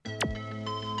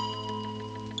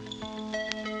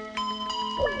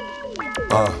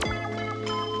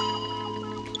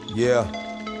Yeah.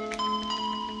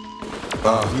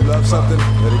 If you love something,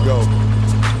 let it go.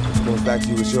 If it comes back to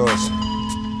you, it's yours.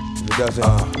 If it doesn't,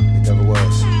 it never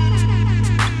was.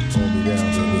 Hold me down,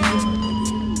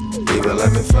 baby. Either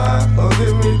let me fly or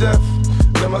give me death.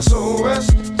 Let my soul rest,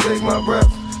 take my breath.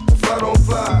 If I don't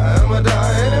fly, I'ma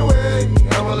die anyway.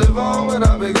 I'ma live on, but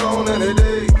I'll be gone any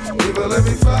day. Either let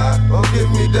me fly or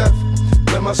give me death.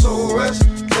 Let my soul rest,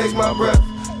 take my breath.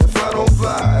 If I don't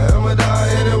fly, I'ma die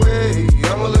anyway.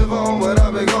 I'ma live on, but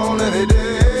I'll be gone any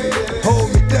day.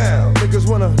 Hold me down, niggas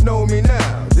wanna know me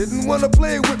now. Didn't wanna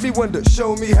play with me, wanted to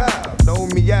show me how. Know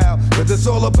me out, but it's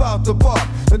all about the bark.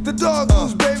 Let the dog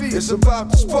loose, baby, it's about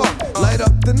to spark. Light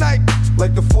up the night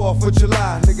like the 4th of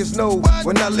July. Niggas know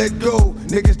when I let go,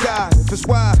 niggas die. If it's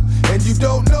why, and you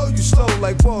don't know, you slow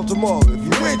like Baltimore.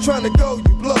 If you ain't trying to go,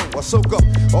 you blow. I soak up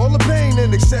all the pain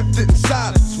and accept it in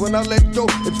silence. When I let go,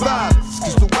 it's violence.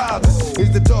 Cause the wildest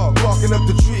is the dog barking up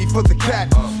the tree for the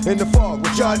cat. In the fog,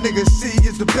 what y'all niggas see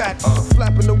is the bat.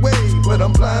 Flapping away, but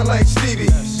I'm blind like Stevie.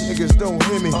 Niggas don't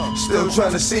hear me, still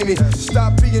trying to see me.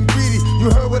 Stop being greedy,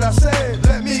 you heard what I said.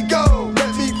 Let me go,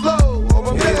 let me flow.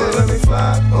 Either let me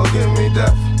fly or give me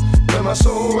death. Let my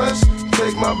soul rest,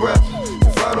 take my breath.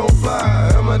 If I don't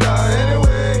fly, I'ma die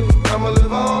anyway. I'ma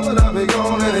live on, but I'll be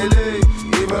gone any day.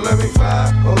 Either let me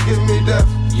fly or give me death.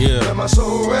 Let my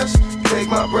soul rest, take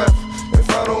my breath. If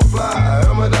I don't fly,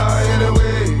 I'ma die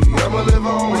anyway. I'ma live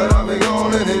on, but I'll be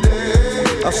gone any day.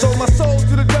 I sold my soul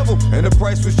to the devil, and the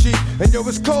price was cheap. And yo,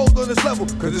 it's cold on this level,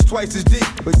 cause it's twice as deep.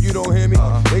 But you don't hear me,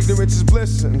 ignorance is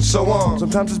bliss, and so on.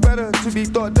 Sometimes it's better to be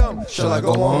thought dumb. Shall I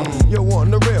go on? Yo, on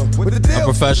the real, with the deal.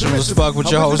 Unprofessional as fuck with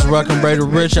your host, Ruckin' Raider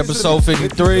Rich, episode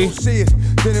 53.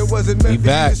 We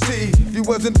back.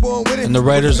 And the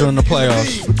Raiders are in the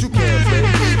playoffs.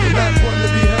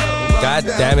 God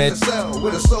damn it.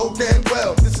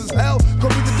 This is hell. Go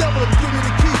be the devil and give me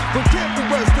the key. From camp to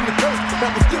rest in the curse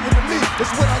that was given to me.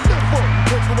 That's what I live for.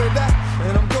 Take away that,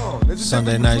 and I'm gone.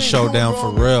 Sunday night showdown for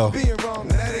real.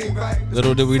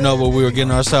 Little did we know what we were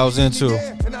getting ourselves into.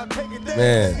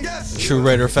 Man, true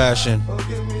Raider fashion.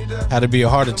 Had to be a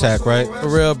heart attack, right? for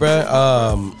real, bro.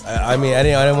 I mean, I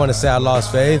didn't want to say I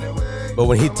lost faith, but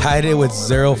when he tied it with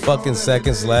 0 fucking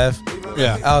seconds left,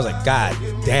 Yeah. I was like, God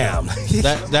damn.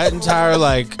 That entire,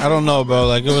 like, I don't know, bro.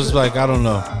 Like, it was like, I don't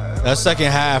know. That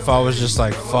second half, I was just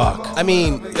like, fuck. I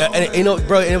mean, and, you know,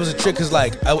 bro, and it was a trick because,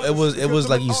 like, it was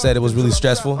like you said, it was really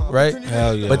stressful, right?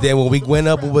 Hell yeah. But then when we went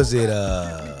up, what was it?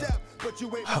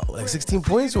 Like 16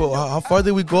 points? Or how far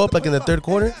did we go up? Like in the third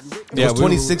quarter? It was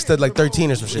 26 to like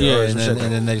 13 or some shit. Yeah, or and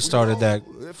then they started that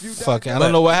fucking. I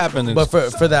don't know what happened. But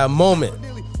for that moment,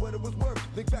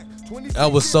 I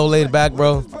was so laid back,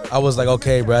 bro. I was like,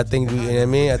 okay, bro. I think you know what I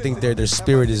mean. I think their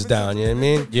spirit is down. You know what I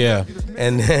mean? Yeah.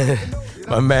 And then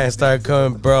my man started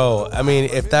coming, bro. I mean,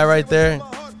 if that right there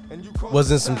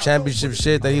wasn't some championship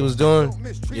shit that he was doing,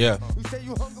 Yeah.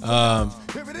 you know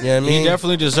what I mean? He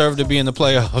definitely deserved to be in the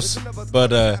playoffs, but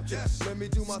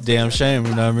damn shame,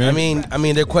 you know what I mean? I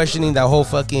mean, they're questioning that whole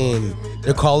fucking.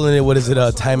 They're calling it, what is it,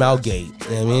 a timeout gate?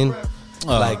 You know what I mean?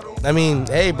 Like, I mean,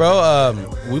 hey, bro.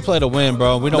 We play to win,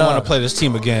 bro. We don't want to play this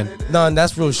team again. No, and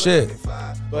that's real shit.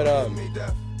 But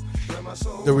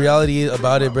the reality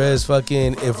about it, bro, is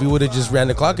fucking. If we would have just ran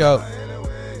the clock out,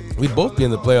 we'd both be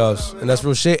in the playoffs, and that's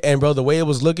real shit. And bro, the way it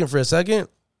was looking for a second.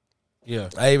 Yeah.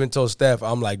 I even told Steph,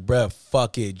 I'm like, bruh,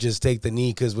 fuck it. Just take the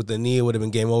knee, because with the knee, it would have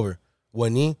been game over.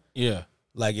 One knee? Yeah.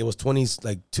 Like, it was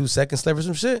 2 seconds left or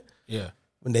some shit. Yeah.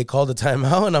 When they called the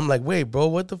timeout, and I'm like, wait, bro,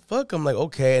 what the fuck? I'm like,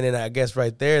 okay. And then I guess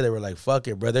right there, they were like, fuck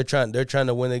it, bro. They're trying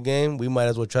to win the game. We might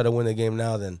as well try to win the game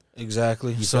now then.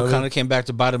 Exactly. So it kind of came back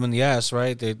to bite them in the ass,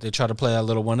 right? They tried to play that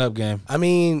little one-up game. I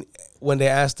mean, when they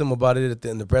asked him about it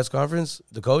in the press conference,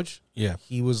 the coach, Yeah.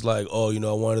 he was like, oh, you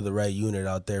know, I wanted the right unit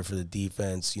out there for the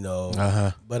defense, you know.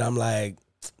 Uh-huh. But I'm like,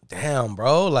 damn,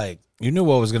 bro, like. You knew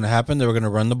what was going to happen. They were going to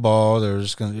run the ball. They were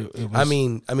just going to. I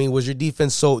mean, was your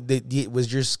defense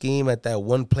was your scheme at that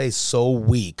one play so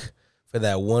weak for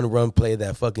that one run play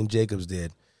that fucking Jacobs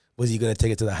did? Was he going to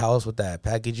take it to the house with that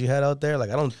package you had out there? Like,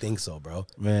 I don't think so, bro.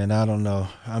 Man, I don't know.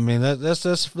 I mean,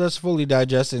 let's fully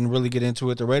digest it and really get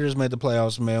into it. The Raiders made the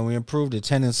playoffs, man. We improved to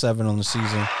 10-7 on the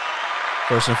season,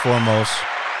 first and foremost.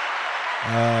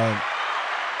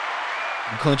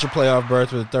 We clinched a playoff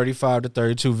berth with a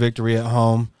 35-32 victory at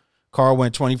home. Carr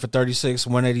went 20 for 36,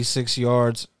 186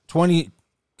 yards, 20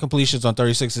 completions on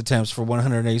 36 attempts for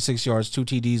 186 yards, 2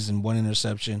 TDs, and 1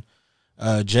 interception.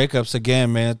 Jacobs,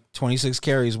 again, man, 26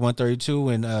 carries, 132,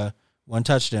 and 1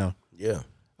 touchdown. Yeah.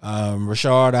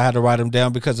 Rashard, I had to write him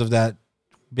down because of that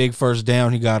big first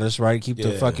down he got us, right? Keep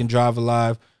the fucking drive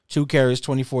alive. 2 carries,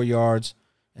 24 yards.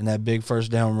 and that big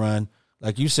first down run.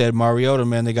 Like you said, Mariota,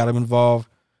 man, they got him involved.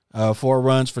 4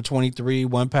 runs for 23,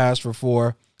 1 pass for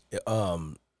 4.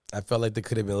 I felt like they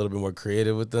could have been a little bit more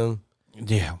creative with them.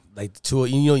 Yeah. Like two,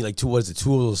 like two was the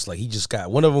tools. Like he just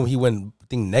got one of them. He went, I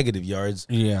think, negative yards.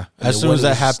 Yeah. And As then soon one as that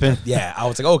was just- happened, yeah, I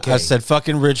was like, okay. I said,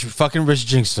 fucking Rich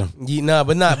jinxed him.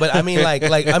 But I mean, like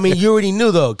I mean, you already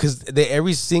knew though, because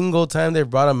every single time they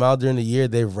brought him out during the year,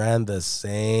 they ran the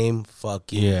same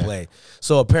fucking play.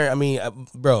 So apparently, I mean,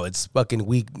 bro, it's fucking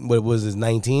week. What was this?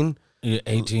 19. Yeah,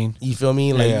 18. You feel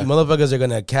me? Like Yeah. you motherfuckers are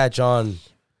gonna catch on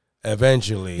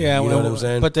eventually. Yeah, you know what I'm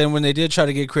saying? But then when they did try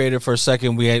to get creative for a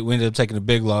second, we ended up taking a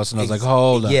big loss, and I was like,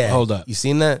 hold up. You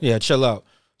seen that? Yeah, chill out.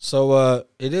 So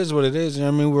it is what it is. You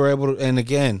know what I mean? We were able to, and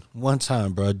again, one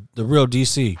time, bro, the real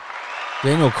DC,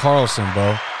 Daniel Carlson,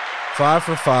 bro, 5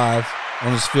 for 5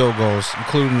 on his field goals,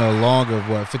 including a long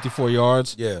of 54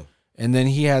 yards. Yeah. And then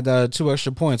he had 2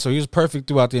 extra points, so he was perfect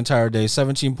throughout the entire day.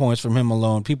 17 points from him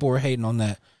alone. People were hating on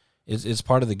that. It's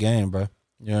part of the game, bro.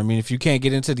 You know what I mean? If you can't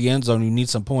get into the end zone, you need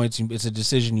some points. It's a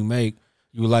decision you make.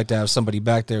 You would like to have somebody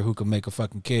back there who can make a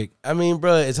fucking kick. I mean,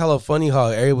 bro, it's hella funny how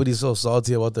everybody's so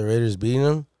salty about the Raiders beating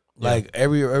them. Yeah. Like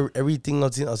everything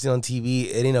I've seen on TV,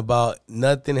 it ain't about,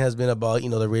 nothing has been about,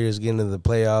 the Raiders getting into the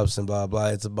playoffs and blah blah.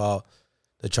 It's about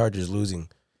the Chargers losing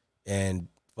and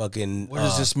fucking. What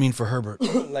does this mean for Herbert?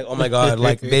 Like, oh my god,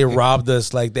 like they robbed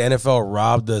us. Like the NFL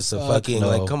robbed us of fucking. no.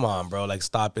 Like, come on, bro. Like,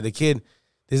 stop it. The kid,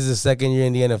 this is his second year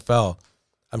in the NFL.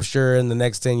 I'm sure in the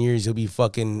next 10 years he'll be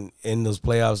fucking in those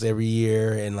playoffs every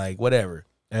year and like whatever.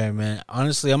 Hey, man,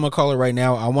 honestly, I'm going to call it right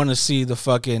now. I want to see the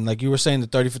fucking, like you were saying, the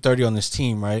 30 for 30 on this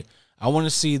team, right? I want to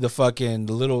see the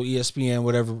little ESPN,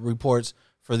 whatever, reports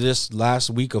for this last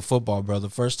week of football, bro. The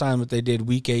first time that they did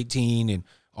week 18 and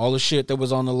all the shit that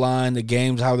was on the line, the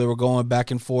games, how they were going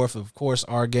back and forth. Of course,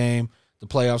 our game, the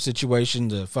playoff situation,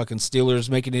 the fucking Steelers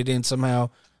making it in somehow.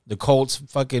 The Colts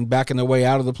fucking backing their way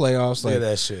out of the playoffs. Look Like at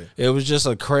that shit. It was just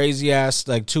a crazy ass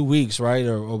 2 weeks, right,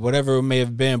 or whatever it may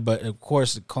have been. But of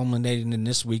course, it culminated in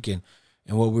this weekend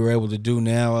and what we were able to do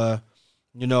now.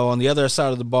 On the other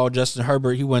side of the ball, Justin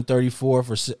Herbert, he went 34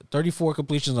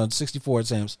 completions on 64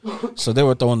 attempts. So they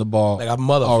were throwing the ball Like a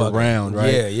motherfucker all around,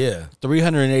 right? Yeah, yeah.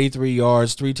 383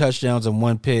 yards, 3 touchdowns, and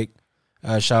 1 pick.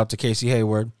 Shout out to Casey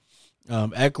Hayward.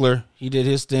 Eckler, he did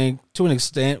his thing to an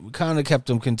extent. We kind of kept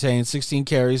him contained. 16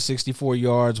 carries, 64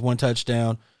 yards, 1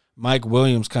 touchdown. Mike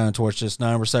Williams kind of torched us.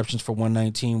 9 receptions for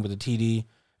 119 with a TD.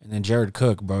 And then Jared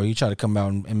Cook, bro, he tried to come out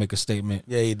and make a statement.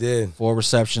 Yeah, he did. 4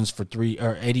 receptions for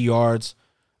 80 yards.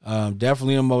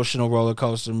 Definitely an emotional roller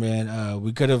coaster, man.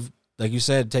 We could have, like you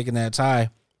said, taken that tie.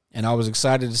 And I was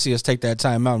excited to see us take that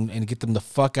time out and get them the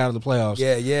fuck out of the playoffs.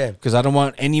 Yeah, yeah. Because I don't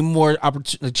want any more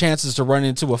chances to run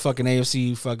into a fucking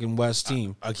AFC fucking West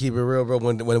team. I'll keep it real, bro.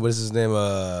 When what is his name?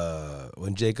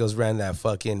 When Jacobs ran that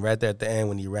fucking right there at the end,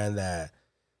 when he ran that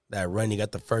run, he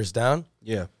got the first down.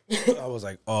 Yeah. I was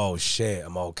like, oh shit,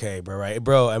 I'm okay, bro. Right,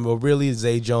 bro. I mean, really,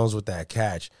 Zay Jones with that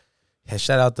catch. Hey,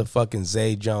 shout out to fucking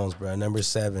Zay Jones, bro. Number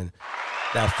 7,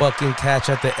 that fucking catch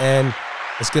at the end.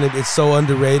 It's so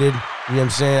underrated. You know what I'm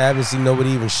saying? I haven't seen nobody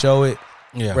even show it.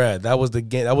 Yeah. Bruh, that was the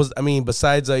game.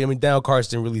 Besides, Daniel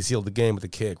Carson really sealed the game with the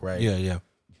kick, right? Yeah, yeah.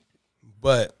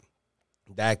 But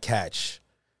that catch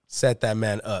set that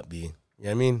man up, B. You know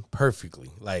what I mean? Perfectly.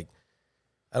 Like,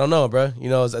 I don't know, bro.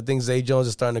 I think Zay Jones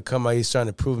is starting to come out. He's trying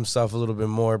to prove himself a little bit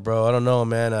more, bro. I don't know,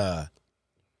 man.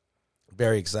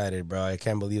 Very excited, bro. I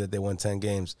can't believe that they won 10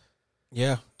 games.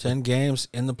 Yeah, 10 games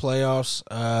in the playoffs.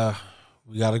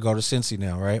 We got to go to Cincy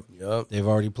now, right? Yep. They've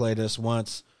already played us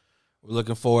once. We're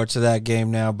looking forward to that game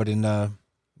now. But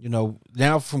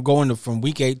now from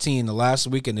week 18, the last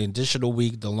week and the additional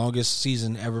week, the longest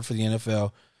season ever for the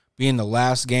NFL, being the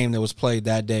last game that was played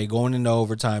that day, going into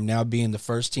overtime, now being the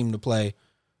first team to play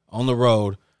on the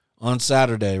road on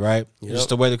Saturday, right? Yep. Just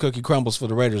the way the cookie crumbles for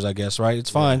the Raiders, I guess, right? It's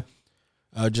fine.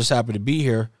 Just happy to be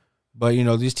here. But,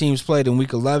 these teams played in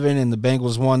week 11, and the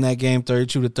Bengals won that game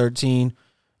 32-13.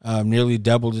 Nearly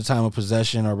doubled the time of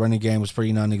possession. Our running game was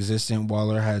pretty non-existent.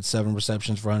 Waller had 7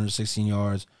 receptions for 116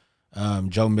 yards.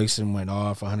 Joe Mixon went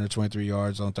off 123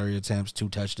 yards on 30 attempts, 2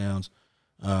 touchdowns.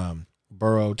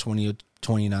 Burrow 20-29,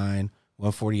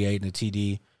 148 and a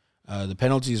TD. The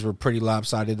penalties were pretty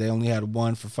lopsided. They only had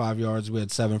 1 for 5 yards. We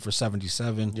had 7 for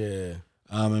 77. Yeah.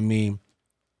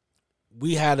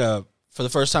 We had for the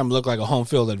first time, looked like a home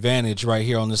field advantage right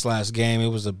here on this last game. It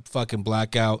was a fucking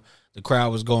blackout. The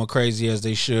crowd was going crazy as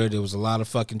they should. There was a lot of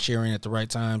fucking cheering at the right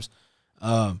times.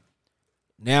 Now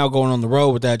going on the road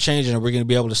with that changing, we're going to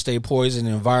be able to stay poised in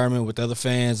the environment with other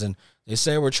fans. And they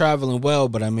say we're traveling well,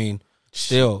 but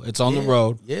Still, it's on the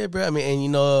road. Yeah, bro. I mean,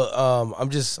 and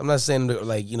I'm not saying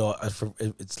like,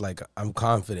 it's like I'm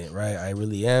confident, right? I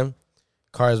really am.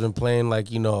 Carr's been playing like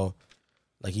he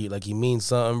means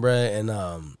something, bro. And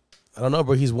I don't know,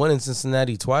 bro. He's won in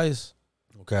Cincinnati twice.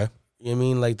 Okay. You know what I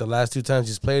mean? Like the last 2 times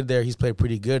he's played there, he's played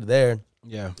pretty good there.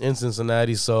 Yeah. In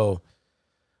Cincinnati. So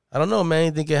I don't know, man.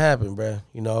 Anything can happen, bro.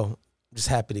 I'm just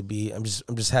happy to be. I'm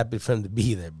just happy for him to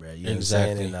be there, bro. You know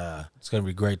exactly. what I'm saying? And it's gonna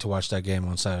be great to watch that game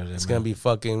on Saturday. It's gonna be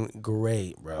fucking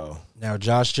great, bro. Now,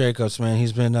 Josh Jacobs, man,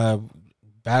 he's been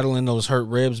battling those hurt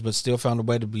ribs, but still found a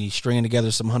way to be stringing together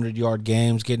some 100-yard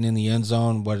games, getting in the end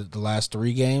zone. The last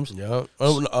 3 games? Yeah.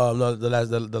 Oh no, the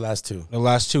last 2. The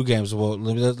last 2 games. Well,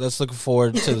 let's look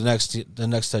forward to the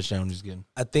next touchdown he's getting.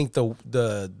 I think the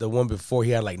one before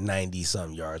he had like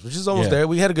 90-something yards, which is almost there.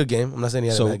 We had a good game. I'm not saying he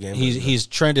had a bad game. He's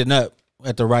trending up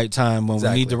at the right time when we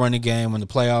need to run the game. When the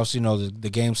playoffs, the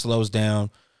game slows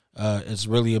down. It's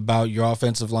really about your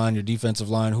offensive line, your defensive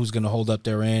line, who's going to hold up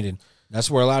their end, and that's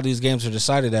where a lot of these games are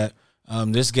decided at.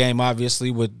 This game,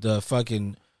 obviously, with the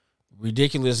fucking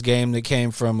ridiculous game that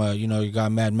came from, you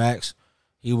got Mad Max.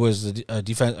 He was the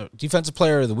defensive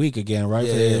player of the week again, right,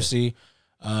 for the AFC.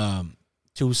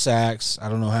 2 sacks. I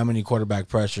don't know how many quarterback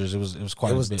pressures. It was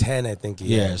quite a bit. It was 10, I think.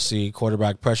 Yeah, see,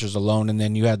 quarterback pressures alone. And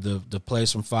then you had the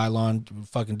plays from Phylon.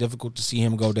 Fucking difficult to see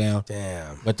him go down.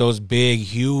 Damn. But those big,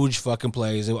 huge fucking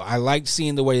plays. I liked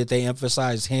seeing the way that they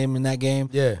emphasized him in that game.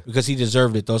 Yeah. Because he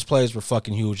deserved it. Those plays were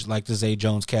fucking huge, like the Zay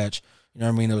Jones catch. You know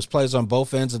what I mean? There was plays on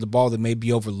both ends of the ball that may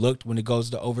be overlooked when it goes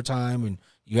to overtime and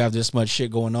you have this much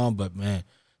shit going on. But, man,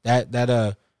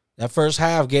 that first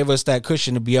half gave us that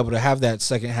cushion to be able to have that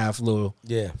second half little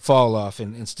fall off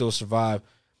and still survive.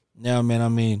 Now, man, I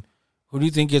mean, who do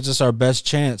you think gives us our best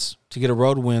chance to get a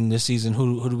road win this season?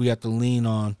 Who do we have to lean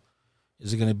on?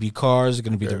 Is it going to be Carr? Is it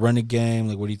going to be the running game?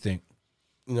 Like, what do you think?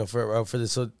 For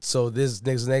this, so this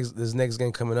next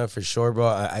game coming up for sure, bro.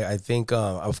 I think,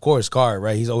 of course, Carr,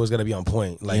 right? He's always gonna be on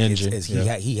point. Like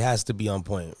he has to be on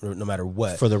point no matter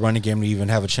what for the running game to even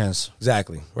have a chance.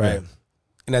 Exactly, right. Yeah.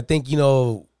 And I think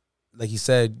like he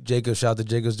said, shout out to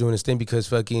Jacobs doing his thing because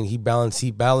fucking he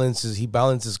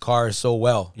balances Carr so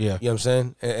well. Yeah, you know what I'm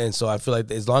saying. And so I feel like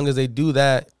as long as they do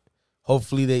that,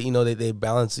 hopefully they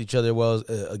balance each other well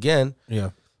again. Yeah.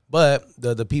 But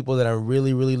the people that I'm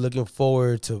really, really looking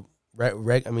forward to,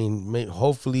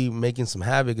 hopefully making some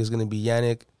havoc is going to be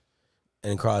Yannick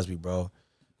and Crosby, bro.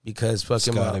 Because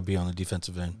fucking got to be on the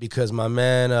defensive end. Because my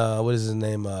man, what is his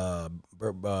name?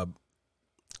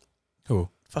 Who?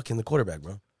 Fucking the quarterback,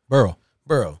 bro.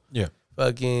 Burrow. Yeah.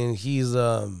 Fucking, he's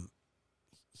no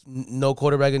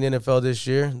quarterback in the NFL this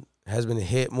year. Has been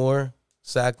hit more,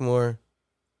 sacked more,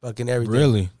 fucking everything.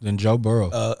 Really? Than Joe Burrow.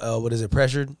 What is it?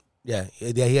 Pressured. Yeah,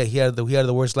 he had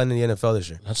the worst line in the NFL this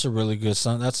year. That's a really good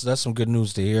sign. That's some good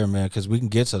news to hear, man, because we can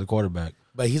get to the quarterback.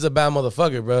 But he's a bad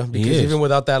motherfucker, bro. Because even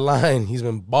without that line, he's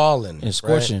been balling and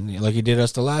scorching like he did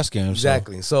us the last game.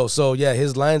 Exactly. So yeah,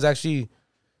 his line's actually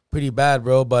pretty bad,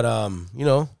 bro. But I'm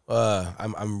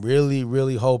really,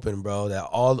 really hoping, bro, that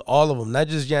all of them, not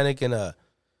just Yannick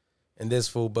and this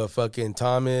fool, but fucking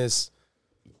Thomas,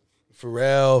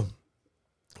 Pharrell.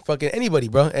 Fucking anybody,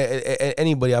 bro.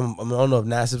 Anybody. I don't know if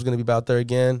Nassib's going to be out there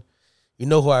again. You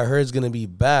know who I heard is going to be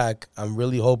back. I'm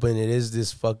really hoping it is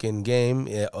this fucking game.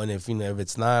 And if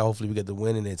it's not, hopefully we get the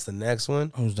win and it's the next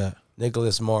one. Who's that?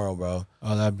 Nicholas Morrow, bro.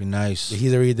 Oh, that'd be nice.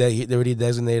 He's already they already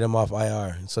designated him off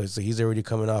IR. So he's already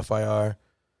coming off IR.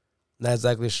 Not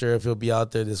exactly sure if he'll be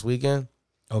out there this weekend.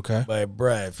 Okay. But,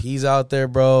 bruh, if he's out there,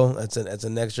 bro, that's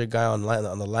an extra guy on the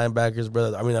linebackers,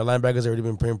 bro. I mean, our linebackers already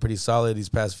been pretty solid these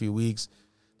past few weeks.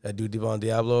 That dude Devon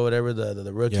Diablo, whatever,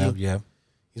 the rookie. Yeah.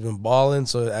 He's been balling,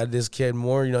 so add this kid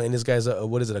more, and this guy's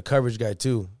a coverage guy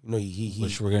too.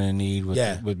 Which we're gonna need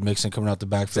with Mixon coming out the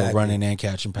backfield, running and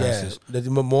catching passes. Yeah,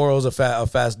 Morrow's a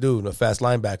fast dude, a fast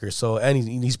linebacker. So and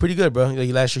he's pretty good, bro.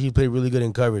 Last year he played really good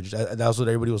in coverage. That's what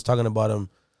everybody was talking about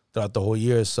him throughout the whole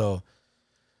year. So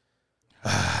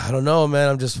I don't know, man.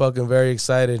 I'm just fucking very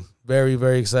excited, very,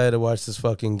 very excited to watch this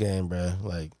fucking game, bro.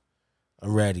 Like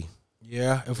I'm ready.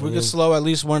 Yeah, if we could slow at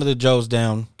least one of the Joes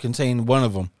down, contain one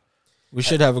of them, we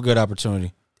should have a good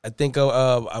opportunity. I think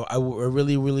I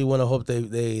really, really want to hope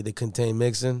they contain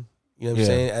Mixon. You know what I'm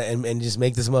saying? And just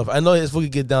make this motherfucker. I know if we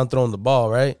could get down throwing the ball,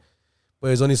 right? But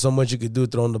there's only so much you could do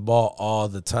throwing the ball all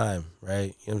the time, right? You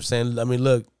know what I'm saying? I mean,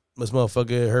 look, this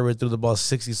motherfucker Herbert threw the ball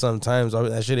 60-something times.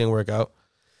 That shit didn't work out.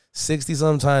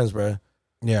 60-something times, bro.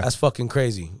 Yeah. That's fucking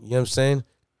crazy. You know what I'm saying?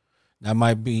 That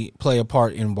might play a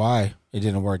part in why It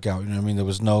didn't work out. You know what I mean? There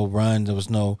was no run. There was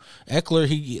no Eckler.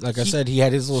 I said, he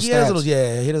had his little stats. He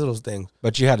had his little things.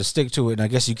 But you had to stick to it, and I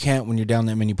guess you can't when you're down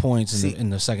that many points in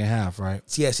the second half, right?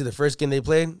 See, the first game they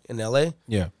played in L.A.,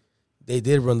 yeah, they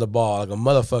did run the ball like a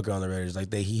motherfucker on the Raiders. Like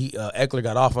Eckler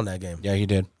got off on that game. Yeah, he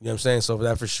did. You know what I'm saying? So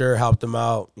that for sure helped them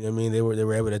out. You know what I mean? They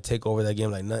were able to take over that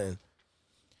game like nothing.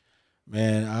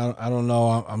 Man, I don't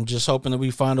know. I'm just hoping that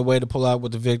we find a way to pull out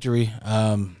with the victory.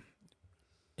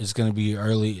 It's going to be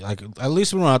early. Like, at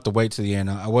least we don't have to wait to the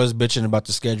end. I was bitching about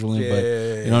the scheduling,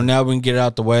 but now we can get it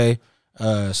out the way.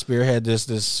 Spearhead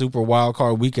this super wild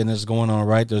card weekend that's going on,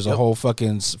 right? There's a whole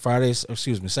fucking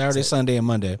Saturday, Sunday, and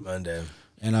Monday.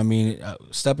 And I mean,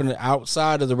 stepping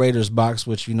outside of the Raiders box,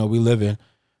 which we live in.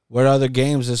 What other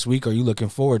games this week are you looking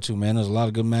forward to, man? There's a lot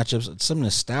of good matchups. Some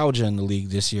nostalgia in the league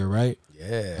this year, right?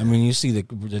 Yeah. I mean, you see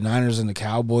the Niners and the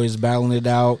Cowboys battling it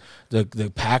out,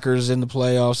 the Packers in the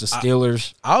playoffs, the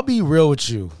Steelers. I'll be real with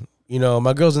you.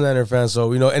 My girl's a Niner fan,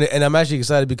 so, and I'm actually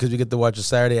excited because we get to watch a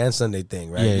Saturday and Sunday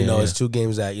thing, right? It's two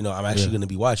games that, I'm actually going to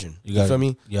be watching. You feel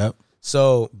me? Yep.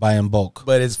 So. Buy in bulk.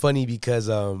 But it's funny because,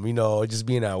 just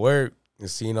being at work and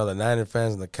seeing all the Niner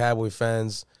fans and the Cowboy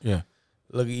fans. Yeah.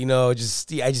 Look, I just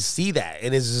see that,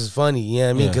 and it's just funny, you know what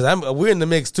I mean? Because we're in the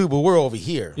mix too, but we're over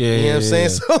here. Yeah, you know what I'm saying?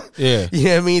 So, yeah, you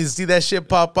know what I mean? To see that shit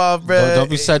pop off, bro. Don't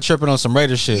be set tripping on some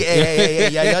Raider shit.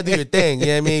 Yeah. Y'all do your thing. You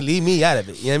know what I mean? Leave me out of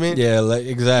it. You know what I mean? Yeah,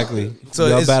 exactly. So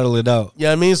y'all battle it out. You know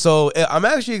what I mean? So I'm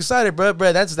actually excited, bro.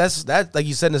 That's like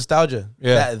you said, nostalgia.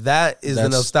 Yeah, that's the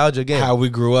nostalgia game. How we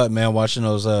grew up, man, watching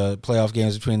those playoff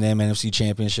games between them, NFC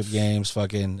Championship games,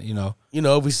 fucking,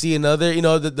 we see another,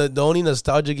 the only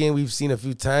nostalgia game we've seen a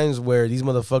few times where these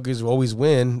motherfuckers always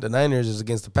win, the Niners, is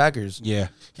against the Packers. Yeah.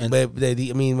 But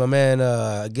my man,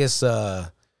 I guess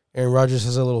Aaron Rodgers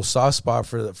has a little soft spot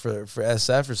for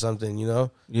SF or something,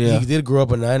 Yeah. He did grow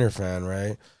up a Niner fan,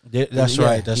 right? That's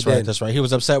right. He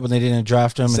was upset when they didn't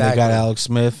draft him and they got Alex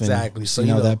Smith. And exactly. So,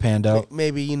 that panned out.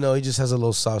 Maybe, he just has a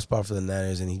little soft spot for the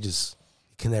Niners and he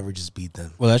can never just beat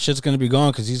them. Well, that shit's going to be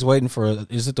gone because he's waiting for,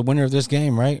 is it the winner of this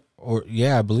game, right? Or,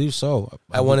 yeah, I believe so.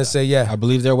 I want to say, yeah. I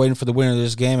believe they're waiting for the winner of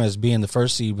this game as being the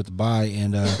first seed with the bye.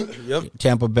 And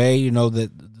Tampa Bay,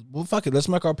 fuck it. Let's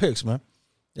make our picks, man.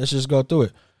 Let's just go through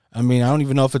it. I mean, I don't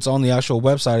even know if it's on the actual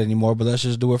website anymore, but let's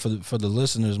just do it for the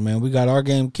listeners, man. We got our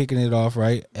game kicking it off,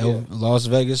 right? Yeah. Las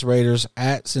Vegas Raiders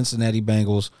at Cincinnati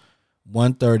Bengals,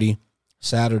 1:30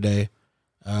 Saturday.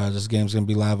 This game's going to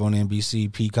be live on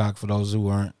NBC, Peacock, for those who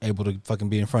aren't able to fucking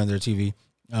be in front of their TV.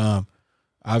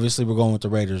 Obviously, we're going with the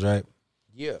Raiders, right?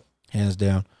 Yeah. Hands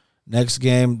down. Next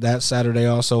game, that Saturday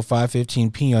also,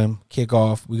 5:15 p.m.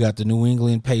 kickoff. We got the New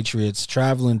England Patriots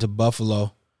traveling to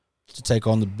Buffalo to take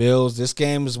on the Bills. This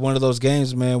game is one of those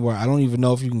games, man, where I don't even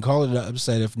know if you can call it an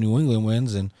upset if New England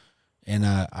wins. And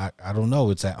I don't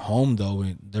know. It's at home, though.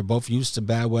 And they're both used to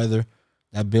bad weather.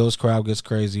 That Bills crowd gets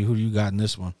crazy. Who do you got in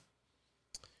this one?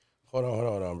 Hold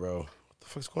on, bro. What the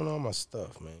fuck's going on with my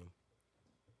stuff, man?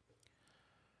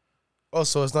 Oh,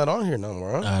 so it's not on here no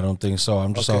more, huh? I don't think so.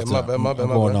 I'm just okay, off the, I'm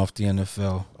going off the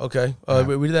NFL. Okay.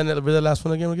 We did that last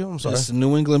one again? I'm sorry. It's the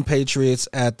New England Patriots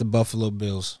at the Buffalo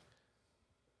Bills.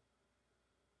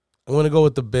 I'm going to go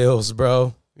with the Bills,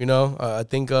 bro. I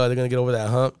think they're going to get over that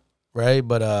hump, right?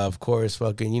 But, of course,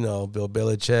 fucking, Bill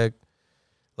Belichick.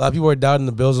 A lot of people are doubting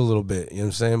the Bills a little bit, you know what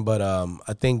I'm saying? But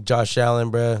I think Josh Allen,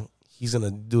 bro, he's going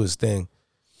to do his thing.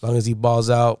 As long as he balls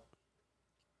out,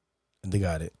 they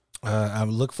got it. I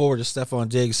look forward to Stephon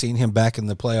Diggs, seeing him back in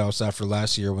the playoffs after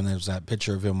last year when there was that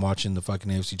picture of him watching the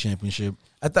fucking AFC Championship.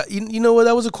 I thought, you know what,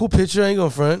 that was a cool picture. I ain't going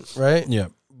front, right? Yeah.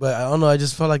 But I don't know. I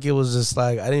just felt like it was just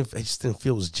like I just didn't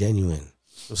feel it was genuine.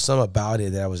 There was something about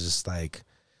it that I was just like,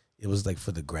 it was like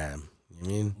for the gram. You know what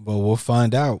I mean? Well, we'll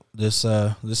find out this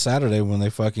Saturday when they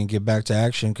fucking get back to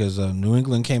action because New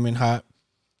England came in hot.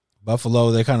 Buffalo,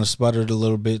 they kind of sputtered a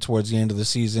little bit towards the end of the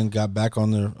season, got back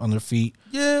on their feet.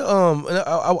 Yeah, and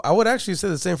I would actually say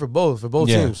the same for both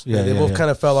teams. Yeah, they both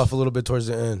kind of fell off a little bit towards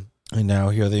the end. And now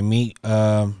here they meet.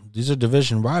 These are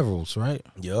division rivals, right?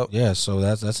 Yep. Yeah, so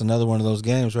that's another one of those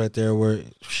games right there where,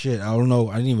 shit, I don't know.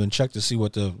 I didn't even check to see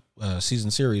what the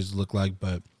season series look like,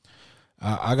 but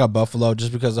I got Buffalo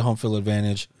just because of home field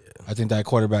advantage. Yeah. I think that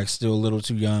quarterback's still a little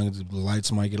too young. The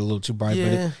lights might get a little too bright.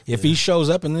 Yeah. But if he shows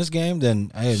up in this game,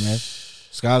 then, hey, man,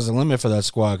 sky's the limit for that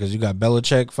squad because you got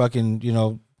Belichick fucking,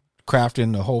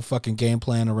 crafting the whole fucking game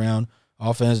plan around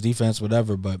offense, defense,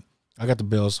 whatever, but I got the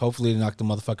Bills. Hopefully they knock the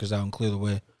motherfuckers out and clear the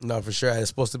way. No, for sure. It's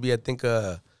supposed to be, I think,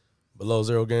 below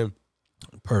 0 game.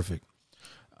 Perfect.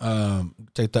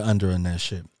 Take the under in that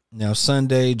shit. Now,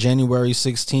 Sunday, January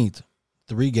 16th,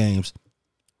 3 games.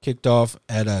 Kicked off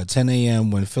at 10 a.m.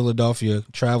 when Philadelphia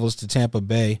travels to Tampa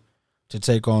Bay to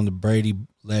take on the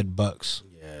Brady-led Bucks.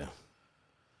 Yeah.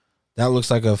 That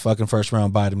looks like a fucking first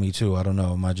round bye to me too. I don't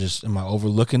know. Am I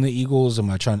overlooking the Eagles? Am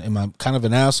I kind of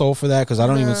an asshole for that? Because I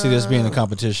don't even see this being a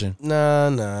competition. Nah.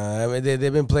 I mean,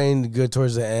 they've been playing good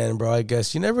towards the end, bro. I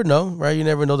guess you never know, right? You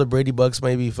never know. The Brady Bucks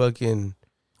may be fucking.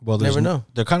 Well, never know.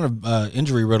 They're kind of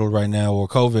injury riddled right now, or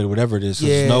COVID, whatever it is.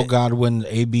 Yeah. No Godwin,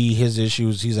 AB, his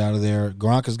issues, he's out of there.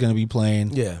 Gronk is going to be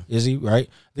playing. Yeah. Is he, right?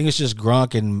 I think it's just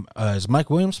Gronk and is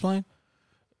Mike Williams playing?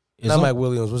 Mike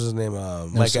Williams. What's his name?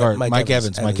 Mike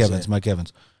Evans. Mike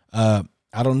Evans. I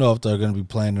don't know if they're going to be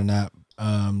playing or not.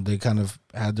 They kind of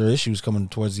had their issues coming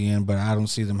towards the end, but I don't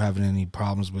see them having any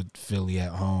problems with Philly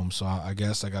at home. So I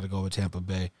guess I got to go with Tampa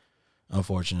Bay,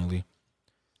 unfortunately.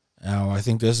 Now, I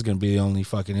think this is going to be the only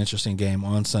fucking interesting game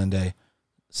on Sunday.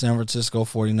 San Francisco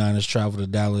 49ers travel to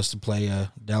Dallas to play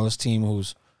a Dallas team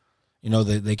who's,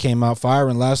 they came out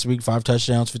firing last week, 5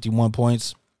 touchdowns, 51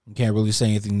 points. You can't really say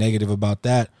anything negative about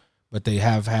that, but they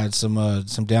have had some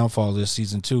downfall this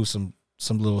season too, some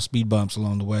little speed bumps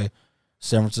along the way.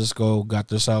 San Francisco got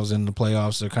themselves in the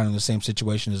playoffs. They're kind of in the same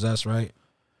situation as us, right?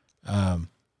 Happen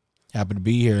to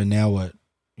be here, and now what?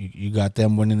 You got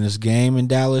them winning this game in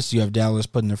Dallas. You have Dallas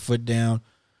putting their foot down.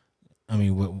 I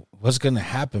mean, what's going to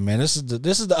happen, man? This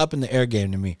is the up in the air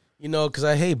game to me. Because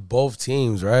I hate both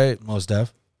teams, right? Most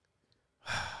def.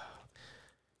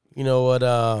 You know what?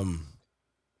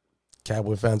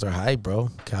 Cowboy fans are hype, bro.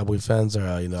 Cowboy fans are,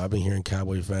 I've been hearing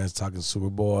Cowboy fans talking Super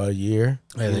Bowl a year.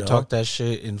 Yeah, they talked that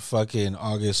shit in fucking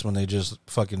August when they just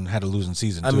fucking had a losing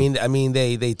season. Too. I mean,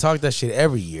 they talk that shit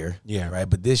every year. Yeah. Right.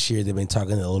 But this year they've been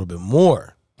talking a little bit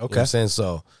more. Okay. You know what I'm saying?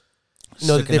 So,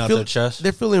 Sticking out their chest.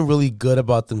 They're feeling really good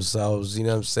about themselves. You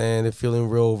know what I'm saying? They're feeling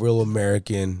real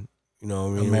American. You know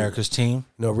what I mean? America's team.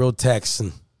 Real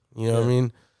Texan. You know what I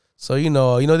mean? So,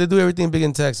 they do everything big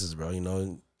in Texas, bro.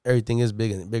 Everything is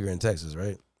bigger in Texas,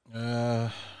 right?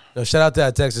 Shout out to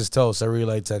that Texas toast. I really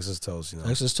like Texas toast.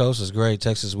 Texas toast is great.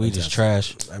 Texas wheat is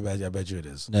trash. I bet you it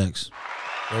is. Next.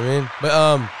 You know what I mean?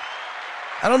 But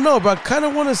I don't know, bro. I kind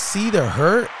of want to see their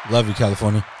hurt. Love you,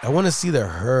 California. I want to see their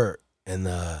hurt, and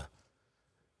I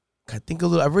think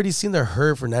I've already seen their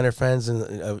hurt for Niner fans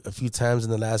a few times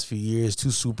in the last few years.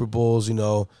 2 Super Bowls,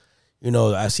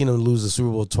 I've seen them lose the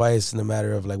Super Bowl twice in a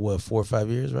matter of 4 or 5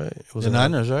 years, right? It was the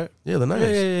Niners, right? Yeah, the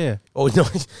Niners. Yeah. Oh no,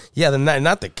 yeah,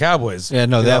 not the Cowboys. Yeah,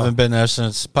 no, they haven't been there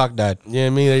since Pac died. Yeah,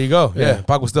 there you go. Yeah,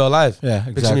 Pac was still alive. Yeah,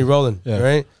 exactly. Picture me rolling. Yeah.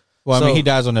 Right. Well, I mean, he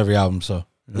dies on every album, so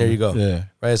there you go. Yeah.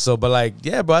 Right. So, but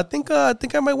bro, I think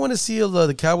I might want to see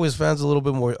the Cowboys fans a little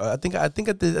bit more. I think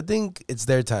it's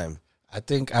their time. I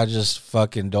think I just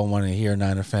fucking don't want to hear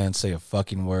Niner fans say a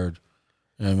fucking word.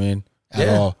 You know what I mean? At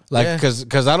all.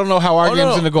 Because I don't know how our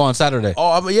game's going to go on Saturday.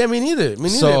 Oh, me neither. But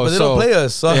they don't play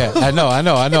us. So. Yeah, I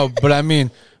know. But I mean,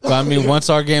 once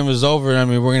our game is over, we're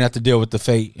going to have to deal with the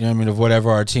fate, of whatever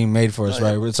our team made for us,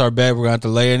 right? It's our bed. We're going to have to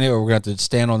lay in it, or we're going to have to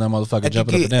stand on that motherfucker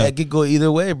jumping up and down. It could go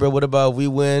either way, bro. What about we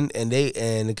win and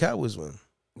the Cowboys win?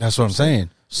 That's what I'm saying.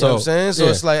 So, you know what I'm saying? So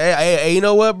it's like, hey, you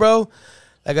know what, bro?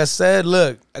 Like I said,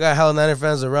 look, I got hella Niner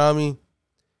fans around me.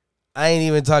 I ain't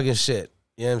even talking shit.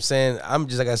 You know what I'm saying? I'm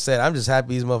just happy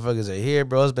these motherfuckers are here,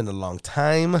 bro. It's been a long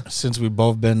time since we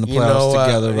both been in the playoffs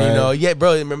together, right? Yeah,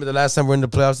 bro. Remember the last time we were in the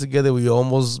playoffs together? We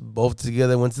almost both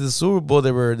together went to the Super Bowl.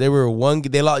 They were one.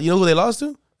 They lost. You know who they lost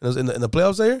to? It was in the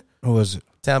playoffs that year. Who was it?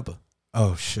 Tampa.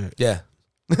 Oh shit. Yeah.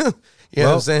 You know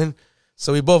what I'm saying?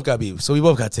 So we both got beat. So we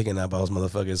both got taken out by those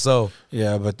motherfuckers. So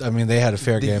yeah, but I mean they had a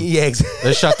fair game. Yeah, exactly.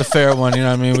 They shot the fair one. You know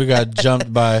what I mean? We got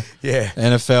jumped by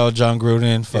NFL, John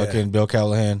Gruden, fucking Bill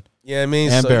Callahan. Yeah, I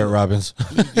mean, and Barrett Robbins.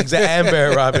 Exactly, and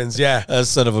Barrett Robbins, yeah. That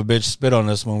son of a bitch spit on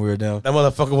us when we were down. That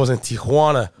motherfucker was in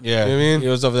Tijuana. Yeah. You know what I mean? He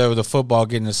was over there with a football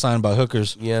getting assigned by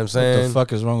hookers. You know what I'm saying? What the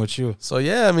fuck is wrong with you? So,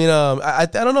 yeah, I mean, I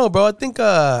don't know, bro. I think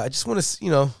I just want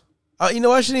to, I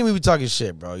shouldn't even be talking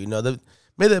shit, bro.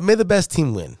 May the best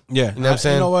team win. Yeah. You know what I'm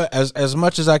saying? You know what? As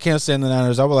much as I can't stand the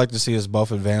Niners, I would like to see us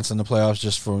both advance in the playoffs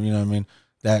just for, you know what I mean,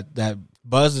 that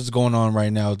buzz that's going on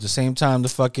right now. At the same time, the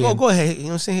fucking... Oh, go ahead. You know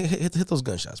what I'm saying? Hit those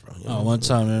gunshots, bro. One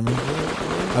time, you know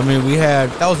what I mean? We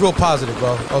had... That was real positive,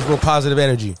 bro. That was real positive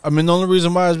energy. I mean, the only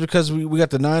reason why is because we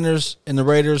got the Niners and the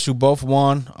Raiders who both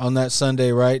won on that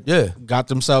Sunday, right? Yeah. Got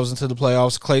themselves into the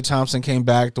playoffs. Klay Thompson came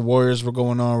back. The Warriors were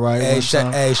going on, right? Hey,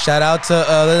 shout out to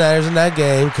the Niners in that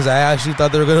game because I actually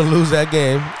thought they were going to lose that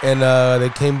game. And they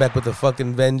came back with the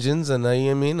fucking vengeance and, you know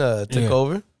what I mean, took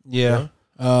over. Yeah.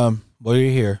 Well,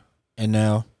 you're here. And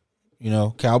now,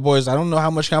 Cowboys, I don't know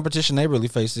how much competition they really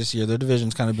face this year. Their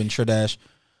division's kind of been trash.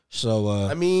 So,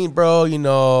 I mean, bro,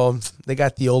 they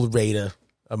got the old Raider,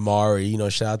 Amari.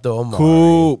 Shout out to Amari.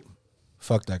 Cool.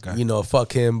 Fuck that guy.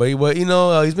 Fuck him. But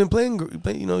he's been playing.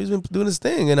 He's been doing his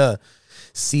thing. And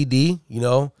CD, you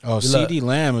know. Oh, CD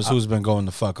Lamb is who's been going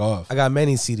the fuck off. I got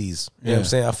many CDs. You know what I'm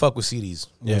saying? I fuck with CDs.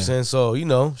 You know what I'm saying? So, you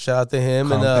know, shout out to him.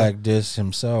 Compact disc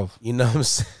himself. You know what I'm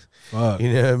saying? Fuck.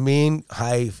 You know what I mean?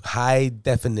 High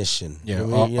definition. Yeah, you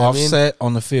know what offset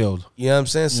on the field. You know what I'm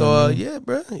saying? So, yeah,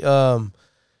 bro.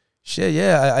 Shit,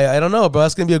 yeah. I don't know, bro.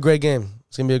 It's going to be a great game.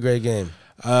 It's going to be a great game.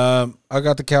 I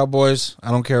got the Cowboys.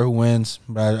 I don't care who wins,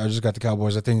 but I just got the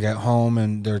Cowboys. I think at home,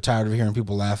 and they're tired of hearing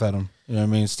people laugh at them. You know what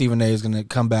I mean? Stephen A. is going to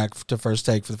come back to First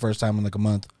Take for the first time in like a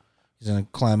month. He's going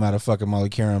to climb out of fucking Molly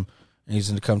Karam, and he's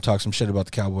going to come talk some shit about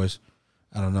the Cowboys.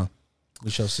 I don't know.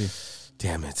 We shall see.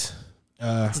 Damn it.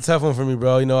 It's a tough one for me,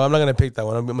 bro. You know, I'm not going to pick that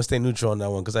one. I'm going to stay neutral on that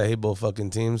one because I hate both fucking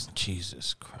teams.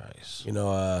 Jesus Christ. You know,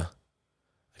 I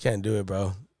can't do it,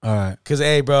 bro. All right. Because,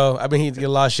 hey, bro, I've been here to get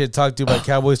a lot of shit talked to by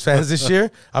Cowboys fans this year.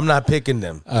 I'm not picking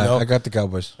them. You know? I got the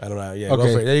Cowboys. I don't know. Yeah, Okay.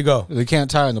 go for it. There you go. They can't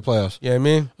tie in the playoffs. You know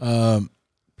what I mean?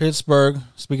 Pittsburgh,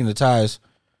 speaking of ties,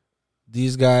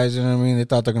 these guys, you know what I mean? They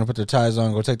thought they're going to put their ties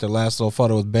on, go take their last little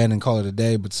photo with Ben and call it a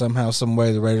day, but somehow, some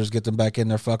way, the Raiders get them back in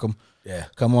there. Fuck them. Yeah.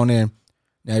 Come on in.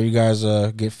 Now you guys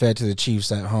get fed to the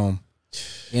Chiefs at home.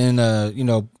 In, you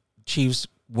know, Chiefs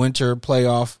winter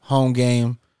playoff home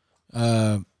game.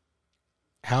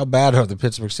 How bad are the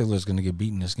Pittsburgh Steelers going to get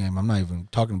beaten this game? I'm not even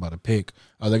talking about a pick.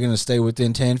 Are they going to stay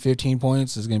within 10, 15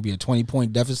 points? Is it going to be a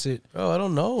 20-point deficit? Bro, I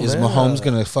don't know, Is man. Mahomes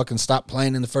going to fucking stop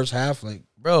playing in the first half? Like,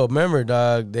 bro, remember,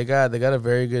 dog, they got a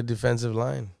very good defensive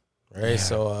line, right? Yeah.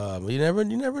 So you never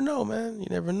know, man. You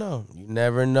never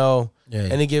know. Yeah.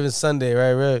 Any given Sunday, right,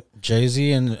 Rick?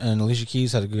 Jay-Z and Alicia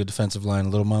Keys had a good defensive line.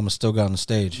 Little Mama still got on the You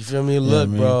stage. feel me? Look,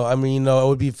 bro. I mean, you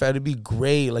know, it'd be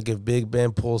great, like if Big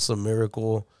Ben pulls some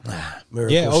miracle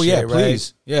Yeah. Oh, yeah. shit,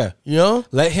 Please. right? Yeah. You know.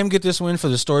 Let him get this win for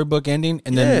the storybook ending,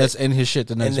 and then Yeah. let's end his shit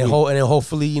the next And then, week. and then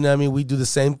hopefully, you know what I mean, we do the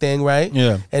same thing, right?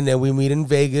 Yeah. And then we meet in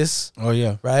Vegas, Oh,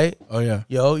 yeah. right? Oh, yeah.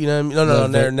 Yo, you know what I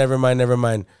mean? No, never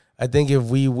mind. I think if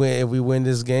we win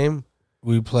this game,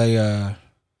 We play,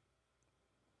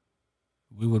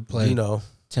 we would play you know,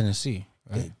 Tennessee,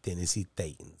 right? Tennessee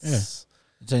Titans. Yeah.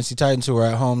 The Tennessee Titans, who are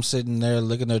at home sitting there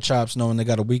licking their chops knowing they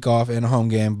got a week off and a home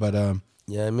game. But,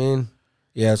 Yeah, I mean,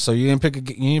 yeah, so you didn't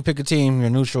pick a team.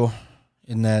 You're neutral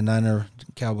in that Niner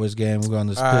Cowboys game. We're going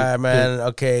this all right, man.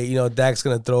 Okay, you know, Dak's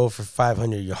going to throw for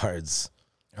 500 yards.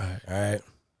 All right. All right.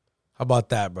 How about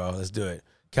that, bro? Let's do it.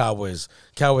 Cowboys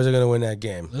are going to win that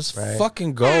game. Let's right?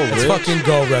 fucking go, Let's Rich. fucking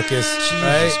go, Ruckus. Jesus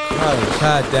right? Christ.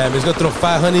 God damn, he's going to throw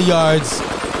 500 yards.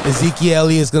 Ezekiel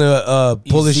Elliott's going to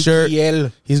pull his shirt.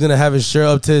 Ezekiel. He's going to have his shirt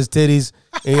up to his titties.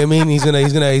 You know what I mean? He's going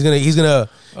to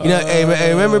you know,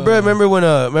 hey, remember, bro? Remember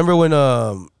when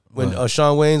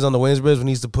Sean Wayne's on the Wayne's Bridge when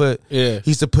he used to put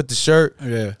the shirt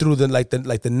through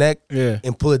the neck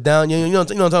and pull it down. You know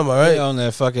what I'm talking about, right? Yeah, on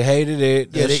that fucking hated it.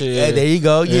 Yeah, That shit, hey, there you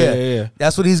go. Yeah.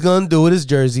 That's what he's gonna do with his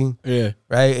jersey. Yeah.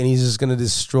 Right, and he's just gonna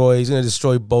destroy. He's gonna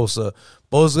destroy Bosa.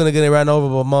 Bosa's gonna get ran over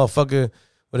by a motherfucker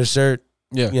with a shirt.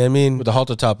 Yeah. You know what I mean? With the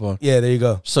halter top on. Yeah, there you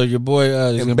go. So your boy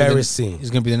is Embarrassing. He's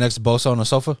gonna be the next Bosa on the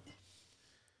sofa.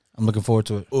 I'm looking forward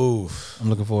to it. Oof. I'm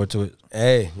looking forward to it.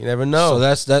 Hey, you never know. So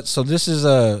that's that. So this is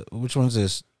which one's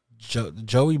this?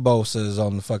 Joey Bosa is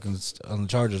on the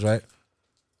Chargers, right?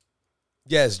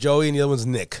 yes, Joey, and the other one's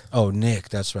Nick. Oh, Nick,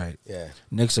 that's right. Yeah.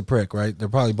 Nick's a prick, right? They're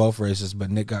probably both racist, but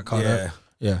Nick got caught Yeah. up.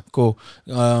 Yeah, cool.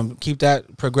 Keep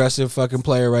that progressive fucking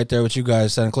player right there with you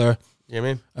guys, Santa Clara. You know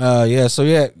what I mean? Yeah. So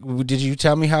yeah, did you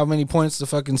tell me how many points the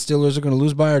fucking Steelers are going to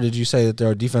lose by, or did you say that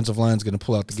their defensive line is going to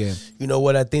pull out the game? You know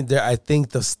what? I think the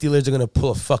Steelers are gonna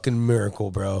pull a fucking miracle,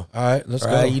 bro. All right, let's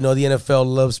Right? go. You know the NFL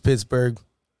loves Pittsburgh.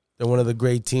 They're one of the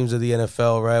great teams of the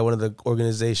NFL, right? One of the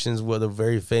organizations, one of the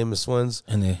very famous ones.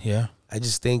 And then I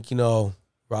just think, you know,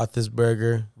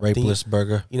 Roethlisberger, rapeless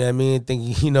burger, you know what I mean?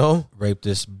 Think, you know, rape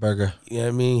this burger. you know what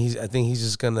I mean? I think he's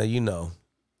just gonna, you know,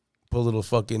 put a little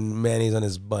fucking mayonnaise on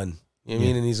his bun. You know what I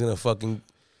mean? And he's gonna fucking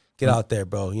get out there,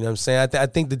 bro. You know what I'm saying? I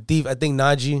think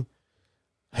Najee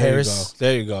Harris.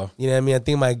 There you go. You know what I mean? I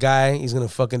think my guy, he's gonna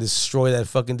fucking destroy that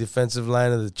fucking defensive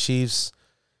line of the Chiefs.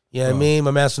 You know what I mean?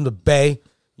 My man's from the Bay.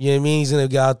 You know what I mean? He's gonna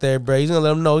get out there, bro. He's gonna let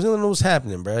them know. He's gonna know what's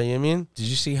happening, bro. You know what I mean? Did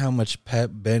you see how much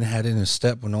pep Ben had in his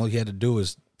step when all he had to do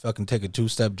was fucking take a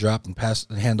 2-step drop and pass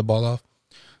and hand the ball off?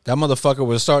 That motherfucker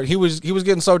would start. He was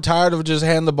getting so tired of just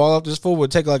handing the ball off. This fool would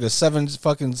take like a 7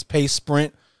 fucking pace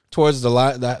sprint towards the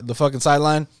line, the fucking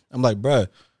sideline. I'm like, bruh,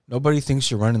 nobody thinks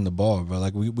you're running the ball, bro.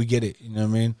 Like we get it. You know what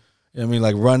I mean? You know what I mean?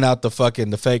 Like run out the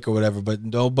fake or whatever. But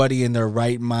nobody in their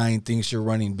right mind thinks you're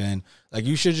running, Ben. Like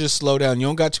you should just slow down. You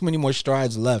don't got too many more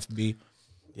strides left, B.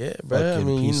 Yeah, bro. I Fucking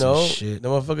mean, you piece of know, shit. the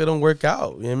motherfucker don't work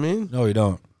out. You know what I mean? No, you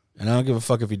don't. And I don't give a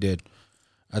fuck if he did.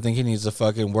 I think he needs to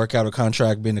fucking work out a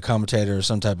contract being a commentator or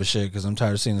some type of shit because I'm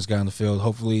tired of seeing this guy on the field.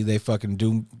 Hopefully they fucking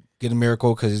do get a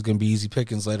miracle because he's going to be easy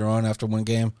pickings later on after one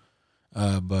game.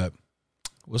 But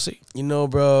we'll see. You know,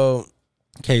 bro.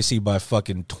 KC by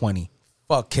fucking 20.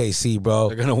 Fuck KC, bro.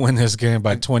 They're going to win this game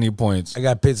by 20 points. I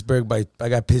got Pittsburgh by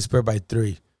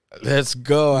 3. Let's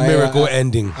go. Miracle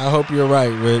ending. I hope you're right,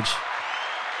 Rich.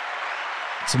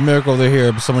 It's a miracle they're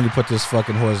here, but somebody put this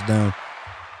fucking horse down.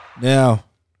 Now,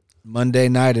 Monday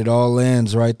night, it all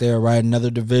ends right there, right? Another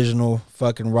divisional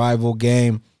fucking rival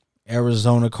game.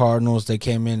 Arizona Cardinals, they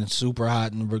came in super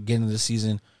hot in the beginning of the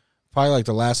season. Probably like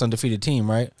the last undefeated team,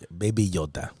 right? Baby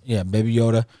Yoda. Yeah, Baby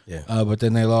Yoda. Yeah. But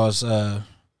then they lost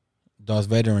Darth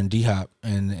Vader and D-Hop,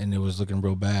 and it was looking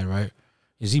real bad, right?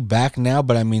 Is he back now?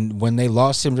 But, I mean, when they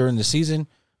lost him during the season,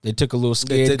 they took a little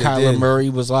skid. Kyler Murray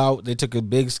was out. They took a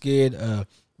big skid.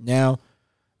 Now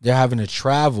they're having to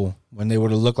travel when they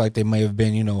would have looked like they may have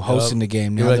been, hosting the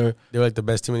game. Now they're like the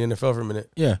best team in the NFL for a minute.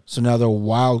 Yeah. So now they're a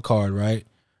wild card, right?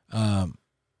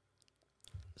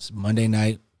 It's Monday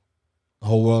night. The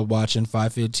whole world watching,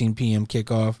 5:15 p.m.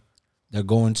 kickoff. They're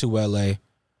going to L.A.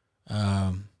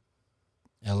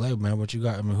 L.A., man, what you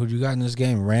got? I mean, who do you got in this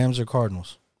game, Rams or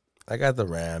Cardinals? I got the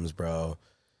Rams, bro.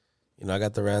 I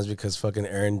got the Rams because fucking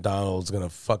Aaron Donald's going to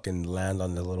fucking land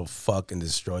on the little fuck and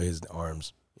destroy his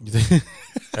arms.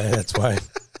 That's why.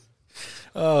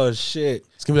 Oh, shit.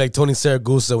 It's going to be like Tony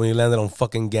Saragusa when he landed on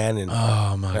fucking Gannon.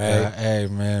 Oh, my God. Hey,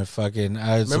 man, fucking.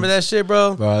 Remember that shit,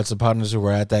 bro? Bro, it's the partners who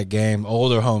were at that game,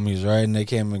 older homies, right? And they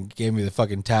came and gave me the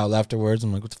fucking towel afterwards.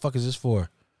 I'm like, what the fuck is this for?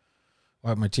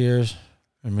 Wipe my tears?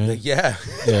 I mean, like, yeah.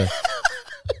 Yeah.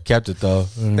 Kept it, though.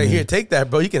 Hey, here, take that,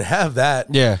 bro. You can have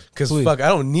that. Yeah. Because, fuck, I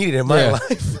don't need it in my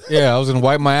life. Yeah, I was going to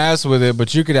wipe my ass with it,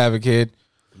 but you could have it, kid.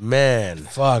 Man.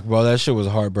 Fuck, bro. That shit was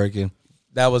heartbreaking.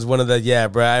 That was one of the,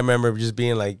 bro. I remember just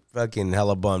being, like, fucking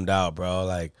hella bummed out, bro.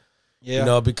 Like,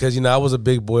 because, I was a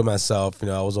big boy myself.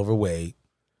 I was overweight,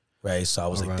 right? So I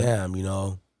was like, damn,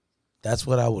 that's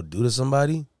what I would do to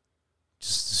somebody?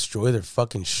 Just destroy their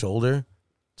fucking shoulder?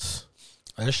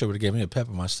 That shit would have given me a pep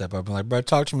in my step. I've been like, bro,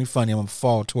 talk to me funny. I'm going to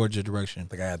fall towards your direction.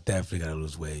 Like, I definitely got to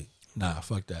lose weight. Nah,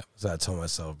 fuck that. So I told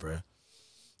myself, bro.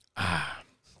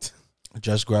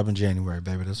 Just grabbing January,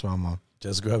 baby. That's what I'm on.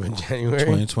 Just grabbing January?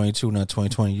 2022, not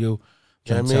 2020. You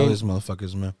trying to tell these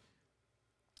motherfuckers, man.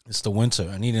 It's the winter.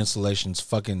 I need insulation. It's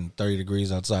fucking 30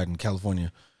 degrees outside in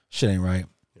California. Shit ain't right.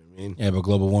 You know what I mean? Yeah, but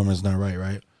global warming's not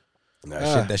right?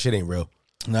 Nah, that shit ain't real.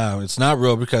 No, it's not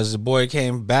real because the boy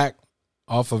came back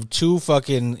off of 2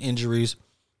 fucking injuries.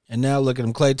 And now look at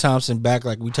him. Klay Thompson back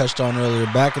like we touched on earlier.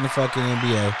 Back in the fucking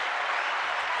NBA.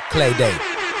 Klay Day.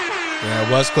 Yeah,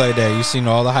 it was Klay Day. You seen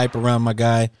all the hype around my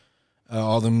guy.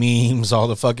 All the memes, all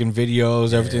the fucking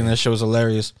videos, everything that show's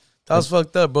hilarious. That was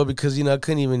fucked up, bro, because, I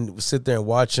couldn't even sit there and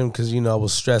watch him because, I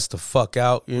was stressed the fuck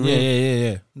out. You know what I mean?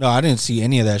 Yeah. No, I didn't see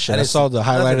any of that shit. I saw the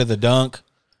highlight of the dunk.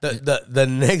 The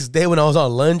next day when I was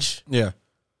on lunch. Yeah.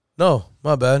 No,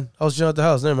 my bad. I was chilling at the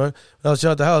house. Never mind. When I was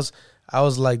chilling at the house, I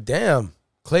was like, damn,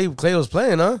 Klay was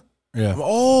playing, huh? Yeah.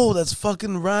 Oh, that's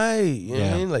fucking right. You know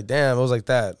what I mean? Like, damn, it was like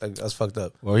that. Like, that's fucked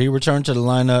up. Well, he returned to the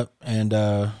lineup, and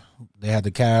they had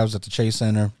the Cavs at the Chase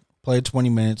Center. Played 20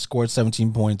 minutes, scored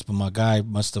 17 points, but my guy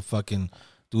must have fucking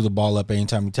threw the ball up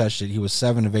anytime he touched it. He was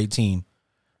 7 of 18.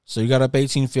 So he got up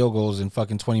 18 field goals in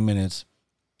fucking 20 minutes.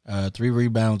 3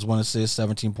 rebounds, 1 assist,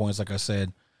 17 points, like I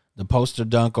said. The poster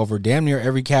dunk over damn near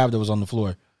every Cav that was on the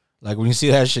floor. Like, when you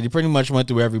see that shit, he pretty much went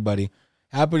through everybody.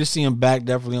 Happy to see him back,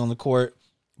 definitely on the court.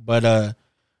 But a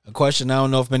question I don't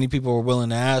know if many people were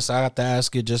willing to ask. I have to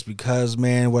ask it just because,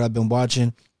 man, what I've been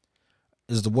watching.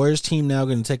 Is the Warriors team now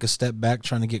going to take a step back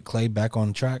trying to get Klay back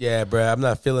on track? Yeah, bro, I'm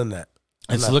not feeling that.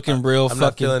 It's looking real I'm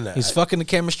not feeling that. He's fucking the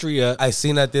chemistry up. I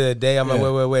seen that the other day. I'm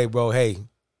like, wait, bro. Hey,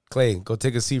 Klay, go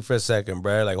take a seat for a second,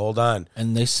 bro. Like, hold on.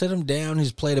 And they sit him down.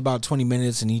 He's played about 20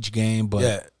 minutes in each game.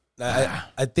 But yeah,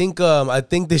 I think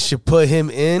they should put him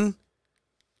in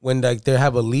when like they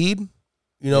have a lead.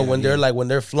 When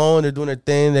they're flowing, they're doing their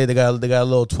thing. They got a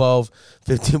little 12,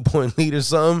 15 point lead or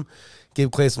something. Give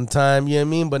Klay some time, you know what I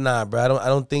mean? But nah, bro, I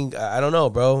don't know,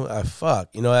 bro. I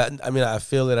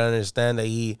feel it. I understand that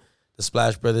the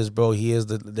Splash Brothers, bro,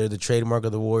 they're the trademark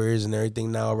of the Warriors and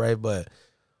everything now, right? But,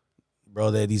 bro,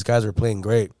 these guys are playing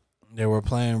great. They were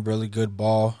playing really good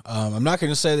ball. I'm not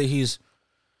going to say that he's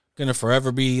going to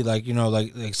forever be like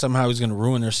somehow he's going to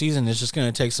ruin their season. It's just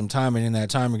going to take some time, and in that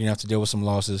time, you're going to have to deal with some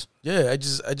losses. Yeah, I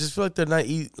just feel like they're not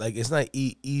it's not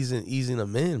easing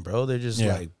them in, bro. They're just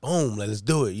like, boom, let's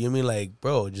do it. You know what I mean? Like,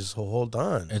 bro, just hold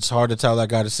on. It's hard to tell that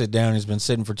guy to sit down. He's been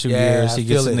sitting for 2 years. He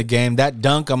gets in the game. That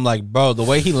dunk, I'm like, bro, the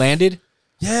way he landed,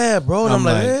 Yeah, bro. And I'm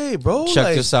like, hey, bro. Check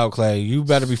like, this out, Clay. You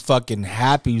better be fucking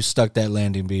happy you stuck that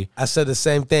landing, B. I said the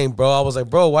same thing, bro. I was like,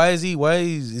 bro, why is he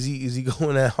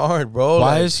going that hard, bro?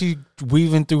 Why like, is he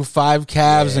weaving through 5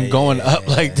 calves and going up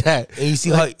like that? And you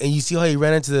see how he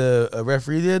ran into the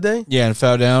referee the other day? Yeah, and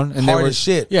fell down. And Hard they were as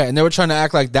shit. Yeah, and they were trying to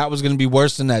act like that was gonna be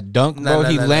worse than that dunk, bro.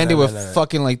 He landed with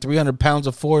fucking like 300 pounds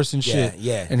of force and shit.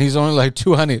 Yeah. And he's only like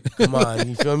 200. Come on,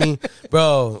 you feel me,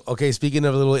 bro? Okay, speaking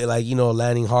of a little like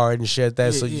landing hard and shit,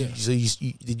 that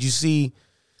did you see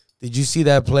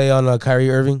that play on Kyrie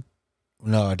Irving?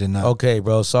 No, I did not. Okay,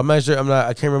 bro. So I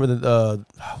can't remember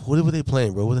what were they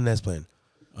playing, bro? What were the Nets playing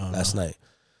last night?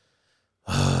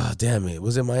 Damn it,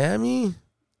 was it Miami?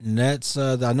 Nets.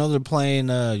 I know they're playing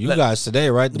you guys today,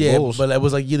 right? The Bulls. But it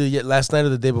was like either last night or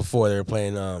the day before they were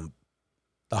playing the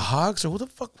Hawks or who the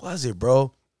fuck was it,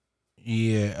 bro?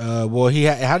 Yeah. Well, it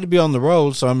had to be on the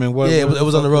road. So I mean, it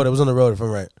was on the road. It was on the road, if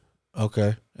I'm right.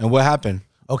 Okay. And what happened?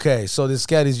 Okay, so this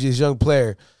young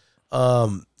player,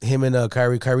 him and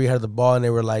Kyrie had the ball, and they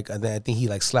were like, I think he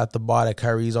like slapped the ball at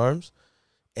Kyrie's arms,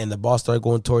 and the ball started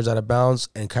going towards out of bounds,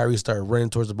 and Kyrie started running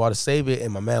towards the ball to save it,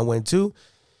 and my man went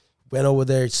over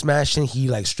there smashing. He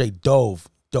like straight dove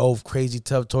crazy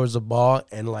tough towards the ball,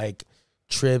 and like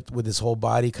tripped with his whole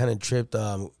body, kind of tripped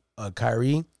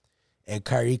Kyrie, and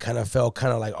Kyrie kind of felt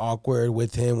kind of like awkward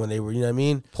with him when they were, you know what I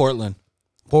mean? Portland.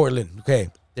 Okay,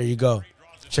 there you go.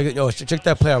 Check it. Check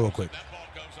that play out real quick.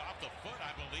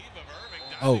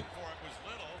 Oh.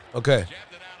 Okay.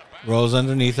 Rolls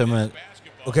underneath him.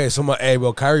 Okay, so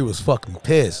Kyrie was fucking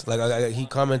pissed. Like he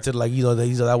commented like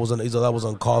that was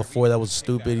uncalled for. That was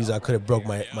stupid. I could have broke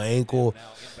my ankle.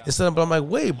 But I'm like,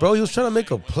 wait, bro, he was trying to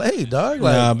make a play, dog.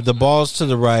 Like, nah, but the ball's to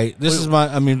the right.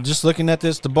 Just looking at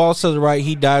this, the ball's to the right.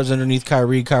 He dives underneath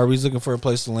Kyrie. Kyrie's looking for a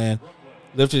place to land.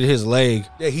 Lifted his leg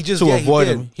to avoid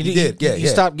him. He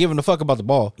stopped giving a fuck about the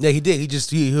ball. Yeah, he did.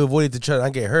 He avoided to try to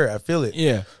not get hurt. I feel it.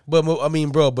 Yeah. But I mean,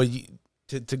 bro,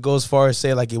 to go as far as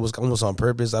say like it was almost on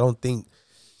purpose, I don't think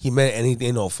he meant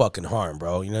anything, no fucking harm,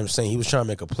 bro. You know what I'm saying? He was trying to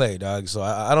make a play, dog. So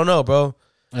I don't know, bro.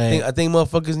 I think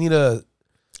motherfuckers need a.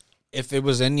 If it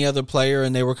was any other player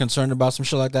and they were concerned about some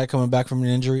shit like that coming back from an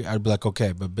injury, I'd be like,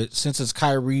 okay. But since it's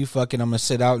Kyrie, fucking, I'm gonna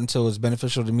sit out until it's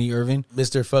beneficial to me, Irving.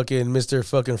 Mr.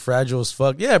 fucking fragile as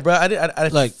fuck. Yeah, bro. I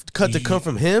like cut to come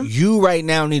from him. You right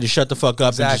now need to shut the fuck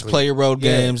up and just play your road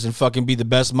games and fucking be the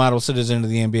best model citizen of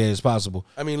the NBA as possible.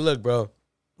 I mean, look, bro.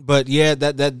 But yeah,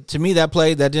 that to me that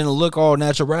play that didn't look all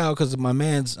natural because my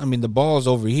man's. I mean, the ball's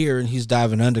over here and he's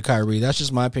diving under Kyrie. That's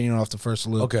just my opinion off the first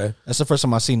look. Okay, that's the first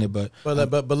time I've seen it. But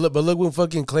look when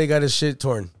fucking Clay got his shit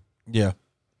torn. Yeah,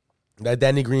 that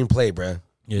Danny Green play, bro.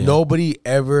 Yeah. Nobody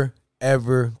ever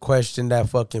questioned that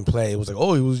fucking play. It was like,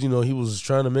 oh, he was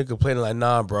trying to make a play. And like,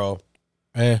 nah, bro.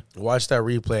 Yeah, watch that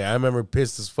replay. I remember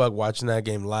pissed as fuck watching that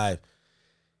game live.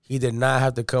 He did not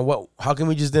have to come. What? How come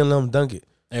we just didn't let him dunk it?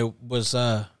 It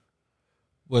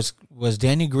was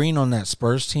Danny Green on that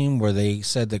Spurs team where they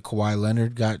said that Kawhi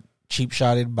Leonard got cheap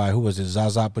shotted by who was it,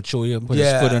 Zaza Pachulia, put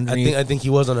his foot underneath. I think he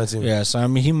was on that team. Yeah, so I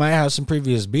mean he might have some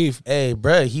previous beef. Hey,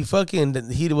 bro,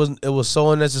 it was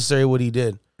so unnecessary what he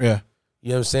did. Yeah. You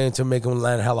know what I'm saying? To make him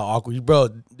land hella awkward. Bro,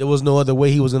 there was no other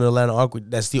way he was gonna land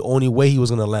awkward. That's the only way he was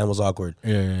gonna land was awkward.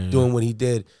 Yeah. Doing what he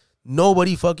did.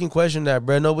 Nobody fucking questioned that,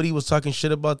 bro. Nobody was talking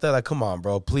shit about that. Like, come on,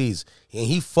 bro, please. And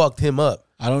he fucked him up.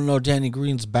 I don't know Danny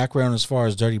Green's background as far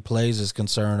as dirty plays is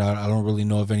concerned. I don't really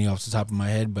know of any off the top of my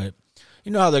head, but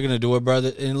you know how they're gonna do it,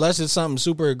 brother. Unless it's something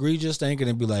super egregious, they ain't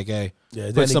gonna be like, "Hey, they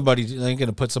ain't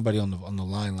gonna put somebody on the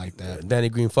line like that." Danny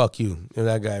Green, fuck you, you're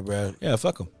that guy, bro. Yeah,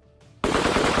 fuck him.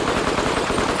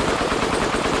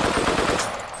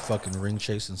 Fucking ring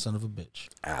chasing son of a bitch,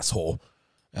 asshole.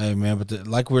 Hey man, but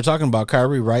like we were talking about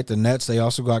Kyrie, right? The Nets, they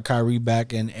also got Kyrie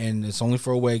back, and it's only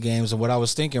for away games. And what I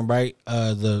was thinking, right?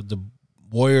 The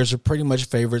Warriors are pretty much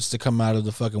favorites to come out of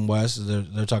the fucking West.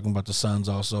 They're talking about the Suns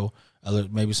also,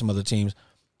 maybe some other teams.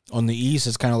 On the East,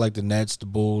 it's kind of like the Nets, the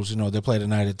Bulls. You know, they play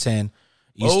tonight at 10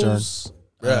 Eastern.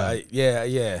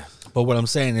 Yeah. But what I'm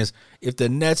saying is, if the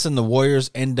Nets and the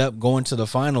Warriors end up going to the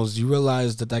finals, you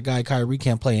realize that guy Kyrie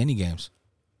can't play any games.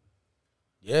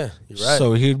 Yeah, you're right.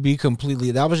 So he'd be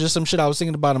completely. That was just some shit I was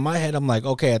thinking about in my head. I'm like,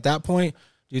 okay, at that point,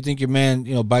 do you think your man,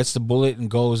 bites the bullet and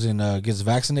goes and gets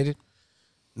vaccinated?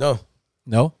 No.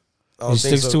 He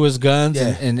sticks to his guns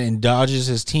and dodges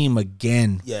his team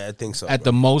again. Yeah, I think so. At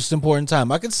the most important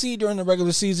time, I could see during the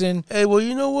regular season. Hey, well,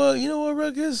 you know what,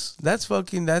 Ruckus? That's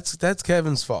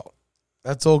Kevin's fault.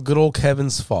 That's good old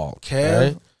Kevin's fault. Kev,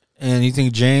 right? And you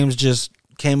think James just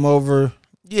came over?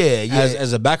 Yeah.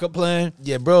 As a backup plan?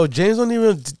 Yeah, bro. James don't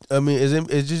even. I mean, is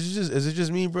it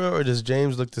just me, bro, or does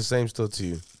James look the same still to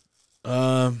you?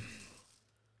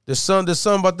 There's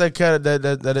something about that cat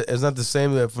that is not the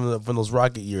same from those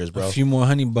Rocket years, bro. A few more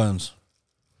honey buns.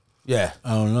 Yeah,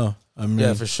 I don't know. I mean,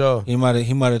 yeah, for sure. He might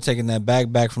have taken that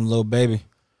bag back from Lil Baby.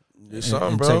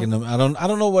 Something, bro. Taking them. I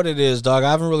don't know what it is, dog.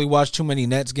 I haven't really watched too many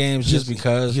Nets games just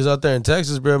because he's out there in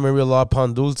Texas, bro. Maybe a lot of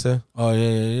Pan Dulce. Oh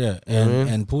yeah.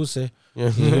 And Pussy. Yeah.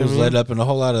 He was led up in a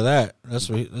whole lot of that. That's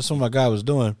what my guy was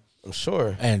doing. I'm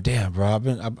sure. And damn, bro, I'm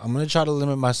gonna try to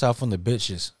limit myself on the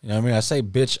bitches. You know what I mean? I say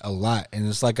bitch a lot, and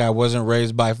it's like I wasn't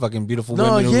raised by fucking beautiful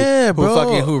women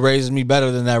who raised me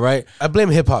better than that, right? I blame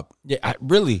hip hop. Yeah,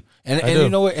 really. And you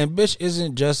know what? And bitch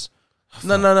isn't just.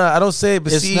 No. I don't say it,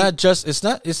 but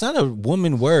it's not a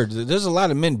woman word. There's a lot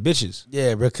of men bitches.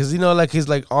 Yeah, bro, because like he's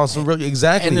like on some real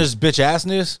exactly. And there's bitch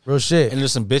assness, real shit, and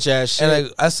there's some bitch ass shit. And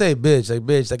like I say bitch,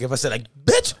 like if I said like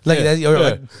bitch, like that, or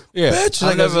like bitch,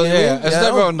 like it's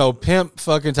never on no pimp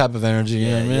fucking type of energy. You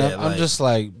know what I mean? I'm just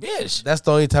like bitch. That's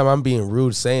the only time I'm being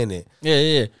rude saying it.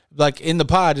 Yeah. Like in the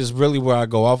pod is really where I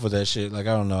go off with that shit. Like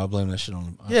I don't know, I blame that shit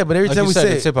on. Yeah, but every like time we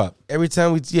say hip hop, every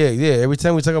time we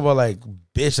talk about like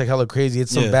bitch, like hella crazy,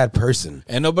 it's some bad person,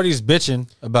 and nobody's bitching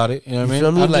about it. You know what I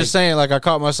mean? I'm just saying, like I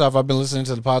caught myself. I've been listening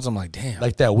to the pods. I'm like, damn,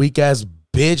 like that weak ass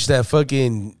bitch, that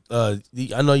fucking. I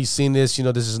know you've seen this. You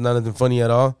know this is not nothing funny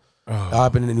at all. It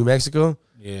happened in New Mexico.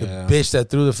 Yeah, the bitch that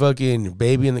threw the fucking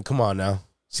baby in the. Come on now,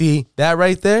 see that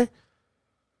right there.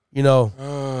 You know,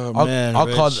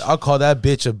 I'll call that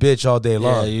bitch a bitch all day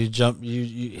long.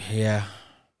 Yeah,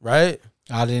 right.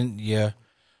 I didn't. Yeah,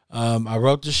 I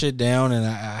wrote the shit down and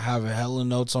I have a hella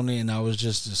notes on it, and I was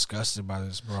just disgusted by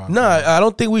this, bro. No, I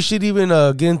don't think we should even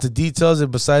get into details.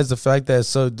 Besides the fact that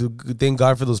thank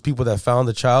God for those people that found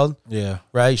the child. Yeah,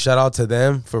 right. Shout out to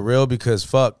them for real because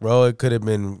fuck, bro, it could have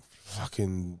been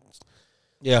fucking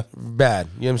bad. You know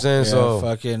what I'm saying? So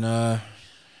fucking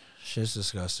shit's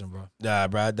disgusting, bro. Nah,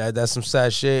 bro, that's some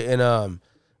sad shit. And I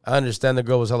understand the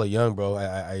girl was hella young, bro.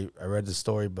 I read the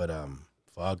story, but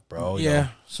fuck, bro. Yeah. Yo.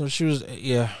 So she was.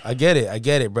 Yeah. I get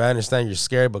it, bro. I understand you're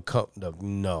scared, but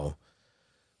no.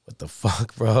 What the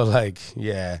fuck, bro? Like,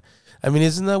 yeah. I mean,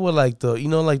 isn't that what like the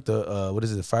what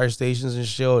is it? The fire stations and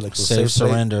shit, like safe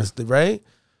surrender, right?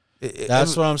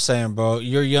 That's what I'm saying, bro.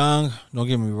 You're young. Don't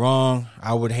get me wrong.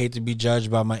 I would hate to be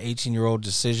judged by my 18-year-old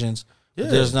decisions. Yeah.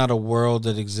 There's not a world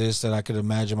that exists that I could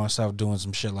imagine myself doing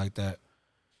some shit like that.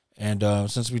 And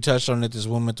since we touched on it, this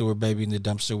woman threw her baby in the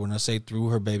dumpster. When I say threw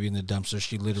her baby in the dumpster,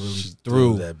 she literally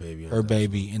threw that baby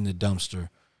baby in the dumpster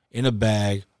in a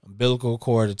bag, umbilical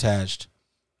cord attached.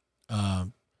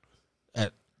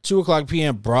 At 2:00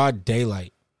 p.m., broad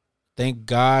daylight. Thank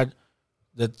God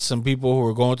that some people who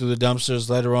were going through the dumpsters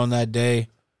later on that day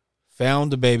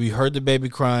found the baby, heard the baby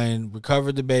crying,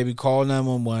 recovered the baby, called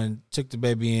 911, took the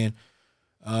baby in.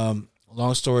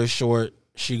 Long story short,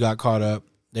 she got caught up.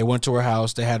 They went to her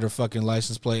house. They had her fucking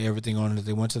license plate, everything on it.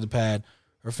 They went to the pad.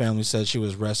 Her family said she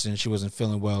was resting. She wasn't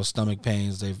feeling well, stomach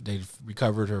pains. They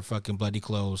recovered her fucking bloody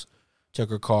clothes, took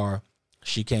her car.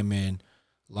 She came in,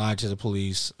 lied to the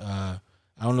police. I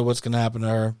don't know what's going to happen to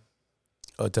her.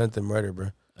 Attempted murder, bro.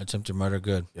 Attempted murder,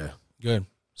 good. Yeah. Good.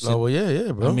 So, well,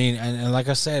 yeah, bro. I mean, and like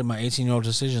I said, my 18-year-old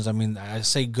decisions, I mean, I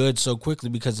say good so quickly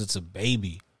because it's a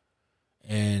baby.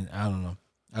 And I don't know.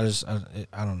 I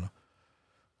don't know.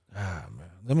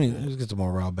 Man. Let's get the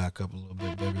morale back up a little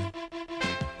bit, baby.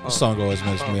 This song always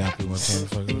makes me happy when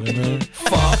fucking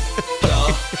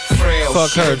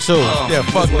fuck her too. Yeah,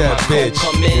 fuck that bitch.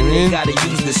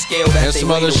 And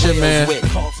some other shit, man.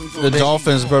 The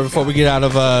Dolphins, bro. Before we get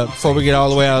all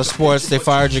the way out of sports, they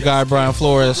fired your guy Brian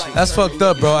Flores. That's fucked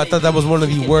up, bro. I thought that was one of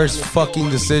the worst fucking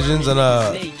decisions in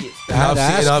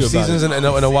off seasons in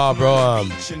a while, bro.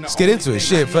 Let's get into it.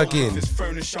 Shit, fucking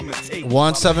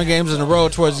won 7 games in a row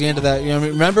towards the end of that. You know what I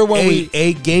mean? Remember when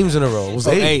eight games in a row? It was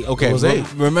 8. Okay, it was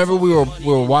 8. Remember we were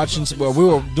watching, we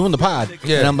were doing the pod,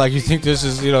 and I'm like, you think this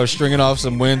is stringing off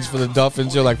some wins for the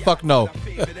Dolphins? You're like, fuck no.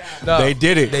 They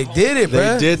did it. They did it,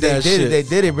 bro. They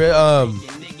did it, bro.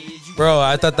 Bro,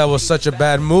 I thought that was such a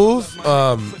bad move.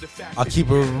 I'll keep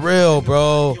it real,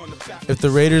 bro. If the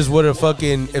Raiders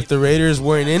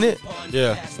weren't in it,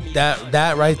 yeah,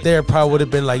 that right there probably would have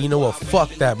been like, you know what, fuck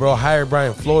that, bro. Hire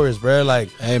Brian Flores, bro. Like,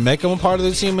 hey, make him a part of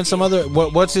the team in some other.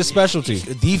 What's his specialty?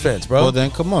 Defense, bro. Well,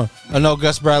 then come on. I know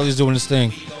Gus Bradley's doing his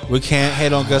thing. We can't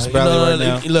hate on Gus Bradley right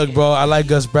now. Look, bro, I like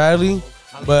Gus Bradley,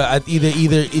 but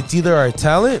it's either our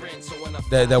talent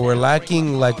that we're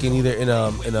lacking, like in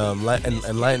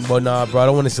line. But nah, bro, I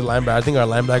don't want to say linebacker. I think our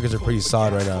linebackers are pretty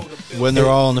solid right now when they're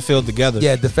all on the field together.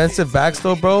 Yeah, defensive backs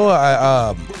though,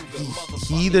 bro.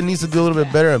 He either needs to do a little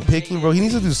bit better in picking, bro. He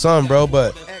needs to do some, bro.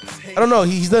 But I don't know.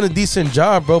 He's done a decent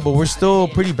job, bro. But we're still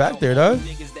pretty back there, dog.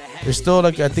 They're still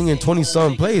like I think in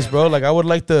 20-some plays, bro. Like I would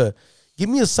like to give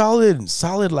me a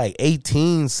solid like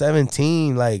 18,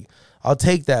 17. Like, I'll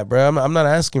take that, bro. I'm not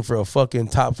asking for a fucking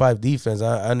top 5 defense.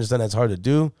 I understand that's hard to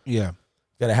do. Yeah.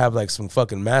 Gotta have like some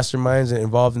fucking masterminds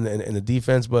involved in the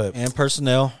defense, but And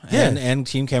personnel, Yeah. and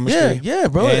team chemistry. Yeah,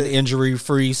 bro. And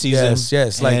injury-free season.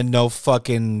 Yes, like- and no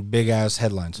fucking big-ass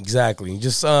headlines. exactly.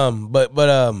 Just but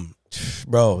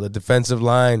bro, the defensive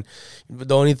line.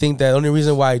 The only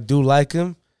reason why I do like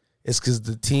him is because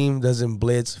the team doesn't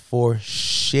blitz for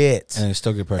shit, And they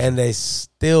still get pressure. and they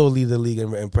still lead the league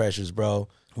in pressures, bro.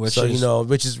 Which so is-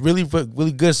 which is really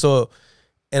good. So,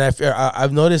 and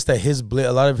I've noticed that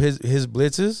a lot of his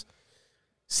blitzes,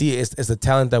 see, it's the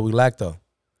talent that we lack though,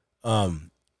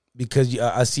 because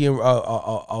I see him.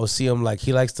 I'll see him like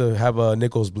he likes to have a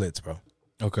nickels blitz, bro.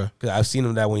 Okay. Because I've seen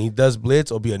him that when he does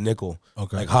blitz, it'll be a nickel,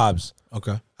 Okay. like Hobbs.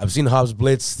 Okay. I've seen Hobbs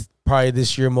blitz probably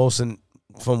this year most, and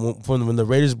from when the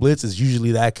Raiders blitz is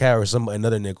usually that cat or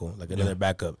another nickel, like another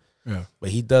backup. Yeah. But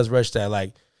he does rush that.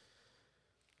 Like,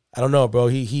 I don't know, bro.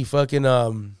 He fucking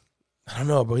I don't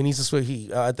know, bro. He needs to switch.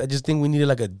 I just think we needed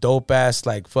like a dope ass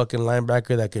like fucking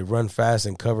linebacker that could run fast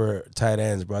and cover tight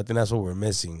ends, bro. I think that's what we're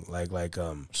missing.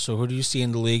 So who do you see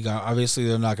in the league? Obviously,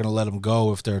 they're not going to let him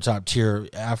go if they're a top tier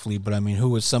athlete. But I mean,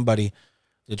 who is somebody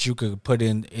that you could put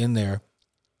in there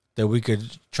that we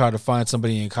could try to find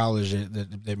somebody in college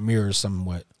that mirrors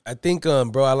somewhat? I think,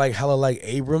 bro, I like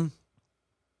Abram,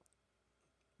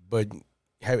 but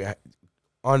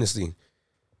honestly,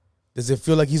 does it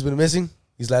feel like he's been missing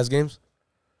these last games?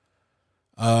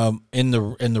 In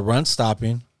the run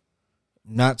stopping,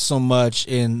 not so much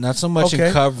in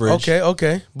coverage.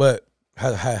 Okay. But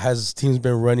has teams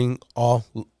been running all,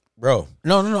 bro?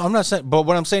 No. I'm not saying. But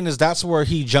what I'm saying is that's where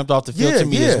he jumped off the field to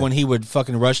me is when he would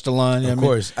fucking rush the line. Of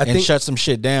course, I and think shut some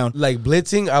shit down. Like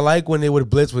blitzing, I like when they would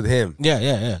blitz with him.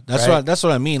 Yeah. That's Right? that's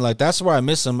what I mean. Like that's where I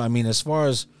miss him. I mean, as far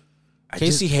as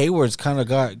Casey Hayward's kind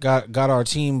of got our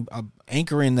team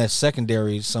anchoring that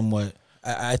secondary somewhat.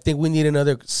 I think we need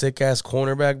another sick ass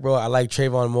cornerback, bro. I like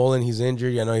Trayvon Mullen. He's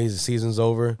injured. I know his season's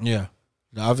over. Yeah,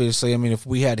 obviously. I mean, if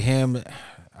we had him,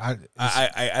 I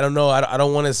don't know. I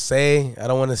don't want to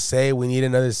say we need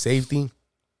another safety,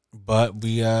 but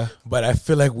I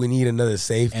feel like we need another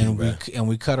safety, and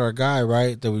we cut our guy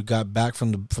right that we got back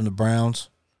from the Browns.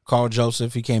 Carl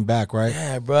Joseph, he came back, right?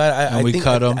 Yeah, bro. We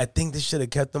cut him. I think this should have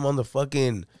kept him on the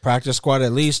fucking practice squad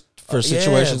at least for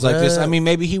situations like this. bro. I mean,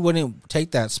 maybe he wouldn't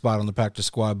take that spot on the practice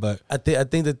squad, but I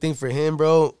think the thing for him,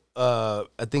 bro. I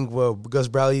think Gus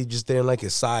Bradley just didn't like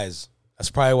his size. That's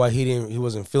probably why he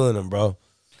wasn't feeling him, bro.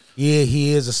 Yeah,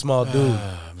 he is a small dude.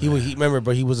 He remember,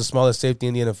 but he was the smallest safety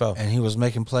in the NFL, and he was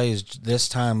making plays this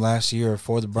time last year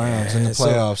for the Browns in the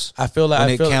playoffs. So I feel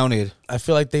like counted. I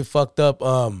feel like they fucked up.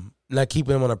 Not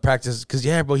keeping him on a practice because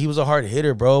bro, he was a hard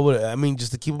hitter, bro. But, I mean,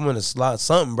 just to keep him in a slot,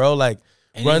 something, bro. Like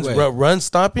run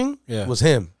stopping was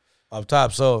him up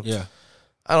top. So yeah,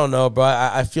 I don't know, bro.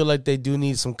 I feel like they do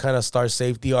need some kind of star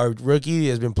safety. Our rookie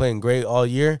has been playing great all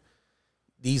year.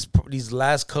 These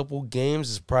last couple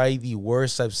games is probably the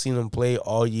worst I've seen him play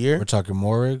all year. We're talking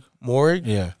Morrig,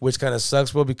 yeah, which kind of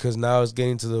sucks, bro, because now it's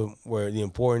getting to the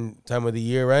important time of the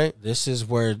year, right? This is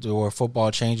where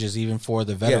football changes, even for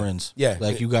the veterans. Yeah.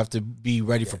 Like you have to be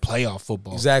ready for playoff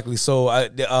football. Exactly. So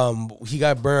he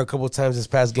got burned a couple of times this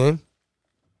past game.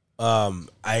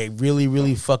 I really,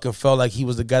 really fucking felt like he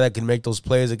was the guy that can make those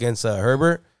plays against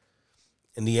Herbert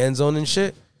in the end zone and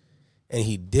shit. And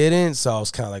he didn't, so I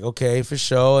was kind of like, okay, for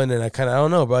sure. And then I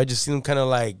don't know, bro. I just seen him kind of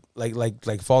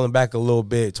like falling back a little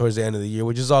bit towards the end of the year,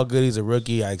 which is all good. He's a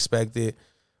rookie. I expect it.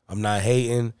 I'm not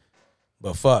hating,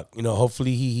 but fuck,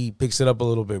 hopefully he picks it up a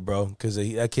little bit, bro, because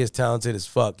that kid's talented as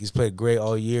fuck. He's played great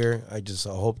all year. I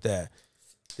hope that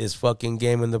this fucking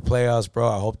game in the playoffs, bro,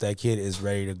 I hope that kid is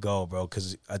ready to go, bro,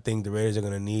 because I think the Raiders are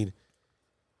gonna need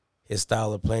his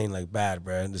style of playing like bad,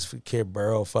 bro. And this kid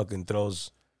Burrow fucking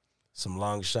throws some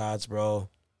long shots, bro.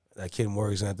 That kid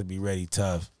Morgan's gonna have to be ready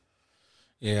tough.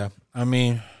 Yeah, I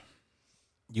mean,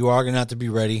 you are gonna have to be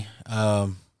ready,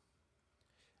 and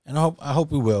I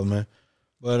hope we will, man.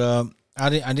 But I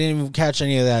didn't even catch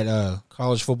any of that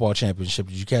college football championship.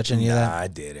 Did you catch any of that? Nah, I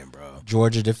didn't, bro.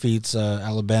 Georgia defeats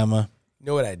Alabama. You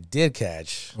know what I did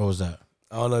catch? What was that?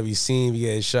 I don't know if you seen him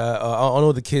get shot. I don't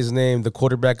know the kid's name, the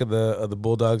quarterback of the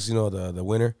Bulldogs. The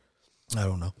winner. I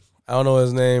don't know. I don't know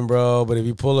his name, bro. But if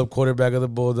you pull up quarterback of the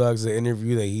Bulldogs, the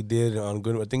interview that he did on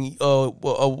Good, I think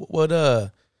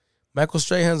Michael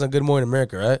Strahan's on Good Morning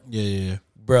America, right? Yeah.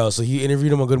 Bro, so he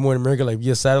interviewed him on Good Morning America like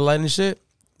via satellite and shit.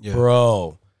 Yeah.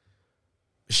 Bro,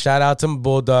 shout out to the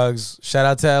Bulldogs. Shout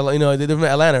out to they're from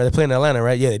Atlanta. They play in Atlanta,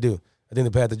 right? Yeah, they do. I think they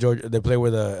play at the Georgia. They play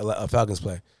where the Falcons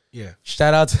play. Yeah.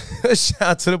 Shout out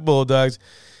to the Bulldogs,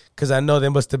 Because I know they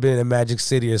must have been in Magic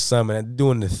City or something and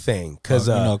doing the thing. Because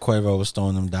Quavo was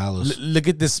throwing them dollars. Look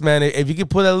at this, man. If you could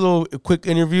pull that little quick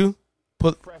interview.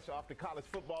 Fresh off the college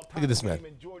football Look at this man.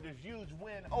 Georgia's huge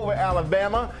win over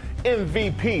Alabama.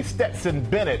 MVP Stetson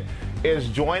Bennett is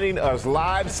joining us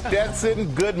live.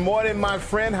 Stetson, good morning, my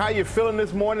friend. How you feeling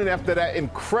this morning after that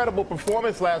incredible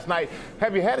performance last night?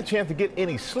 Have you had a chance to get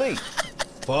any sleep?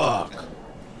 Fuck.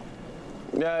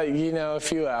 A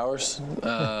few hours.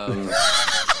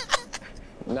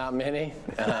 Not many.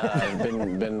 I've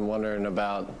been wondering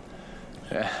about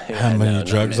how many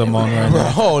drugs I'm on right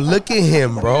now. Bro, look at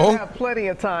him, bro. You have plenty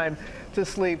of time to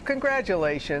sleep.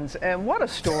 Congratulations, and what a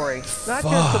story! Not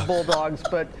just the Bulldogs,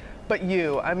 but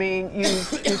you. I mean, you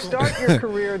start your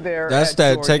career there. That's at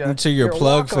that Georgia. taking to your You're a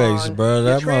plug face, walk-on. bro.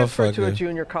 That you transfer to a motherfucker.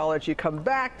 junior college. You come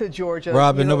back to Georgia.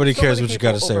 Robin, nobody so cares many what you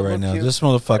got to people say right overlooked now. you. This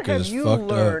What motherfucker have is you fucked up.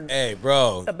 learned Hey,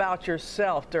 bro. about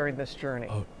yourself during this journey?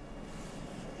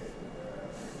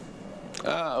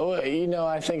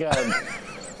 I think I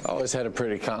always had a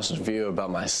pretty conscious view about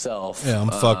myself. Yeah, I'm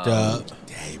fucked up.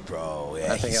 Hey, bro.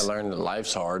 I think I learned that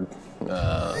life's hard. You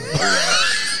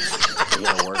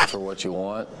gotta work for what you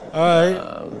want. All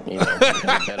right. You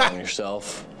gotta bet on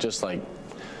yourself, just like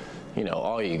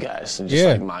all you guys, and just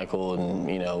Yeah. like Michael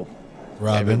and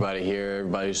Robin. everybody here,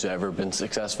 everybody who's ever been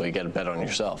successful. You gotta bet on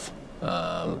yourself.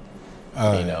 And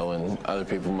other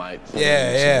people might.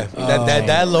 Yeah.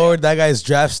 That lowered that guy's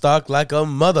draft stock like a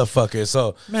motherfucker.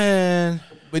 So, Man,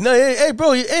 but no, hey,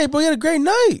 bro, you had a great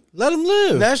night. let him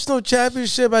live. National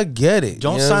championship, I get it.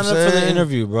 Don't You know sign what up I'm for the saying?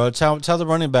 interview, bro. Tell the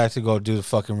running back to go do the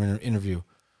fucking interview.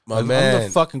 My I'm man. the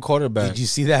fucking quarterback. Did you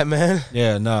see that, man?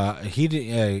 Yeah, nah. He did.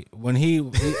 Yeah, when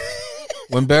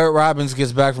when Barrett Robbins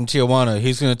gets back from Tijuana,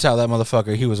 he's gonna tell that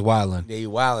motherfucker he was wilding. Yeah, he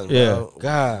wildin', Yeah, bro.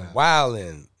 God.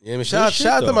 Wildin'. Yeah, I mean, shout shit,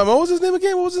 out to though. my man. What was his name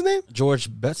again? What was his name? George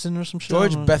Betson or some shit.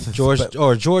 George I don't know.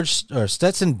 Beth- Or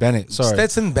Stetson Bennett. Sorry,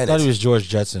 Stetson Bennett. I thought he was George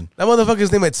Jetson. That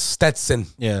motherfucker's name is Stetson.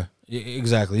 Yeah,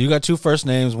 exactly. You got two first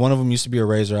names. One of them used to be a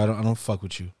Razor. I don't fuck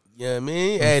with you. You know what I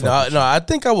mean? Hey, no, I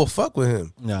think I will fuck with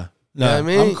him. Nah, know what I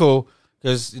mean? I'm cool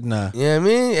because nah. You know what I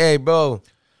mean? Hey, bro.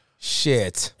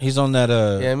 Shit. He's on that. You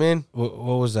know what I mean? What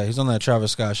was that? He's on that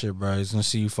Travis Scott shit, bro. He's gonna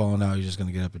see you falling out. He's just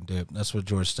gonna get up and dip. That's what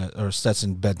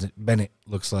Stetson Bennett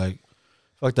looks like.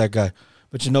 Fuck that guy.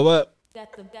 But you know what?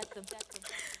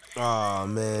 Oh,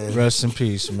 man. Rest in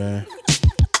peace, man.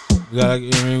 We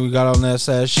got on that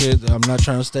sad shit. I'm not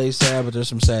trying to stay sad, but there's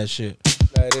some sad shit.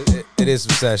 Nah, it is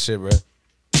some sad shit, bro.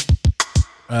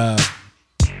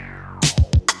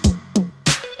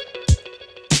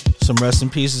 Some rest in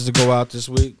pieces to go out this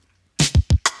week.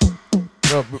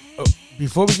 Bro,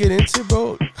 before we get into it,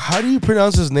 bro, how do you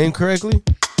pronounce his name correctly?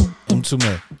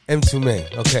 M2Me.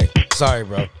 M2Me. Okay. Sorry,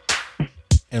 bro.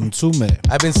 M2Me.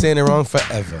 I've been saying it wrong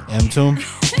forever. M2.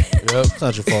 Yep. It's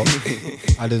not your fault.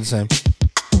 I did the same.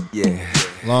 Yeah.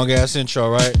 Long ass intro,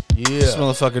 right? This Yeah.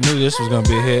 motherfucker knew this was gonna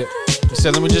be a hit. He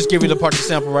said, let me just give you the party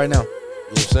sample right now. You know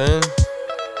what I'm saying?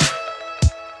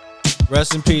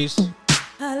 Rest in peace.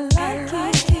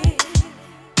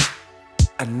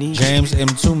 James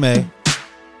M2Me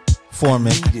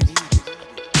Foreman.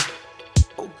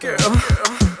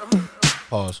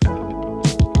 Pause.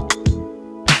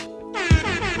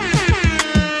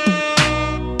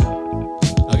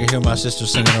 I can hear my sister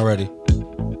singing already.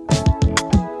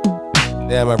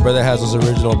 Yeah, my brother has those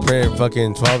original print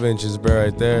fucking 12 inches, bro,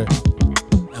 right there.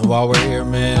 And while we're here,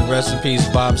 man, rest in peace,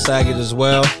 Bob Saget as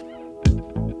well.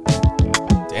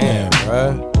 Damn,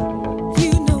 bro.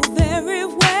 You know very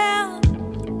well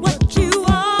what you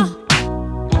are.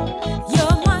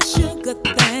 You're my sugar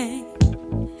thing,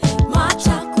 my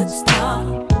chocolate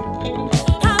star.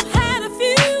 I've had a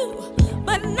few,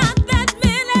 but not that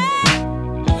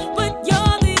many. But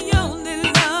you're the only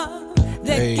love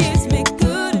that Hey. gives me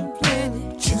good and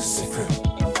plenty.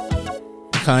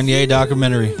 Kanye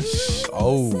documentary.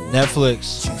 Oh,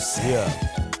 Netflix. yeah.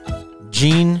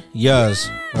 Gene Yuz,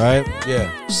 right? Yeah.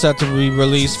 Set to be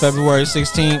released February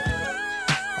 16th.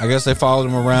 I guess they followed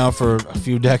him around for a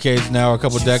few decades now, a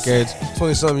couple decades.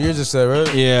 20-something years or so,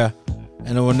 right? Yeah.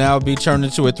 And it will now be turned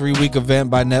into a 3-week event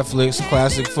by Netflix.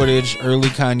 Classic footage, early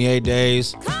Kanye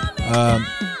days.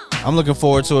 I'm looking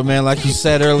forward to it, man. Like you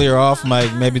said earlier off,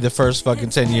 Mike, maybe the first fucking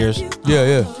 10 years. Yeah,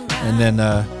 yeah. And then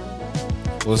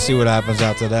we'll see what happens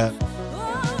after that.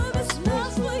 Oh, this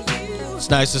smells for you. It's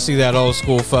nice to see that old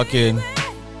school fucking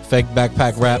fake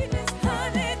backpack rap.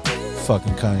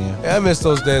 Fucking Kanye. Yeah, I miss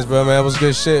those days, bro, man. It was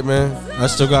good shit, man. I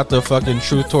still got the fucking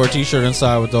Truth Tour t-shirt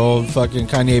inside with the old fucking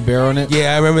Kanye bear on it.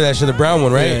 Yeah, I remember that shit, the brown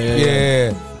one, right?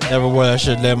 Yeah. Never wore that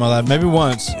shit a day in my life. Maybe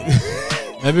once.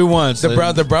 Maybe once.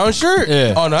 The brown shirt?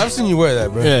 Yeah. Oh, no, I've seen you wear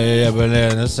that, bro. Yeah, but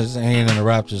this ain't in the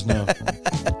Raptors now.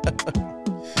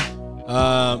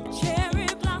 Cherry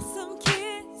blossom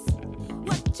kiss,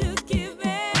 what you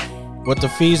giving? What the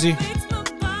Feezy?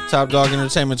 Top Dog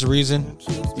Entertainment's Reason.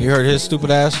 You heard his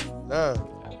stupid ass? Nah.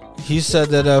 He said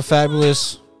that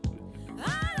Fabulous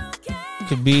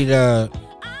could beat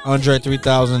Andre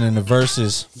 3000 in the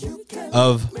verses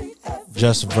of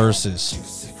just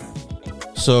verses.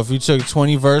 So if you took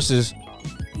 20 verses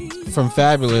from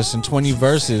Fabulous and 20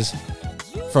 verses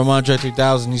from Andre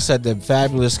 3000, he said that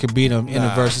Fabulous could beat him in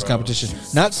a versus competition.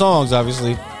 Not songs,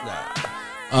 obviously.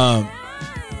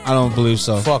 I don't believe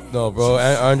so. Fuck no, bro.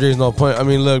 Andre's no point. I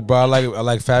mean, look, bro, I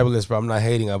like Fabulous, bro. I'm not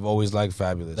hating. I've always liked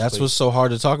Fabulous. That's what's so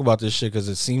hard to talk about this shit because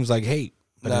it seems like hate,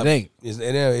 but it ain't.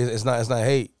 It's not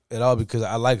hate at all because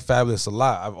I like Fabulous a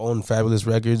lot. I've owned Fabulous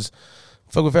records.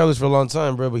 Fuck with Fabulous for a long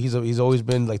time, bro. But he's always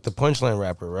been like the punchline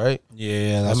rapper, right?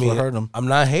 Yeah, that's what hurt him. I'm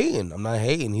not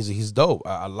hating. He's dope.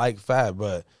 I like Fab,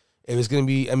 but if it's gonna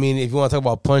be, I mean, if you want to talk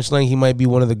about punchline, he might be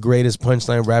one of the greatest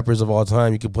punchline rappers of all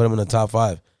time. You could put him in the top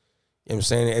 5. You know what I'm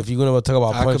saying? If you're gonna talk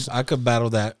about punch, I could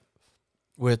battle that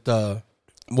with well,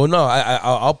 no,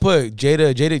 I'll put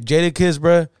Jada Kiss,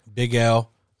 bro. Big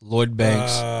L, Lloyd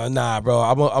Banks. Nah,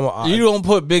 bro. You don't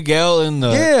put Big L in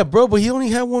the yeah, bro. But he only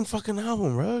had one fucking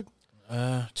album, bro.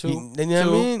 Two. You know what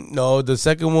I mean? No, the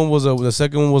second one was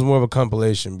more of a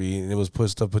compilation, B, and it was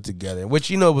put together. Which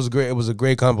it was great. It was a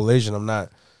great compilation. I'm not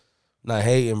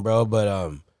hating, bro,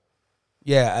 but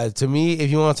yeah, to me,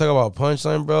 if you want to talk about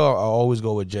punchline, bro, I'll always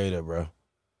go with Jada, bro. You know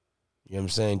what I'm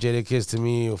saying? Jada Kiss to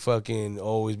me will fucking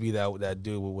always be that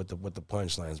dude with the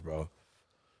punchlines, bro.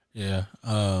 Yeah,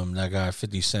 that guy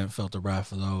 50 Cent felt the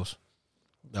wrath of those.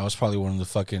 That was probably one of the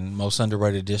fucking most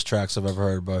underrated diss tracks I've ever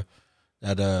heard, bro.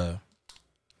 That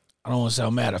I don't want to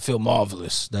sound mad. I feel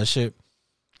marvelous. That shit.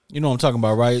 You know what I'm talking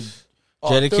about, right?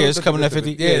 Jada Kiss coming at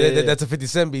 50. Yeah, that's a 50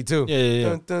 Cent beat too.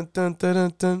 Yeah.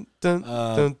 That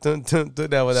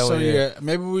one. Yeah,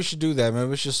 maybe we should do that. Maybe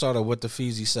we should start a What the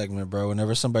Feezy segment, bro.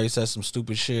 Whenever somebody says some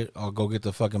stupid shit, I'll go get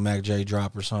the fucking Mac J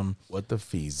drop or something. What the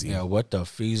Feezy? Yeah, What the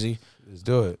Feezy. Let's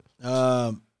do it.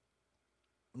 Now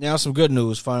some good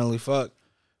news. Finally, fuck.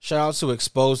 Shout out to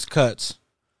Exposed Cuts.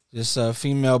 This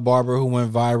female barber who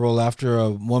went viral after a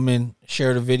woman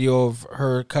shared a video of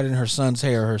her cutting her son's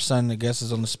hair. Her son, I guess,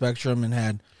 is on the spectrum and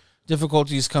had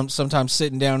difficulties sometimes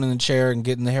sitting down in the chair and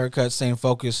getting the haircut, staying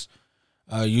focused.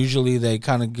 Usually they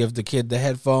kind of give the kid the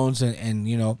headphones and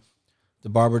the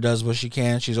barber does what she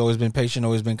can. She's always been patient,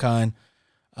 always been kind.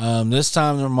 This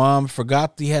time her mom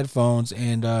forgot the headphones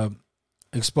and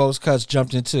Exposed Cuts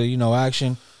jumped into,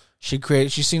 action. She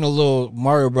seen a little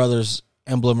Mario Brothers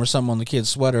emblem or something on the kid's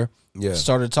sweater. Yeah.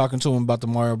 Started talking to him about the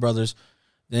Mario Brothers.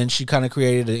 Then she kind of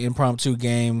created an impromptu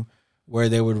game where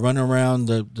they would run around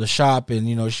the shop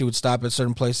and, she would stop at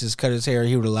certain places, cut his hair.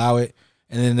 He would allow it.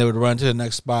 And then they would run to the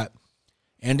next spot.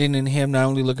 Ending in him not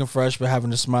only looking fresh, but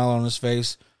having a smile on his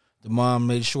face. The mom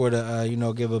made sure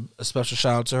to, give a special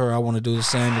shout out to her. I want to do the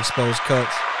same. Exposed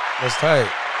Cuts. That's tight.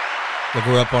 Look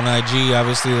her up on IG.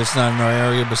 Obviously, that's not in our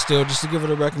area, but still, just to give her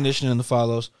the recognition and the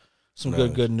follows. Some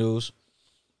good news.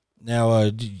 Now,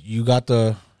 you got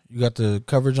the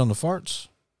coverage on the farts?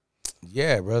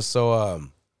 Yeah, bro. So,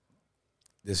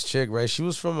 this chick, right? She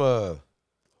was from hold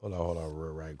on,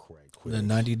 right quick. The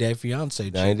 90 Day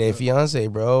Fiance. 90 Day Fiance,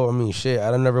 bro. I mean, shit.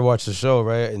 I don't never watch the show,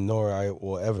 right? And nor I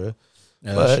will ever.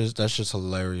 Yeah, but that's just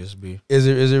hilarious, B. Is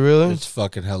it really? It's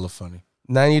fucking hella funny.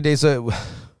 90 days.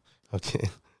 Okay,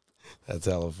 that's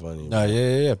hella funny. No,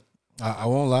 yeah. I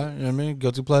won't lie. You know what I mean?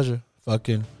 Guilty pleasure.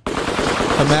 Fucking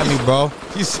come at me, bro.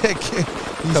 You said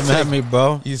at me,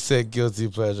 bro. You said guilty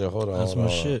pleasure. Hold on. That's my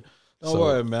shit. Don't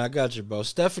worry, man. I got you, bro.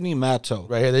 Stephanie Matto.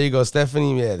 Right here. There you go.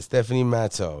 Stephanie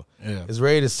Matto. Yeah. Is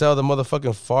ready to sell the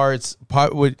motherfucking farts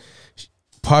with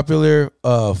popular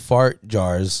fart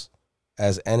jars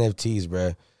as NFTs,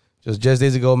 bro. Just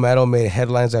days ago, Matto made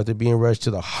headlines after being rushed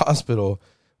to the hospital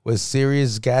with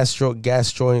serious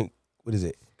gastrointestinal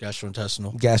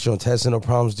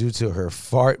problems due to her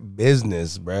fart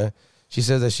business, bruh. She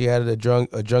says that she had a drunk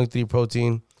 3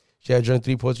 protein. She had drunk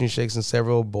 3 protein shakes and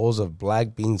several bowls of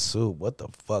black bean soup. What the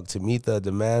fuck? To meet the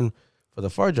demand for the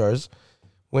fart jars.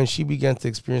 When she began to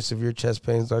experience severe chest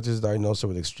pains, doctors diagnosed her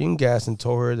with extreme gas and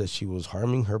told her that she was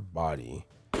harming her body.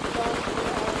 You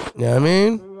know what I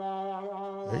mean?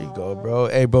 There you go, bro.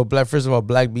 Hey, bro, first of all,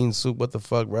 black bean soup, what the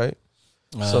fuck, right?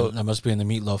 So that must be in the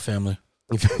Meatloaf family.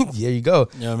 There you go.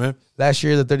 Yeah, man. Last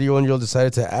year, the 31-year-old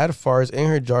decided to add farts in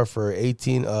her jar for her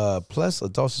 18-plus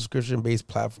adult subscription-based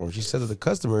platform. She said that the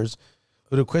customers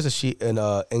would request that she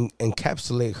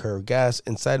encapsulate her gas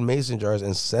inside mason jars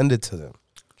and send it to them.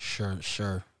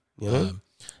 Sure. Yeah.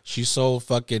 She sold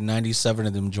fucking 97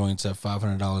 of them joints at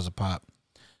 $500 a pop.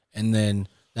 And then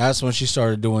that's when she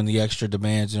started doing the extra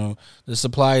demands. You know, the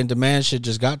supply and demand shit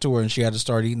just got to her, and she had to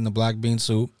start eating the black bean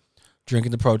soup,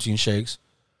 drinking the protein shakes,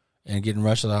 and getting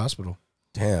rushed to the hospital.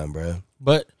 Damn, bro.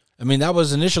 But, I mean, that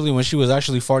was initially when she was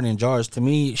actually farting in jars. To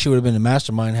me, she would have been the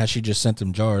mastermind had she just sent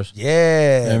them jars.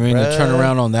 Yeah, You know what I mean, bruh. to turn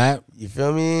around on that. You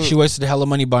feel me? She wasted a hell of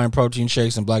money buying protein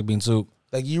shakes and black bean soup.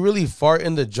 Like, you really fart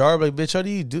in the jar? Like, bitch, how do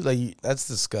you do? Like, that's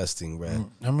disgusting,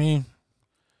 bro. I mean,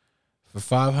 for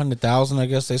 500,000, I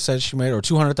guess they said she made, or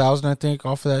 200,000, I think,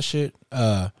 off of that shit.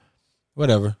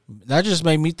 Whatever. That just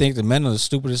made me think that men are the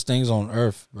stupidest things on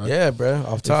earth, bro. Yeah, bro.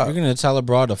 Off If top. you're gonna tell a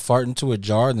broad to fart into a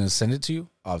jar and then send it to you,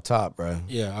 Off top, bro.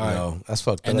 yeah, all You right. know, that's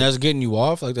fucked And up. that's getting you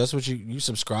off. Like that's what you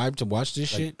subscribe to watch this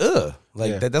shit. Ugh.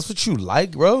 Like, Yeah. that's what you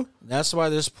like, bro? That's why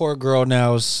this poor girl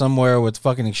now is somewhere with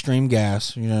fucking extreme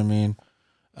gas. You know what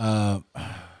I mean?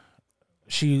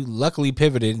 She luckily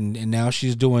pivoted, and now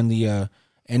she's doing the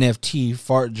NFT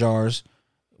fart jars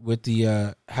with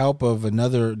the help of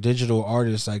another digital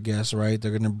artist, I guess, right?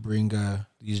 They're going to bring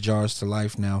these jars to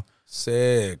life now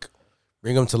Sick.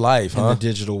 Bring them to life, in huh? the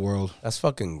digital world. That's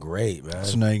fucking great, man.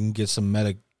 So now you can get some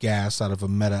meta gas out of a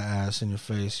meta ass in your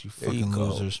face, you There you fucking go.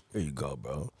 losers. There you go,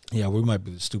 bro. Yeah, we might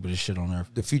be the stupidest shit on earth.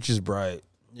 The future's bright.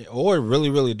 Yeah, or really,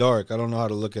 really dark. I don't know how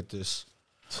to look at this.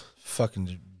 Fucking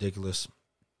ridiculous.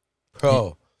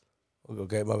 Bro.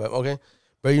 Okay, my bad. Okay.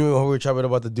 Bro, you remember when we were chopping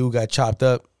about the dude got chopped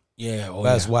up Yeah,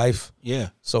 by his wife? Yeah.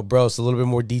 So, bro, so a little bit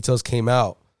more details came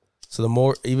out.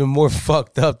 So even more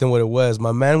fucked up than what it was.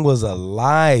 My man was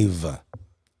alive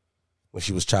when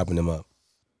she was chopping him up.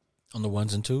 On the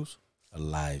ones and twos?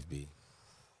 Alive, B.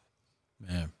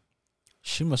 Man.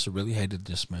 She must have really hated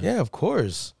this man. Yeah, of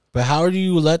course. But how do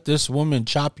you let this woman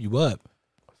chop you up?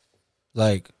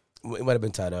 Like, It might have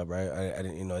been tied up, right? I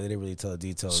didn't, they didn't really tell the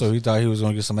details. so he thought he was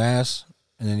going to get some ass,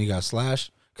 and then he got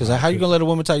slashed? Because how you going to let a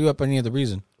woman tie you up for any other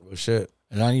reason? Real shit.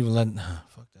 And not even letting...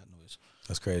 Fuck that noise.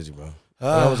 That's crazy, bro.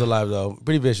 I was alive, though.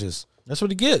 Pretty vicious. That's what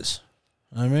he gets.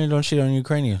 I mean, don't cheat on a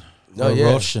Ukrainian. No, or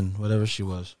yeah. Russian, whatever she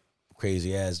was.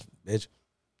 Crazy ass bitch.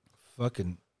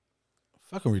 Fucking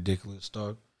ridiculous,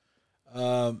 dog.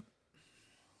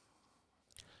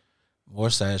 More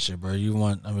sad shit, bro.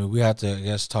 We have to, I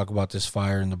guess, talk about this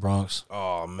fire in the Bronx.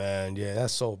 Oh, man. Yeah,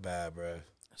 that's so bad, bro.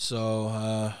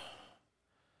 So,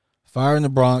 fire in the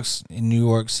Bronx in New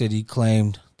York City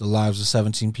claimed the lives of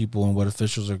 17 people in what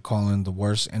officials are calling the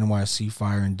worst NYC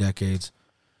fire in decades.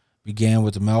 Began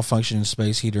with a malfunctioning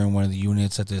space heater in one of the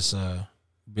units at this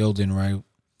building, right?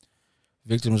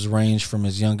 Victims range from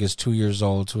as young as 2 years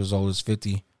old to as old as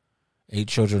 50. 8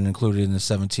 children included in the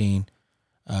 17.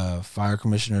 Fire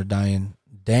Commissioner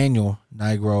Daniel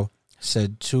Nigro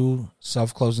said 2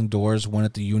 self-closing doors, one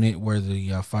at the unit where the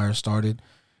fire started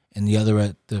and the other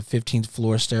at the 15th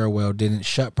floor stairwell, didn't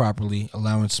shut properly,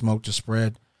 allowing smoke to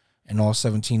spread, and all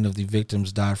 17 of the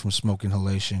victims died from smoke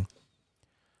inhalation.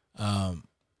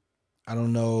 I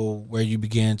don't know where you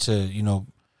began to,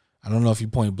 I don't know if you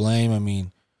point blame. I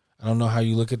mean, I don't know how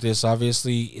you look at this.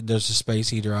 Obviously, there's a space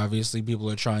heater. Obviously, people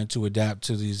are trying to adapt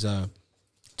to these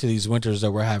winters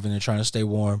that we're having. They're trying to stay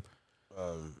warm.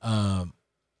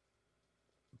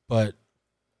 But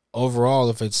overall,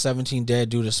 if it's 17 dead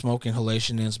due to smoke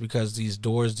inhalation, and it's because these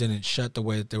doors didn't shut the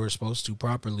way that they were supposed to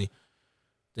properly,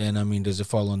 then, I mean, does it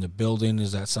fall on the building?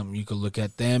 Is that something you could look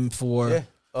at them for? Yeah.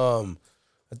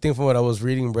 I think from what I was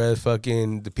reading, Brad,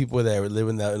 fucking the people that were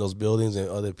living in those buildings and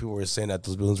other people were saying that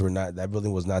those buildings were not, that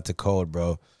building was not to code,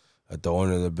 bro. That the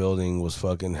owner of the building was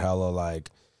fucking hella like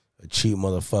a cheap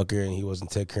motherfucker, and he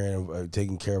wasn't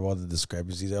taking care of all the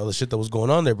discrepancies, all the shit that was going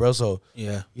on there, bro. So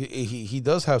Yeah. he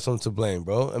does have something to blame,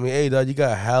 bro. I mean, hey, dog, you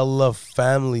got hella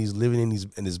families living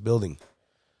in this building.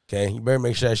 Okay, you better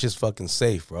make sure that shit's fucking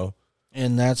safe, bro.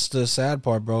 And that's the sad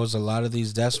part, bro, is a lot of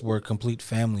these deaths were complete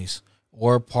families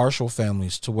or partial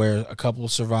families, to where a couple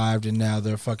survived and now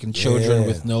they're fucking children Yeah.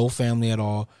 with no family at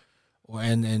all.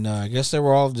 And I guess they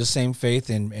were all of the same faith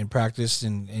and practiced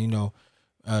and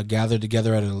gathered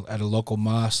together at a local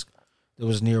mosque that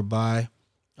was nearby.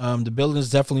 The buildings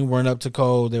definitely weren't up to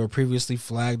code. They were previously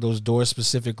flagged, those doors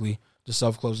specifically, the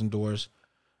self-closing doors.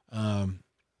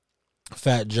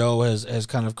 Fat Joe has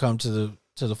kind of come to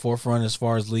the forefront as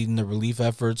far as leading the relief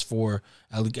efforts for,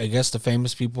 I guess, the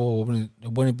famous people.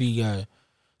 Wouldn't be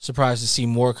surprised to see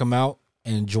more come out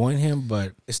and join him,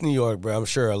 but It's New York, bro. I'm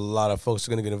sure a lot of folks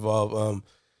are gonna get involved.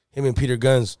 Him and Peter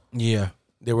Guns, yeah.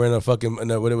 they were in a fucking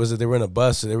what was it? They were in a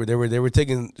bus. And they were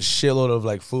taking a shitload of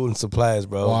like food and supplies,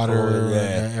 bro. Water,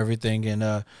 yeah. everything. And,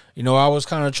 I was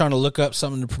kind of trying to look up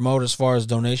something to promote as far as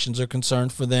donations are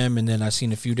concerned for them. And then I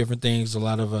seen a few different things, a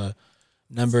lot of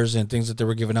numbers and things that they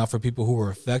were giving out for people who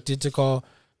were affected to call.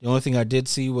 The only thing I did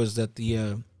see was that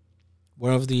the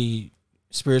one of the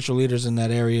spiritual leaders in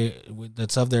that area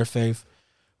that's of their faith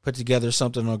put together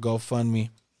something on GoFundMe.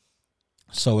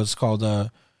 So it's called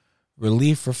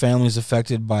Relief for Families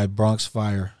Affected by Bronx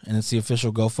Fire, and it's the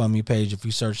official GoFundMe page. If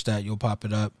you search that, you'll pop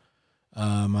it up.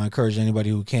 I encourage anybody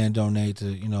who can donate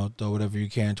to, throw whatever you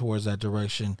can towards that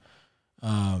direction.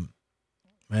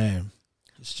 Man,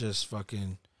 it's just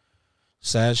fucking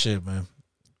sad shit, man,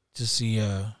 to see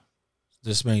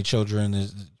this many children,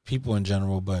 people in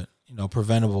general, but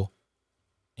preventable,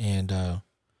 and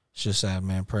it's just sad,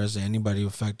 man. Prayers to anybody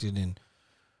affected, and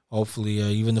hopefully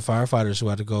even the firefighters who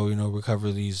had to go,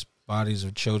 recover these bodies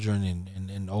of children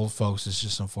and old folks. It's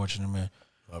just unfortunate, man.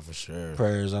 Oh, for sure.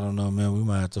 Prayers, I don't know, man. We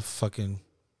might have to fucking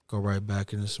go right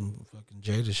back into some fucking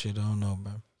Jada shit. I don't know,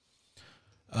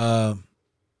 man.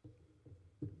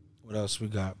 What else we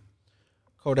got?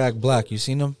 Kodak Black, you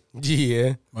seen him?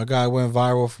 Yeah. My guy went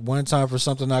viral for one time for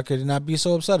something I could not be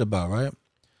so upset about, right?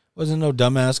 Wasn't no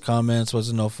dumbass comments,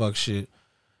 wasn't no fuck shit.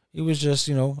 He was just,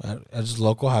 at his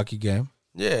local hockey game.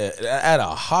 Yeah, at a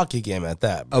hockey game at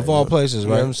that. Bro. Of all places,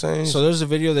 right? You know what I'm saying? So there's a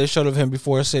video they showed of him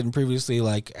before sitting previously,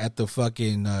 like at the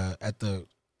fucking, at the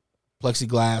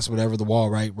plexiglass, whatever, the wall,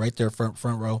 right there, front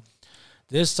row.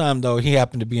 This time, though, he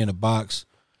happened to be in a box.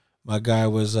 My guy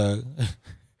was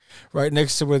right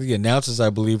next to where the announcers, I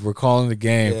believe, were calling the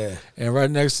game. Yeah. And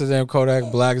right next to them, Kodak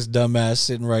Black's dumbass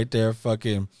sitting right there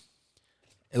fucking.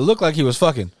 It looked like he was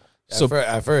fucking. So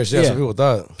at first, yeah, some people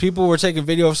thought. People were taking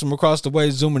video of him across the way,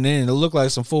 zooming in, and it looked like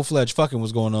some full-fledged fucking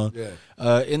was going on.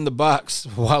 Yeah. In the box,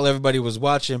 while everybody was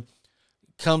watching,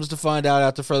 comes to find out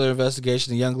after further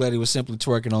investigation, the young lady was simply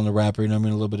twerking on the rapper, a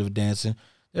little bit of dancing.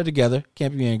 They're together.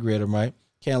 Can't be angry at him, right?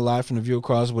 Can't lie from the view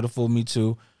across with a full Me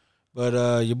Too.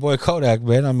 But your boy Kodak,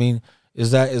 man,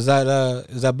 is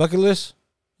that bucket list?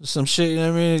 Some shit, you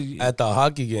know what I mean? At the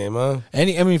hockey game, huh?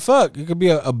 Fuck. It could be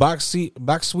a box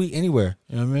suite anywhere.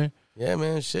 You know what I mean? Yeah,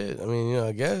 man, shit.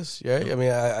 I guess, right?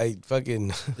 I fucking...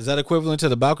 Is that equivalent to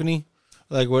the balcony?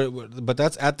 Like, but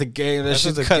that's at the game. That's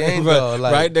That's at the game, though.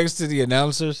 Like, right next to the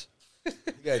announcers. You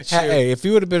got cheering. Hey, if he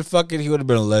would have been fucking, he would have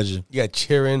been a legend. You got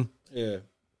cheering. Yeah.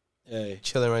 Hey.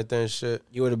 Chilling right there and shit.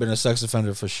 He would have been a sex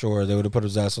offender for sure. They would have put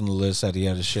his ass on the list had he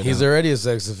had his shit He's out. already a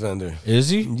sex offender. Is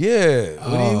he? Yeah.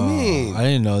 What do you mean? I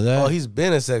didn't know that. Oh, he's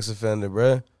been a sex offender,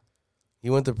 bruh. He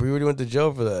already went to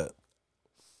jail for that.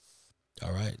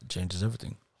 All right. Changes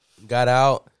everything. Got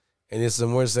out, and did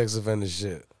some more sex offender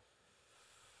shit.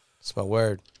 That's my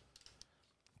word.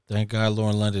 Thank God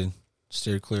Lauren London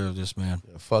steered clear of this man.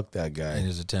 Yeah, fuck that guy. And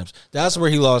his attempts. That's where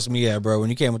he lost me at, bro. When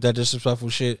you came with that disrespectful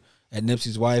shit at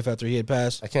Nipsey's wife after he had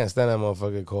passed. I can't stand that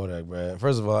motherfucker Kodak, bro.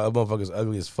 First of all, that motherfucker's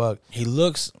ugly as fuck. He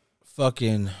looks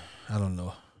fucking, I don't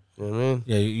know. You know what I mean?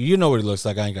 Yeah, you know what he looks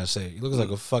like. I ain't got to say it. He looks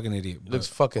like a fucking idiot. He looks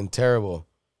fucking terrible.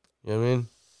 You know what I mean?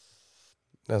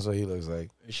 That's what he looks like.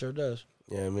 He sure does.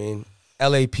 You know what I mean?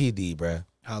 LAPD, bruh.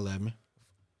 Holla at me.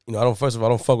 First of all, I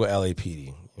don't fuck with LAPD. You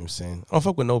know what I'm saying? I don't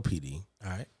fuck with no PD. All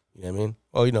right. You know what I mean?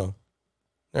 Oh,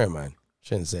 never mind.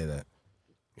 Shouldn't say that.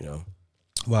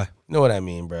 Why? You know what I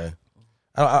mean, bruh.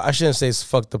 I shouldn't say it's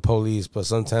fuck the police, but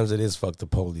sometimes it is fuck the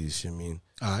police, you know what I mean?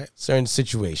 All right. Certain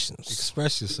situations.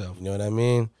 Express yourself. You know what I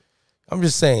mean? I'm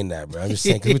just saying that, bro. I'm just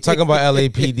saying, because we're talking about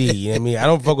LAPD, you know what I mean? I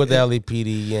don't fuck with the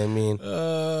LAPD, you know what I mean?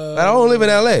 But I don't live in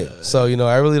LA, so,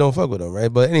 I really don't fuck with them, right?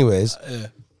 But anyways,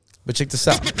 but check this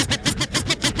out. You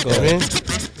know what I mean?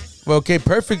 Well, okay,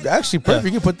 perfect. Actually, perfect.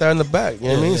 You can put that in the back, you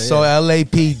know what I mean? So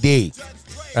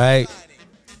LAPD, right?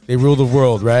 They rule the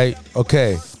world, right?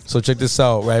 Okay, so check this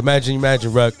out, right? Imagine,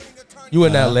 Ruck, you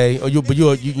in LA, or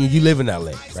you live in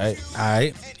LA, right? All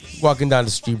right. Walking down the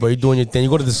street, bro. You're doing your thing. You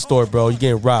go to the store, bro. You're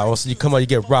getting robbed. Also, you come out, you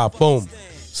get robbed. Boom.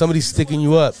 Somebody's sticking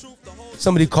you up.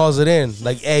 Somebody calls it in.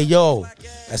 Like, hey, yo,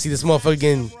 I see this motherfucker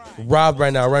getting robbed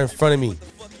right now, right in front of me.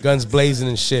 Guns blazing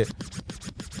and shit.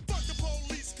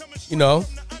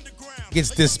 Gets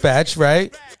dispatched,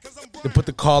 right? They put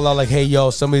the call out like, hey,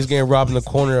 yo, somebody's getting robbed in the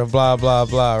corner of blah, blah,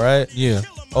 blah, right? Yeah.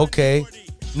 Okay.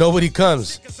 Nobody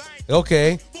comes.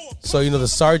 Okay. So, the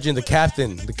sergeant, the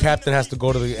captain has to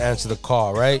go to answer the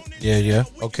call, right? Yeah.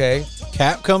 Okay.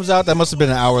 Cap comes out. That must have been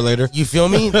an hour later. You feel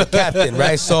me? The captain,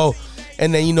 right? So,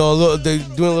 and then, they're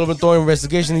doing a little bit thorough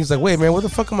investigation. He's like, wait, man, where the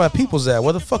fuck are my peoples at?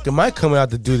 Where the fuck am I coming out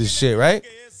to do this shit, right?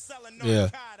 Yeah.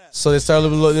 So they start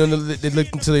looking, they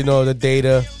look into, the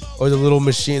data or the little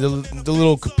machine, the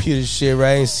little computer shit,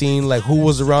 right? And seeing, like, who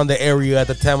was around the area at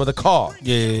the time of the call.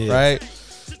 Yeah. Right?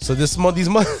 So these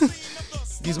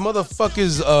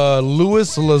motherfuckers,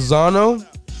 Louis Lozano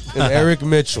and Eric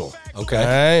Mitchell.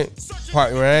 Okay.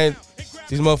 Right?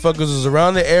 These motherfuckers was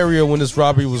around the area when this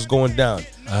robbery was going down.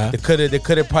 They could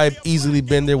have probably easily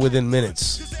been there within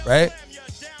minutes, right?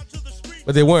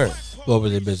 But they weren't. What were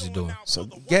they busy doing? So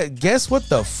guess what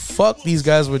the fuck these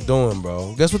guys were doing,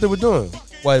 bro? Guess what they were doing?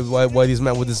 Why this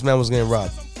man was getting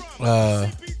robbed?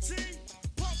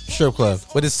 Strip club.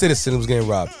 But this citizen was getting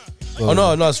robbed. Oh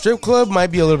no, strip club might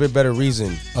be a little bit better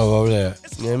reason. Oh, over there.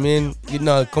 You know what I mean? You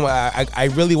know, come on. I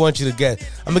really want you to guess.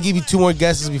 I'm gonna give you 2 more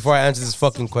guesses before I answer this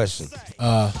fucking question.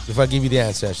 Before I give you the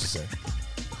answer, I should say.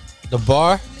 The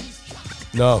bar?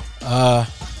 No.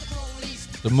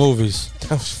 The movies.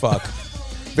 Fuck.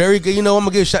 Very good. You know, I'm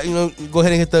gonna give a shot. You know, go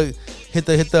ahead and hit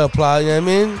the applause. You know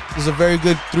what I mean? It's a very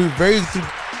good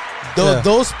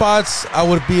Those spots, I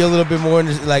would be a little bit more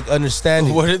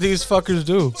understanding. What did these fuckers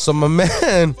do? So my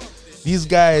man, these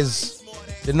guys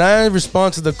did not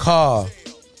respond to the call.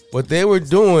 What they were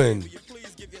doing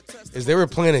is they were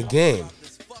playing a game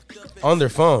on their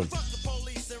phone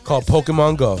called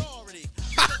Pokemon Go.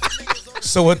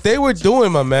 So what they were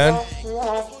doing, my man,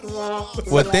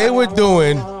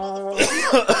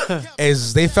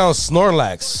 is they found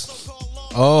Snorlax.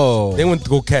 Oh. They went to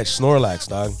go catch Snorlax,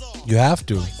 dog. You have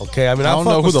to. Okay, I mean, I don't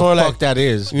know who the fuck that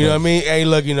is. You know what I mean? Hey,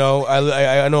 look, you know,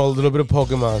 I know a little bit of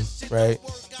Pokemon, right?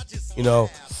 You know,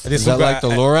 is that like the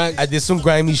Lorax? I did some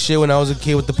grimy shit when I was a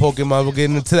kid with the Pokemon. We'll get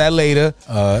into that later.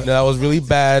 That was really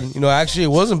bad. You know, actually,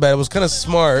 it wasn't bad. It was kind of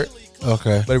smart.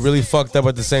 Okay. But it really fucked up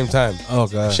at the same time. Oh,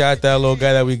 God. Shout out that little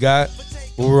guy that we got.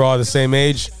 We were all the same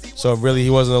age. So really,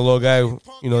 he wasn't a little guy.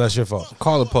 You know, that's your fault.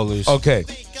 Call the police. Okay.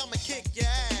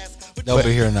 They'll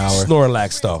be here in an hour.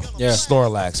 Snorlax, though. Yeah.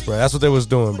 Snorlax, bro. That's what they was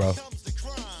doing, bro.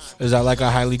 Is that like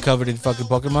a highly coveted fucking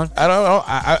Pokemon? I don't know.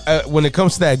 I when it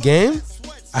comes to that game,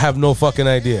 I have no fucking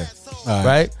idea.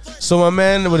 Right? So my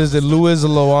man, what is it? Luis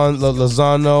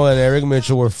Lozano and Eric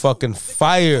Mitchell were fucking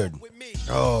fired.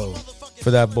 Oh. For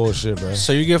that bullshit, bro.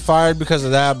 So you get fired because of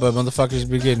that, but motherfuckers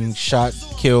be getting shot,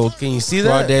 killed. Can you see that?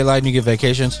 Broad daylight and you get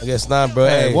vacations? I guess not, bro.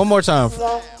 Hey, one more time.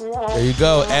 There you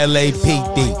go.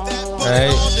 LAPD.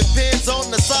 Right? Depends on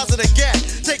the size of the gap.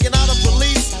 Taking out a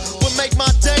police would make my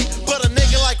day, but a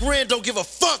nigga like Ren don't give a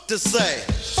fuck to say.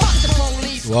 Fuck the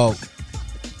police. Well,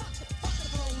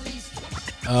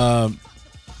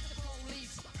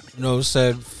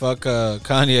 said fuck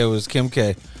Kanye was Kim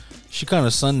K. She kind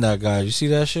of sunned that guy. You see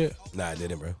that shit? Nah, I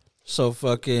didn't, bro. So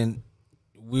fucking,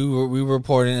 we were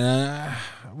reporting.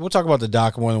 We'll talk about the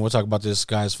doc more than we'll talk about this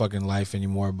guy's fucking life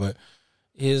anymore. But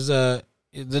the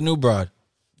new broad.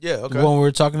 Yeah, okay. The one we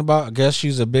were talking about. I guess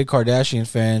she's a big Kardashian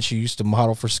fan. She used to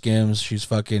model for Skims. She's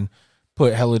fucking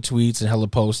put hella tweets and hella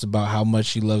posts about how much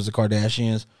she loves the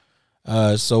Kardashians.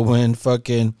 So when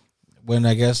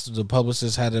I guess the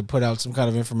publicist had to put out some kind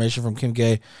of information from Kim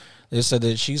K, they said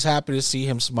that she's happy to see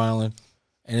him smiling,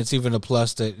 and it's even a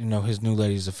plus that, you know, his new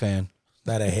lady's a fan.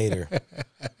 Not a hater.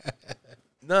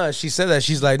 No, she said that.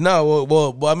 She's like, no,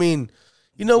 well, I mean,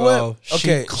 you know what?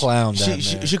 Okay, she clowned that,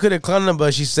 man. She could have clowned him,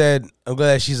 but she said, I'm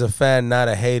glad that she's a fan, not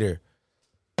a hater.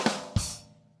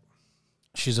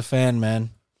 She's a fan,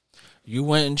 man. You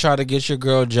went and tried to get your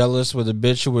girl jealous with a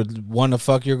bitch who would want to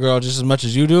fuck your girl just as much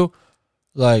as you do?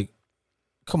 Like,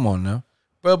 come on now.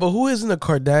 Bro, but who isn't a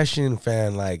Kardashian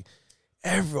fan? Like,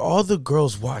 all the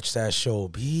girls watch that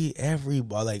show.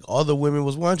 Everybody, like, all the women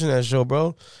was watching that show,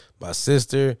 bro. My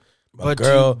sister, my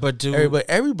girl,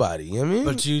 everybody. You know what I mean?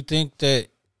 But do you think that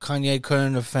Kanye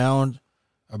couldn't have found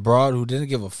a broad who didn't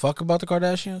give a fuck about the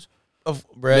Kardashians?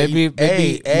 Maybe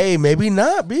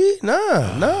not, B.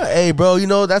 Nah. Hey, bro, you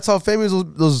know, that's how famous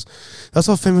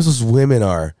those women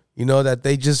are. You know, that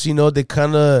they just, you know, they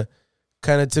kind of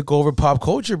took over pop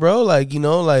culture, bro. Like, you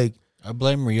know, like, I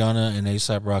blame Rihanna and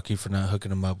A$AP Rocky for not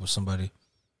hooking him up with somebody.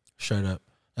 Straight up.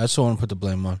 That's who I want to put the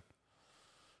blame on.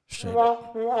 Straight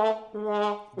up.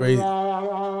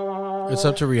 It's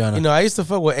up to Rihanna. You know, I used to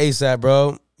fuck with A$AP,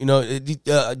 bro. You know,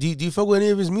 do you fuck with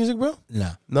any of his music, bro?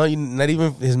 Nah. No, not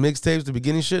even his mixtapes, the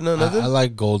beginning shit, nothing? I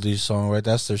like Goldie's song, right?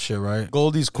 That's their shit, right?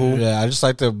 Goldie's cool. Yeah, I just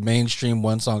like the mainstream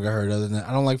one song I heard. Other than that,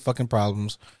 I don't like fucking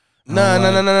Problems. No. I'm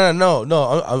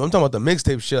talking about the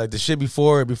mixtape shit, like the shit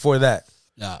before that.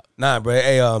 Nah, bro.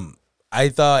 Hey, I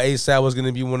thought A$AP was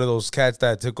gonna be one of those cats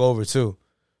that took over too.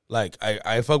 Like,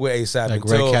 I fuck with A$AP. Like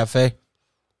Red Cafe.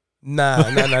 Nah.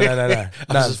 I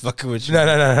was just fucking with you.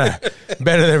 No.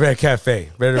 Better than Red Cafe.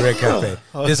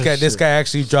 This guy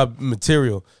actually dropped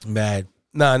material. Mad.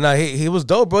 Nah, he was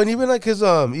dope, bro. And even like his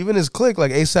clique,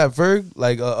 like ASAP Ferg,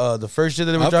 like the first shit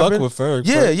that they were dropping. I fuck with Ferg.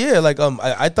 Yeah. Like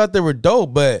I thought they were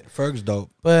dope, but Ferg's dope.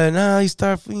 But now he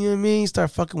start, you know what I mean? He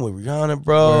start fucking with Rihanna,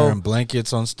 bro. Wearing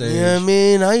blankets on stage. You know what I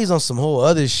mean? Now he's on some whole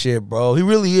other shit, bro. He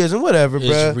really is, and whatever, bro.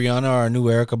 Is Rihanna our new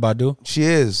Erykah Badu? She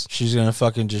is. She's gonna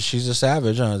fucking she's a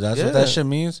savage, huh? That's what that shit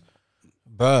means,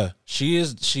 bruh. She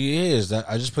is.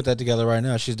 I just put that together right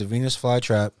now. She's the Venus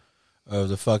flytrap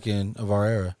of our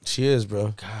era. She is,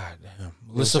 bro. God damn.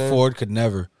 Melissa Ford could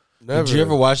never. Never. Did you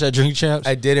ever watch that Drink Champs?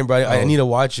 I didn't, bro. I need to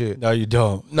watch it. No, you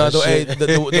don't. No,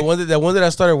 the one that I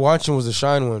started watching was the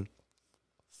Shine one.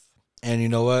 And you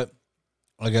know what?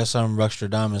 I guess I'm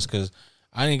Ruxtradamus because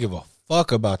I didn't give a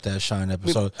fuck about that Shine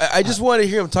episode. I just want to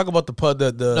hear him talk about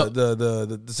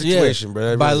the situation,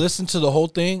 bro. But I listened to the whole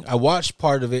thing. I watched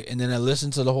part of it, and then I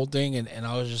listened to the whole thing, and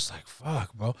I was just like,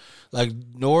 fuck, bro. Like,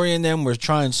 Nori and them were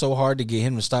trying so hard to get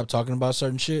him to stop talking about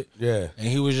certain shit. Yeah. And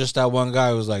he was just that one guy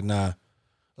who was like, nah,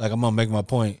 like, I'm going to make my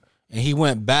point. And he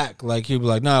went back, like, he was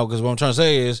like, nah, because what I'm trying to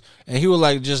say is, and he was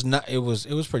like, just not, it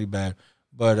was pretty bad.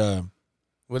 But,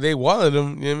 well, they wanted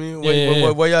him, you know what I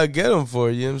mean? What y'all get him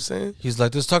for, you know what I'm saying? He's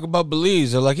like, let's talk about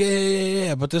Belize. They're like,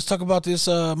 yeah, but let's talk about this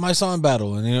My Son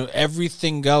battle. And, you know,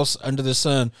 everything else under the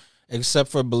sun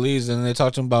except for Belize. And they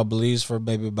talked to him about Belize for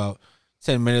maybe about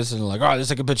 10 minutes. And they're like, all right, let's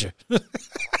take a picture.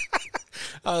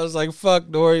 I was like, fuck,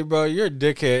 Nori, bro, you're a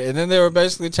dickhead. And then they were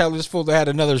basically telling this fool they had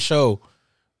another show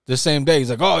the same day. He's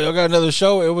like, oh, y'all got another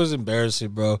show? It was embarrassing,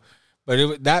 bro.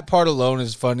 But that part alone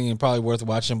is funny and probably worth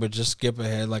watching, but just skip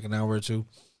ahead like an hour or two.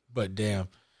 But damn.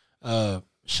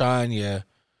 Shine, yeah.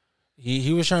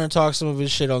 He was trying to talk some of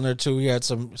his shit on there too. He had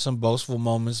some boastful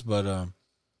moments, but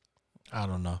I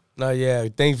don't know. No, yeah.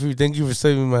 Thank you for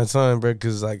saving my time, bro.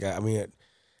 Because like, I mean,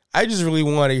 I just really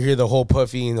want to hear the whole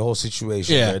Puffy and the whole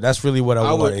situation. Yeah, bro. That's really what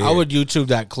I want to hear. I would YouTube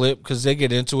that clip because they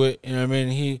get into it. You know what I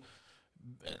mean?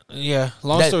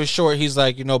 Long story short, he's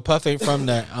like, you know, Puff ain't from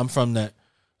that. I'm from that.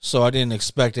 So I didn't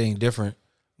expect anything different.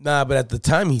 Nah, but at the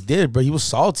time he did, bro. He was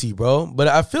salty, bro. But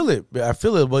I feel it. But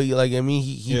like, I mean,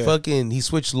 he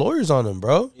switched lawyers on him,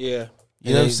 bro. Yeah.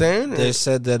 You know what I'm saying? They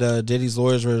said that Diddy's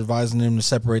lawyers were advising him to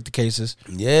separate the cases.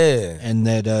 Yeah. And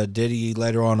that Diddy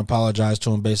later on apologized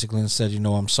to him basically and said, you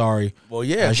know, I'm sorry. Well,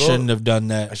 yeah, I shouldn't have done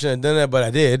that. I shouldn't have done that, but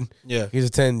I did. Yeah.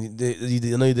 He's I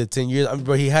know he did 10 years. I mean,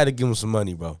 bro, he had to give him some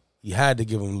money, bro. He had to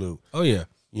give him loot. Oh, yeah.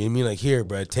 You know what I mean? Like, here,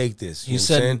 bro, take this. He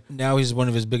said now he's one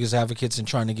of his biggest advocates in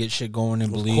trying to get shit going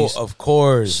in Belize. Of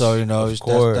course. So, you know,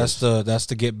 that's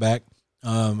the get back.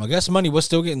 I guess money was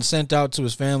still getting sent out to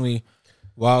his family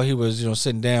while he was, you know,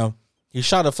 sitting down. He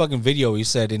shot a fucking video, he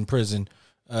said, in prison.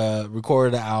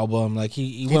 Recorded an album. Like,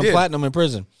 he went platinum in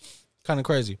prison. Kind of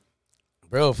crazy.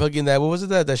 Bro, fucking what was it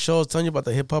that show I was telling you about,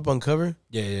 the Hip Hop Uncover?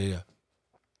 Yeah.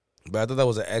 But I thought that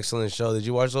was an excellent show. Did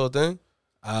you watch the whole thing?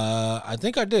 I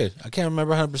think I did. I can't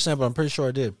remember 100%, but I'm pretty sure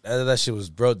I did. That shit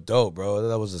was dope, bro.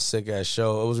 That was a sick ass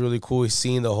show. It was really cool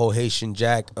seeing the whole Haitian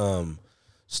Jack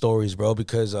stories, bro.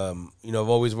 Because you know, I've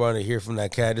always wanted to hear from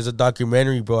that cat. There's a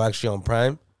documentary, bro, actually on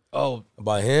Prime. Oh,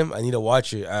 about him. I need to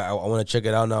watch it. I want to check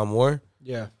it out now more.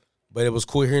 Yeah, but it was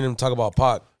cool hearing him talk about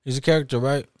Pac. He's a character,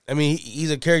 right? I mean,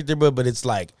 he's a character, but it's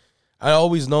like I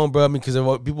always known, bro. I mean, because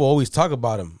people always talk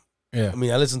about him. Yeah. I mean,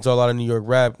 I listened to a lot of New York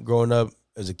rap growing up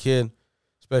as a kid.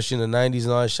 Especially in the 90s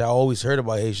and all that shit. I always heard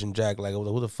about Haitian Jack. Like,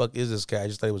 who the fuck is this guy? I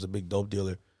just thought he was a big dope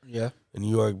dealer. Yeah. In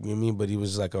New York, you know what I mean? But he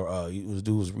was like he was a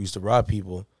dude who used to rob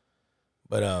people.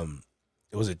 But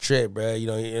it was a trip, bro. You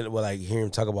know, like hearing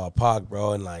him talk about Pac,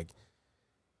 bro, and like,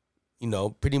 you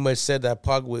know, pretty much said that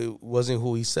Pac wasn't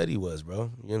who he said he was, bro. You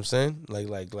know what I'm saying? Like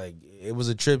it was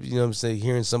a trip, you know what I'm saying,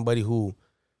 hearing somebody who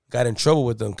got in trouble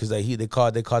with them because they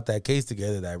caught that case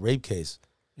together, that rape case.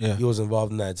 Yeah. He was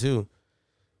involved in that too.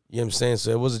 You know what I'm saying?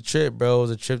 So it was a trip, bro. It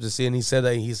was a trip to see. And he said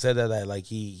that like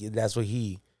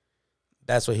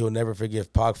that's what he'll never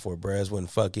forgive Pac for, bro. Is when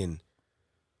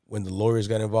the lawyers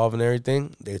got involved in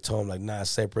everything, they told him like, nah,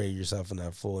 separate yourself from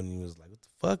that fool. And he was like, what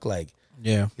the fuck? Like,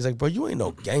 yeah. He's like, bro, you ain't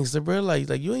no gangster, bro. Like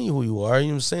you ain't who you are. You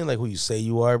know what I'm saying? Like who you say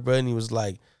you are, bro. And he was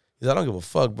like, I don't give a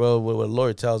fuck, bro. What a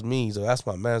lawyer tells me, he's like, that's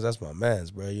my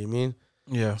mans, bro. You know what I mean?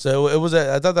 Yeah. So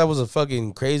I thought that was a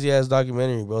fucking crazy ass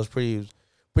documentary, bro. It's pretty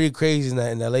crazy,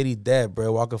 and that lady dead,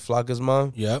 bro. Waka Flocka's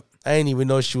mom. Yep. I didn't even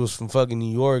know she was from fucking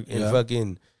New York, and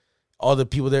fucking all the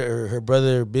people there. Her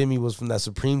brother Bimmy was from that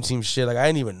Supreme Team shit. Like I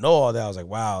didn't even know all that. I was like,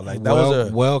 wow, like that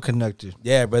was well connected.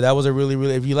 Yeah, but that was a really,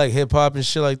 really. If you like hip hop and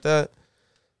shit like that,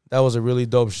 that was a really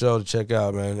dope show to check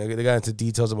out, man. They got into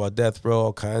details about Death Row,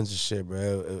 all kinds of shit,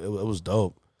 bro. It was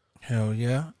dope. Hell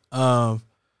yeah.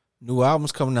 New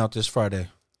album's coming out this Friday.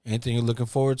 Anything you're looking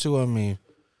forward to? I mean,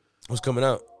 what's coming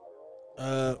out?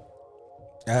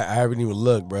 I haven't even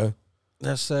looked, bro.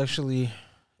 That's actually,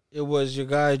 it was your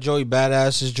guy Joey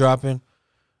Badass is dropping.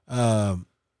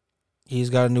 He's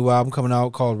got a new album coming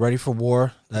out called Ready for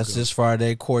War. That's this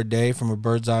Friday. Core Day from a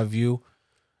Bird's Eye View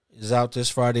is out this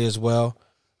Friday as well.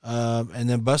 And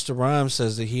then Busta Rhymes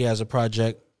says that he has a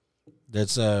project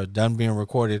that's done being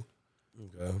recorded.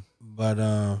 Okay. But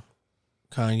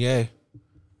Kanye,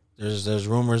 there's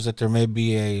rumors that there may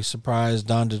be a surprise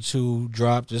Donda 2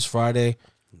 drop this Friday.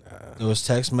 There was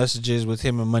text messages with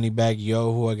him and Moneybagg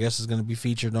Yo, who I guess is going to be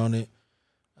featured on it.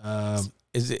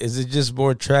 Is it just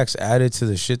more tracks added to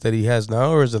the shit that he has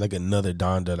now, or is it like another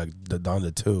Donda, like the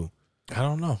Donda 2? I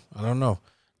don't know.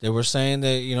 They were saying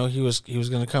that, you know, he was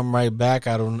going to come right back.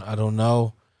 I don't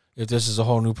know if this is a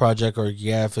whole new project or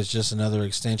if it's just another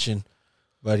extension.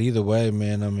 But either way,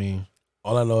 man, I mean,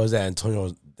 all I know is that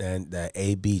Antonio, that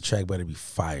AB track better be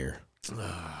fire.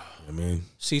 I mean,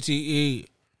 CTE.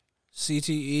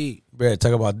 Bro,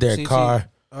 talk about Derek Carr.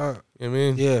 You know what I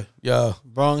mean? Yeah. Yo.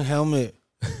 Wrong helmet.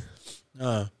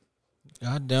 God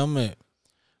damn it.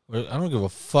 I don't give a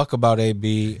fuck about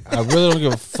AB. I really don't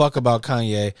give a fuck about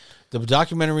Kanye. The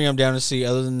documentary I'm down to see.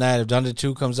 Other than that, if Donda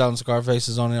 2 comes out and Scarface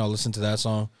is on it, I'll listen to that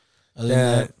song. Other than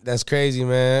that, that's crazy,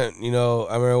 man. You know,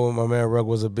 I remember when my man Rugg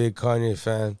was a big Kanye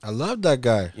fan. I love that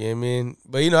guy. You know what I mean?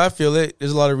 But, you know, I feel it.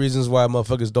 There's a lot of reasons why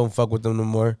motherfuckers don't fuck with them no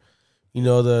more. You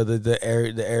know, the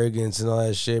arrogance and all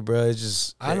that shit, bro. It's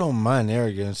just... I don't mind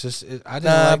arrogance. I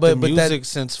didn't like the music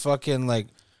since fucking, like...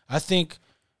 I think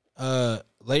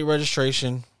Late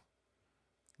Registration,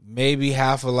 maybe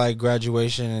half of like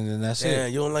Graduation, and then that's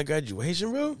it. You don't like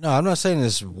Graduation, bro? No, I'm not saying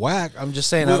it's whack. I'm just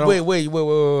saying Wait.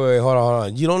 Hold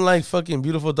on. You don't like fucking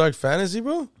Beautiful Dark Fantasy,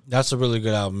 bro? That's a really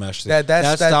good album, actually.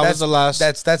 That was the last.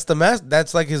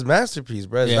 That's like his masterpiece,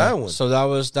 bro. Yeah. That one. So that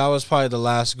was probably the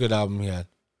last good album he had.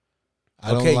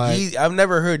 I've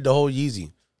never heard the whole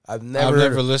Yeezy. I've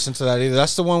never listened to that either.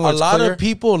 That's the one where a lot of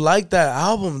people like that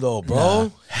album though, bro. Nah.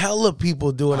 Hella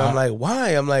people do, and I'm like,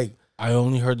 why? I'm like, I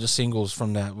only heard the singles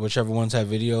from that, whichever ones have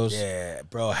videos. Yeah,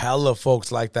 bro. Hella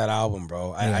folks like that album,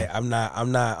 bro. Yeah. I'm not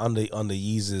on the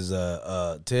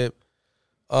Yeezus tip.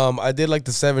 I did like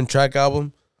the 7-track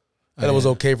album. And it was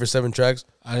okay for 7 tracks.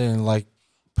 I didn't like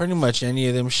pretty much any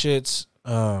of them shits.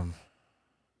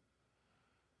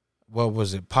 What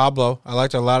was it? Pablo. I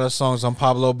liked a lot of songs on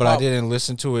Pablo, but I didn't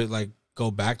listen to it, like,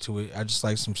 go back to it. I just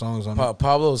like some songs on it.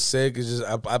 Pablo's sick. It's just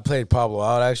I played Pablo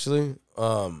out, actually.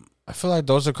 I feel like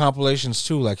those are compilations,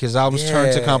 too. Like, his albums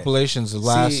turned to compilations.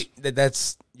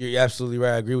 You're absolutely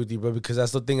right. I agree with you, bro, because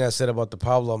that's the thing I said about the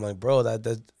Pablo. I'm like, bro,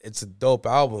 that it's a dope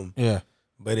album. Yeah.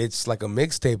 But it's like a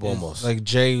mixtape almost. Like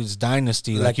Jay's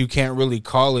Dynasty. Like you can't really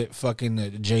call it fucking the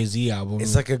Jay-Z album.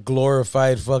 It's like a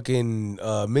glorified fucking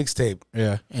mixtape.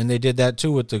 Yeah. And they did that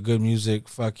too with the Good Music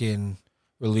fucking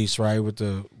release, right? With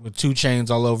 2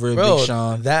 Chainz all over it, bro, Big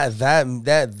Sean.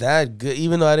 That good,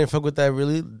 even though I didn't fuck with that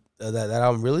really, that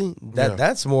album really,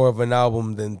 that's more of an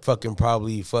album than fucking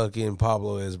probably fucking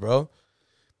Pablo is, bro.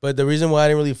 But the reason why I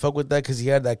didn't really fuck with that, because he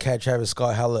had that cat Travis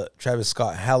Scott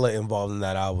hella involved in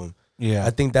that album. Yeah,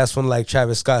 I think that's when like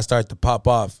Travis Scott started to pop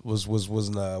off. Was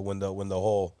when the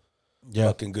whole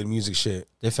fucking Good Music shit.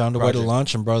 They found a way to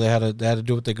launch him, bro. They had to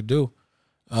do what they could do,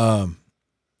 and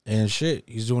shit.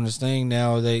 He's doing his thing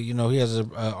now. He has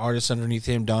an artist underneath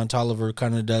him. Don Toliver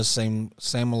kind of does same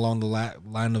along the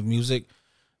line of music.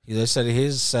 They said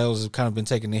his sales have kind of been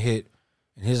taking a hit,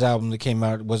 and his album that came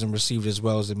out wasn't received as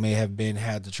well as it may have been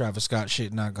had the Travis Scott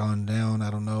shit not gone down. I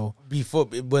don't know. Before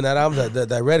when that album,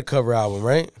 that Red Cover album,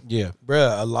 right? Yeah,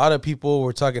 bruh. A lot of people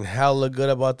were talking hella good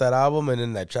about that album, and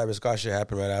then that Travis Scott shit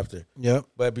happened right after. Yep.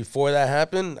 But before that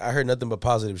happened, I heard nothing but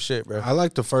positive shit, bro. I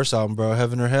like the first album, bro.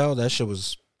 Heaven or Hell. That shit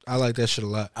was. I like that shit a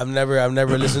lot. I've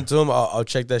never listened to him. I'll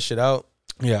check that shit out.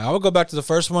 Yeah, I would go back to the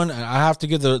first one. I have to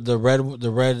give the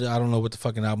red. I don't know what the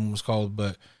fucking album was called,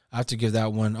 but I have to give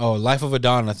that one. Oh, Life of a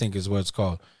Don, I think is what it's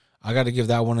called. I got to give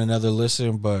that one another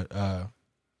listen, but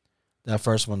that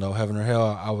first one though, Heaven or Hell,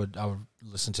 I would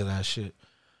listen to that shit.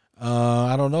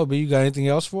 I don't know, but you got anything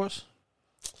else for us?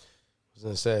 I was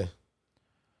gonna say,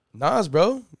 Nas,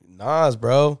 bro.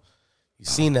 You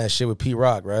seen that shit with Pete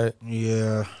Rock, right?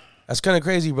 Yeah, that's kind of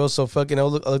crazy, bro. So fucking, I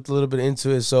looked a little bit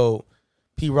into it. So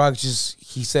Pete Rock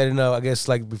he said, I guess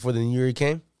like before the New Year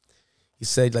came. He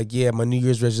said, like, yeah, my New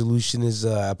Year's resolution is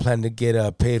I plan to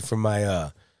get paid for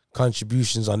my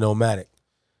contributions on Nomadic,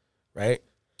 right?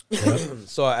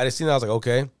 So I just seen that, I was like,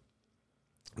 okay.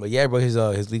 But yeah, bro,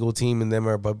 his legal team and them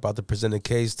are about to present a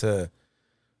case to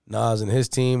Nas and his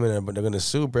team, and they're going to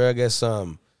sue, bro. I guess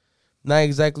not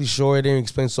exactly sure. They didn't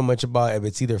explain so much about if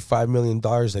it's either $5 million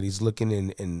that he's looking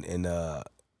in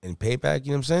payback,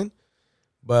 you know what I'm saying?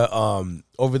 But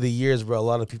over the years, bro, a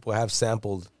lot of people have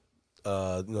sampled,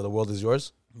 The World Is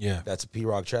Yours. Yeah. That's a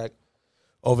P-Rock track.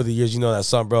 Over the years, you know that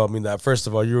song, bro. I mean, that first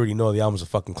of all, you already know the album's a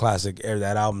fucking classic.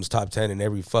 That album's top 10 in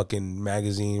every fucking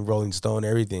magazine, Rolling Stone,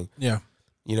 everything. Yeah.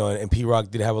 You know, and P-Rock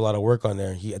did have a lot of work on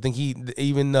there. I think he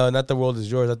even not The World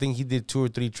Is Yours. I think he did 2 or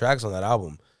 3 tracks on that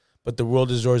album. But The World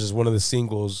Is Yours is one of the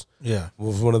singles. Yeah.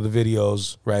 Was one of the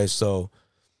videos, right? So,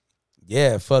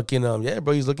 yeah, fucking,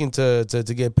 bro, he's looking to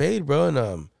get paid, bro. And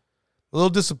a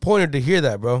little disappointed to hear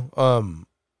that, bro.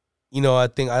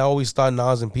 I always thought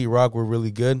Nas and P-Rock were really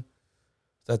good.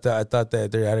 I thought that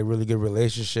they had a really good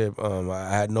relationship. I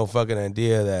had no fucking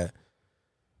idea that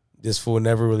this fool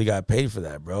never really got paid for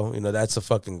that, bro. You know, that's a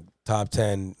fucking top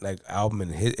 10 like album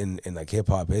in like hip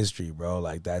hop history, bro.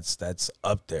 Like that's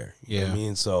up there. You know what I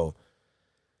mean? So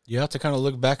you have to kind of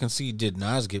look back and see, did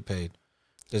Nas get paid?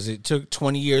 Because it took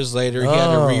 20 years later, he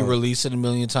had to re-release it a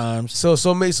million times.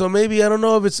 So maybe I don't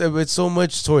know if it's so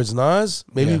much towards Nas,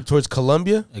 maybe towards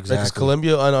Columbia. Exactly. Like it's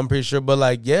Columbia, I'm pretty sure. But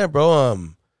like, yeah, bro,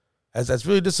 that's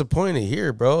really disappointing to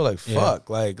hear, bro. Like, fuck,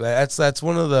 like that's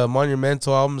one of the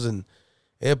monumental albums in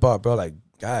hip hop, bro. Like,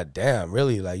 god damn,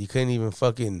 really? Like, you couldn't even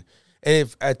fucking. And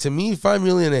if to me, 5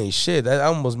 million ain't shit. That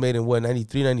album was made in what,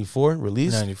 93, 94,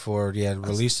 released? 94, yeah,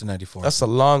 released in 94. That's a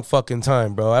long fucking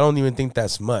time, bro. I don't even think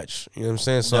that's much. You know what I'm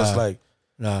saying? So it's like,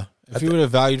 if you would have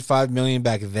valued 5 million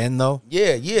back then, though,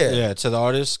 yeah, to the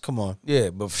artist, come on,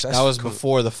 but that was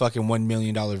before the fucking $1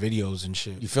 million videos and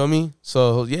shit. You feel me?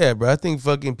 So yeah, bro, I think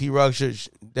fucking P-Rock should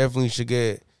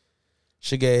get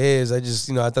his. I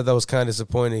just, I thought that was kind of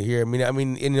disappointing here. I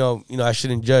mean, I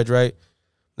shouldn't judge, right?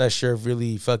 Not sure if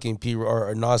really fucking P-Rock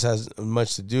or Nas has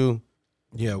much to do,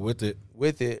 with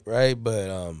it, right?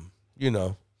 But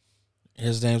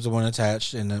his name's the one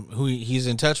attached, and who he's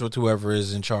in touch with whoever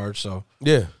is in charge, so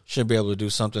should be able to do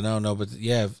something. I don't know, but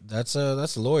yeah, that's a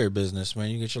lawyer business, man.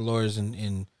 You get your lawyers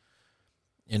in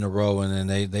a row, and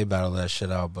then they battle that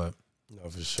shit out. But no,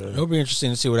 for sure, it'll be interesting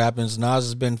to see what happens. Nas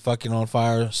has been fucking on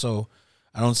fire, so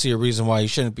I don't see a reason why he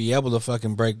shouldn't be able to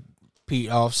fucking break Pete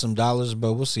off some dollars.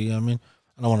 But we'll see. I mean,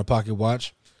 I don't want to pocket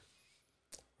watch.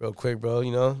 Real quick, bro.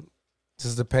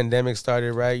 Since the pandemic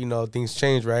started, right? Things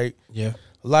change, right? Yeah.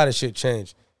 A lot of shit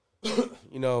changed.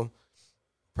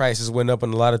 Prices went up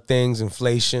on a lot of things,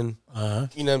 inflation. You know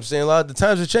what I'm saying? A lot of the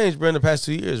times have changed, bro, in the past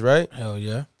 2 years, right? Hell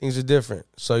yeah. Things are different.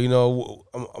 So,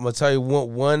 I'm going to tell you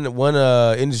one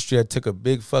industry that took a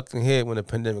big fucking hit when the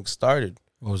pandemic started.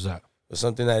 What was that? It was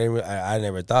something that I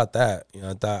never thought that.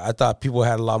 I thought people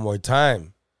had a lot more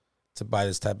time to buy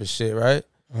this type of shit, right?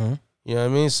 Mm-hmm. You know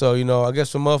what I mean? So, I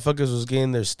guess when motherfuckers was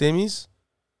getting their stimmies,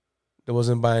 they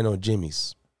wasn't buying no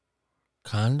jimmies.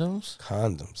 Condoms.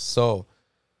 So,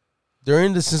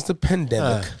 since the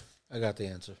pandemic, I got the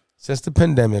answer. Since the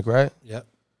pandemic, right? Yep.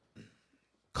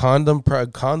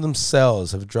 Condom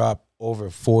sales have dropped over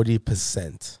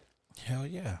 40%. Hell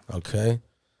yeah. Okay,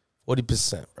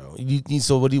 40%, bro.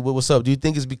 So what's up? Do you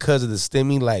think it's because of the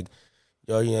stimmy? Like,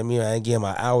 yo, you know what I mean? I ain't getting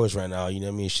my hours right now. You know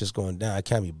what I mean? It's just going down. I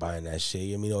can't be buying that shit.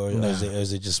 You know what I mean? Or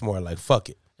is it just more like, fuck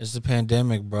it? It's the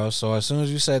pandemic, bro. So as soon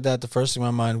as you said that, the first thing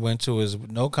my mind went to is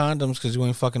no condoms because you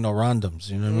ain't fucking no rondoms.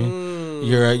 You know what I mean?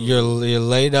 You're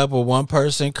laid up with one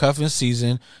person, cuffing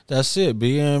season. That's it,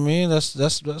 B. You know what I mean? That's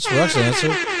Ruck's answer.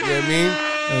 You know what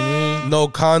I mean? No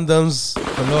condoms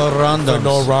for no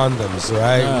rondoms.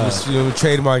 Right? Nah. We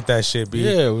trademark that shit, B.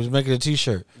 Yeah, we was making a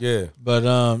T-shirt. Yeah.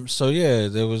 But so yeah,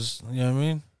 there was, you know what I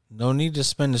mean? No need to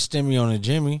spend the stimmy on a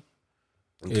Jimmy.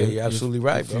 Okay, you're absolutely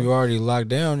right, bro. If you already locked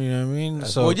down, you know what I mean?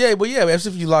 So well, yeah. That's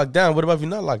if you locked down. What about if you're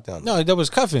not locked down? No, that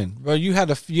was cuffing, bro. You had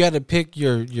to pick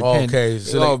your pen. Okay,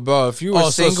 so bro, if you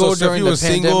were single during the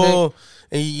pandemic,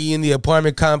 and you in the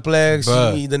apartment complex,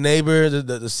 you the neighbor,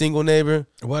 the single neighbor,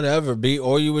 whatever, B.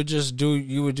 Or you would do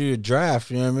your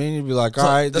draft. You know what I mean? You'd be like, all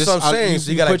right, that's what I'm saying.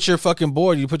 So you gotta put your fucking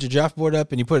board. You put your draft board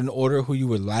up, and you put an order who you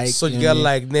would like. So you got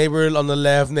like neighbor on the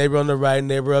left, neighbor on the right,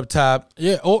 neighbor up top.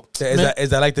 Yeah. Oh,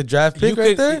 is that like the draft pick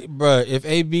right there, bro? If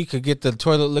AB could get the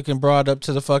toilet looking broad up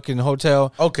to the fucking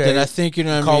hotel, okay, then I think you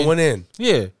know what I mean. Call one in.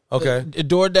 Yeah. Okay.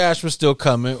 DoorDash was still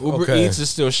coming. Uber Eats is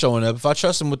still showing up. If I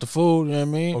trust him with the food, you know what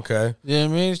I mean? Okay. You know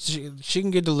what I mean? She can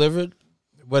get delivered.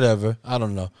 Whatever. I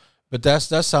don't know. But that's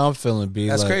how I'm feeling, B.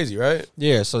 That's crazy, right?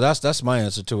 Yeah, so that's my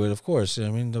answer to it, of course. You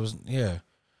know what I mean?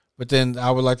 But then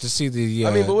I would like to see the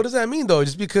I mean, but what does that mean though?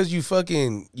 Just because you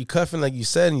cuffing like you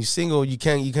said and you single, you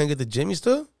can't get the Jimmy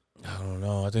still? I don't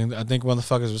know. I think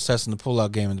motherfuckers was testing the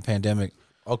pullout game in the pandemic.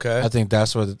 Okay. I think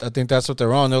that's what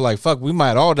they're on. They're like, fuck, we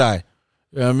might all die.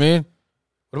 You know what I mean?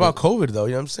 What about COVID though?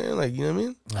 You know what I'm saying? Like, you know what I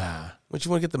mean? Nah. What,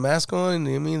 you want to get the mask on? You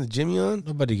know what I mean? The Jimmy on?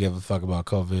 Nobody gave a fuck about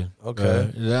COVID.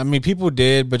 Okay. I mean, people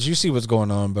did, but you see what's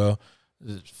going on, bro.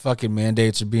 fucking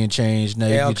mandates are being changed. Now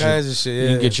Yeah, all you get kinds your, of shit. You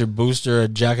Yeah. can get your booster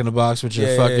at Jack in the Box with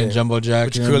your fucking jumbo jack.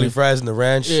 With you your know what I curly mean? fries and the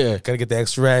ranch. Yeah. Gotta get the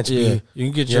extra ranch. Yeah, B. you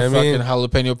can get You your know what I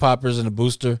fucking mean? jalapeno poppers in a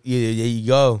booster. Yeah, you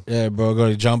go. Yeah, bro, go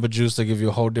to Jamba Juice. They give you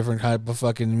a whole different type of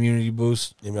fucking immunity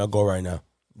boost. Yeah, I'll go right now.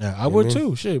 Yeah, I You know would what I mean?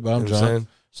 too. Shit, but I'm You know what I'm drunk,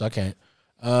 so I can't.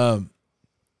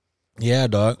 Yeah,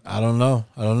 dog. I don't know.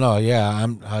 Yeah,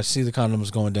 I see the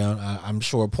condoms going down. I'm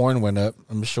sure porn went up.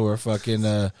 I'm sure fucking. You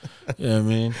know what I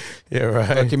mean? Yeah, right.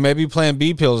 Fucking maybe Plan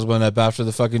B pills went up after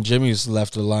the fucking Jimmys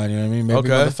left the line. You know what I mean? Maybe Okay.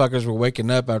 motherfuckers were waking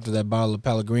up after that bottle of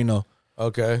Pellegrino.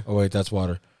 Okay. Oh wait, that's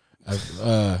water. I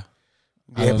Yeah,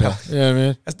 don't know. You know what I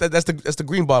mean? That's the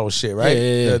green bottle shit, right?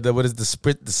 Yeah. The what is the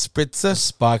spritzer?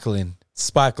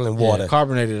 Sparkling water. Yeah,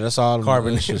 carbonated. That's all.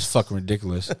 Carbonated. That shit's fucking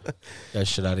ridiculous. That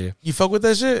shit out of here. You fuck with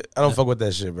that shit? I don't fuck with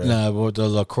that shit, bro. Nah, but with the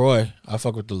LaCroix, I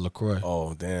fuck with the LaCroix.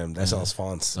 Oh damn, that sounds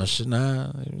fancy. That shit,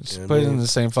 nah. Just Yeah, put it in man. the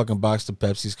same fucking box the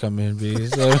Pepsi's come in, B.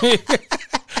 So,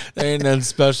 there ain't nothing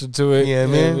special to it. Yeah, You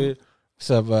know what I man. mean?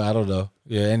 Except, I don't know.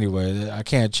 Yeah, anyway, I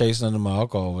can't chase none of my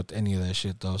alcohol with any of that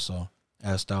shit, though, so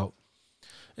assed out.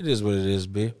 It is what it is,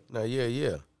 B. No,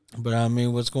 yeah. But, I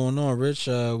mean, what's going on, Rich?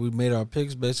 We made our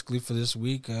picks, basically, for this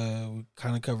week. We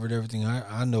kind of covered everything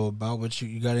I know about. But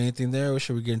you got anything there, or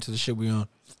should we get into the shit we on?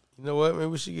 You know what? Maybe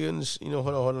we should get in this. Hold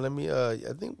on. Let me. I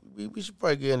think we should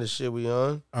probably get in the shit we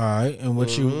on. All right, and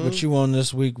what you on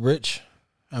this week, Rich?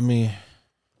 I mean,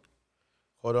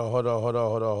 Hold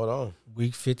on.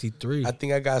 week 53. I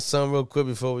think I got something real quick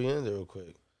before we end it real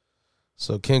quick.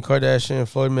 So Kim Kardashian,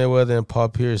 Floyd Mayweather, and Paul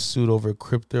Pierce sued over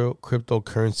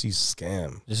cryptocurrency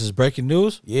scam. This is breaking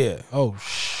news? Yeah. Oh,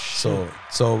 shit.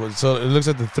 So it looks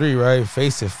at the three, right?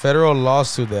 Face a federal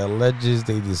lawsuit that alleges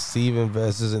they deceive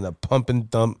investors in a pump and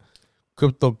dump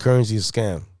cryptocurrency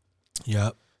scam.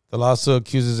 Yep. The lawsuit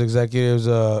accuses executives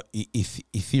of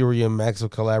Ethereum Max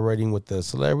of collaborating with the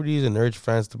celebrities and urged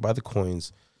fans to buy the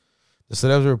coins. The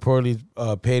celebs were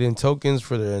reportedly paid in tokens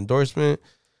for their endorsement.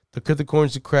 The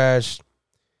cryptocurrency crashed,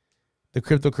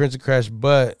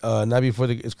 but not before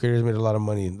its creators made a lot of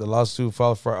money. The lawsuit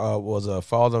filed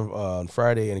on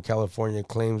Friday in California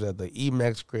claims that the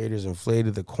EMAX creators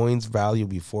inflated the coin's value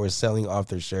before selling off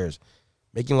their shares,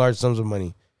 making large sums of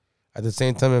money. At the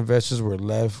same time, investors were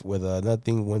left with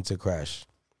nothing once it crashed.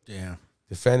 Damn.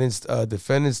 Defendants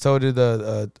touted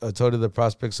the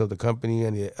prospects of the company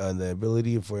and the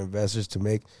ability for investors to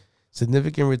make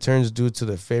significant returns due to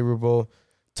the favorable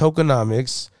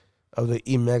tokenomics of the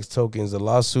EMAX tokens. The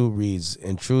lawsuit reads,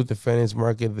 in truth, defendants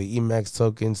marketed the EMAX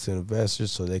tokens to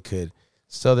investors so they could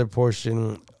sell their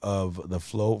portion of the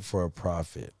float for a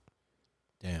profit.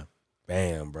 Damn.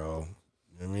 Bam, bro.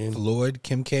 You know what I mean? Floyd,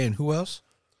 Kim K, and who else?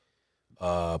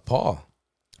 Paul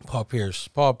Pierce.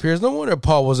 No wonder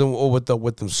Paul wasn't with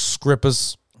them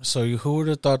scrippers. So who would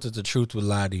have thought that the truth would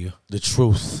lie to you? The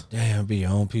truth. Damn, be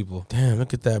your own people. Damn,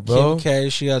 look at that, bro. Kim K,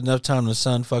 she had enough time to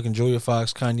son fucking Julia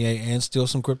Fox, Kanye, and steal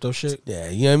some crypto shit. Yeah,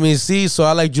 you know what I mean? See, so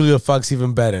I like Julia Fox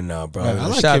even better now, bro. Man, I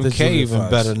like Shout out Kim to K Julia even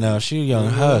Fox. better now. She a young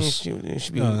huss. She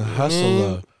be Young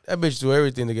hustler. That bitch do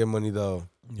everything to get money, though.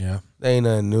 Yeah. That ain't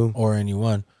nothing new. Or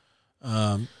anyone.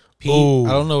 Pete, Ooh.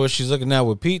 I don't know what she's looking at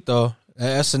with Pete, though.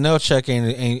 That SNL check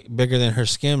ain't bigger than her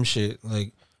skim shit.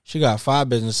 Like, she got 5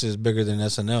 businesses bigger than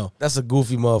SNL. That's a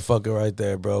goofy motherfucker right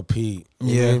there, bro, Pete. You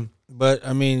know what I Yeah. mean? But,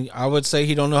 I mean, I would say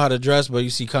he don't know how to dress, but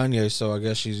you see Kanye, so I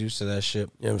guess she's used to that shit.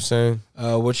 You know what I'm saying?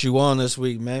 What you on this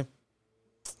week, man?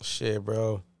 Shit,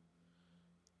 bro.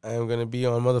 I am going to be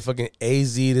on motherfucking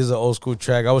AZ. This is an old school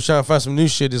track. I was trying to find some new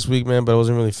shit this week, man, but I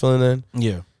wasn't really feeling that.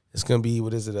 Yeah. It's going to be,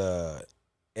 what is it,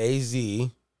 AZ.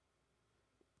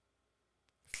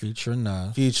 Featuring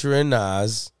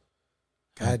Nas.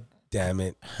 God damn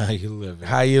it. How you living?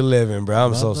 How you living, bro?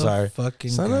 I'm so sorry.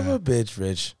 Motherfucking Son God. of a bitch,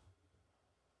 Rich.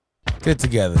 Get it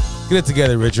together. Get it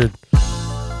together, Richard.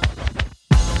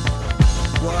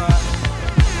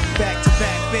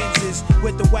 Back-to-back Benzes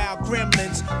with the wild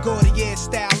gremlins, Gautier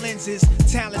style lenses,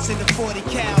 talents in the 40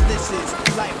 cal. This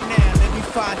is life now. Let me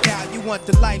find out. You want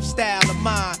the lifestyle of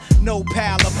mine? No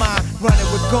pal of mine.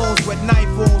 Running with goons with knife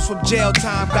wounds from jail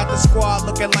time. Got the squad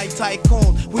looking like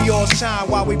tycoon. We all shine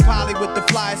while we poly with the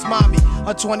flyest mommy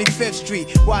on 25th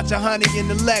Street. Watch a honey in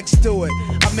the Lex do it.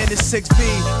 I'm in the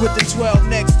 6B with the 12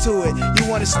 next to it. You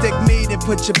wanna stick me, then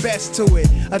put your best to it.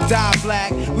 A die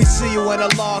black, we see you in a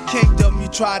law kingdom. You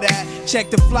try that, check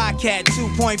the fly cat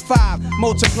 2.5,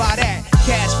 multiply that.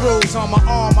 Cash rules on my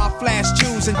arm, I flash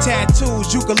shoes and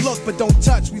tattoos. You can look but don't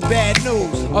touch, we bad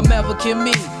news. American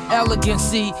me,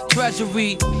 elegancy,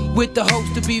 treasury, with the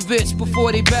hopes to be rich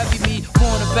before they bury me.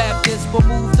 Born a Baptist, but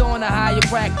moved on to higher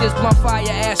practice. Blunt fire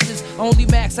ashes, only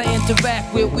max I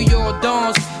interact with. We all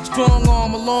dawns, Strong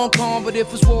arm, along calm, but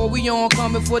if it's war, we on.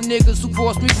 Coming for niggas who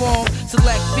cross me wrong.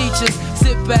 Select features,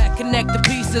 sit back, connect the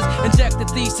pieces, inject the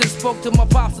thesis. Spoke to my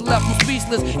pops and left him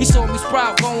speechless. He saw me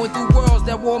sprout, going through worlds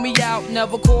that wore me out.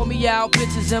 Never call me out,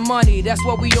 bitches and money, that's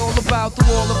what we all about.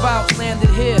 Through all about, landed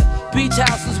here. Beach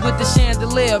houses with the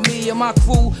chandelier. Me and my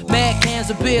crew, mad cans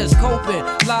of beers, coping.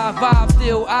 Live vibe,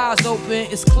 still eyes open,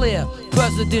 it's clear.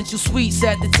 Presidential suites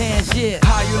at the Tangier.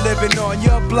 How you living on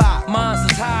your block? Mine's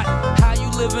is hot. How you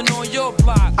living on your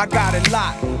block? I got it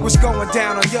locked. What's going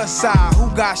down on your side?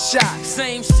 Who got shot?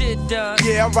 Same shit done.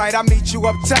 Yeah, alright, I'll meet you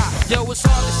up top. Yo, it's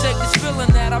hard to shake this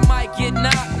feeling that I might get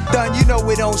knocked. Done, you know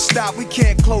we don't stop. We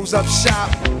can't close up shop.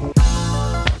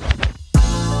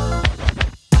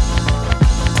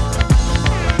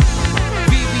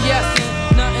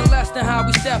 BBSing, nothing less than how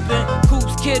we steppin'.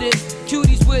 Coops kidded.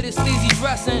 Cuties with it, sleazy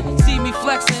dressing. See me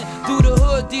flexing. Through the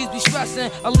hood, these be stressing.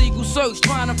 Illegal search,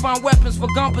 trying to find weapons for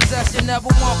gun possession. Never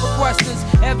want for questions.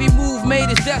 Every move made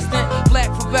is destined. Black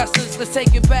professors, let's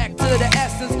take it back to the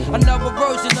essence. Another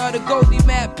version of the Goldie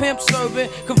Mad Pimp serving.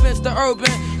 Convinced the urban.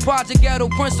 Project Ghetto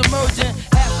Prince emerging.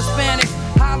 Half Hispanic.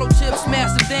 Hollow tips,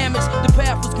 massive damage. The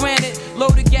path was granted.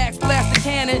 Loaded gas, blast the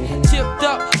cannon. Chipped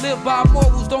up, live by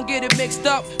morals, don't get it mixed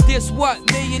up. This what?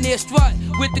 Millionaire strut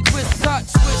with the crisp cut.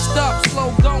 Switched up,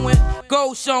 slow going,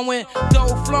 gold showing,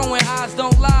 dough flowing. Eyes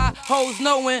don't lie, hoes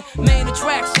knowing. Main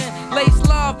attraction, lace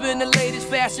love in the latest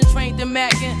fashion. Trained in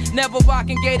Mackin, never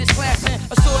rocking gators clashing.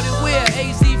 Assorted wear,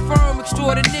 AZ firm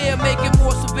extraordinaire. Make it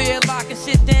more severe, locking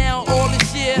shit down all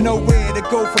this year. Nowhere to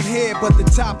go from here but the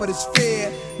top of the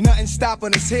sphere. Nothing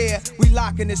stopping us here, we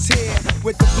locking us here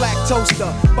with the black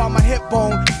toaster. By my hip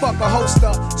bone, fuck a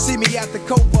holster. See me at the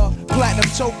Copa, platinum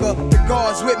choker. The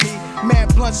guards with me,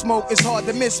 mad blunt smoke, it's hard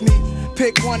to miss me.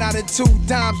 Pick 1 out of 2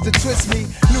 dimes to twist me.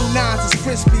 New nines is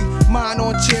crispy, mine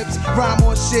on chips. Rhyme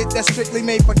on shit that's strictly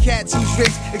made for cats who's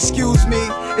rich. Excuse me,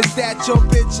 is that your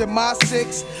bitch or my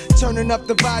 6? Turning up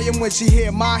the volume when she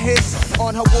hear my hits.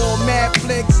 On her wall, mad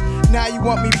flicks. Now you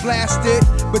want me blasted,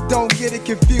 but don't get it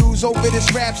confused over this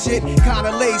rap shit.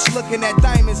 Kinda lace, looking at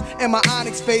diamonds in my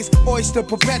onyx face. Oyster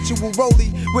perpetual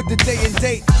rollie with the day and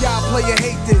date. Y'all player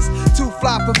hate this. Too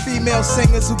fly for female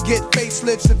singers who get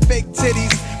facelifts and fake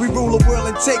titties. We rule the world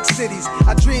and take cities.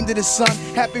 I dreamed of the sun.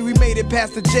 Happy we made it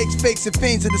past the Jakes, fakes, and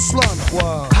fiends of the slum.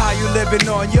 Whoa. How you living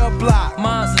on your block?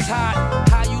 Mine's is hot.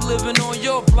 How you living on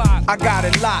your block? I got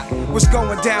it locked. What's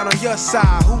going down on your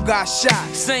side? Who got shot?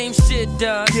 Same shit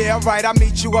done. Yeah, alright, I'll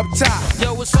meet you up top.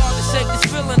 Yo, it's hard to shake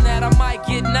this feeling that I might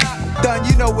get knocked. Done,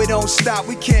 you know we don't stop.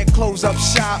 We can't close up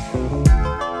shop.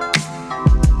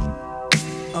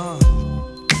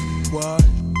 What?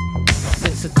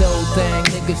 It's a dope thing,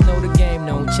 niggas know the game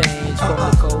don't change. From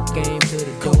the cocaine to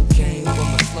the cocaine,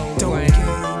 from the slow brain.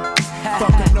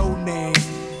 Fuck a no name.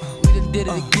 We done did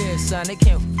it again, son. They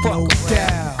can't fuck no around.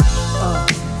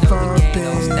 doubt. Firm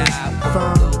biz,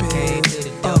 firm biz.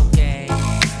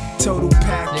 Total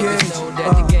package. Niggas know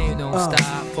that the game don't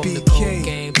stop. From the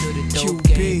cocaine to the dope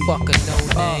game. Fuck a no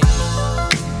name.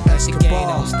 The game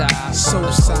don't stop. From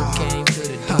the cocaine to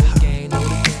the dope game. Know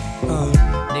the game.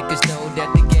 Niggas know that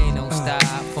the game don't stop.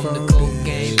 From the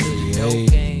cocaine to the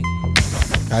dope game.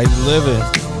 How you living?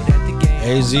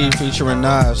 AZ featuring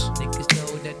Nas.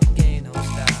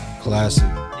 Classic.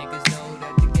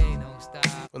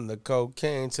 From the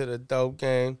cocaine to the dope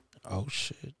game. Oh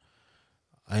shit.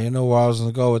 I didn't know where I was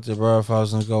gonna go with it, bro. If I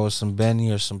was gonna go with some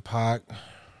Benny or some Pac.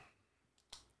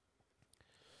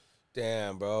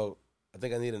 Damn, bro. I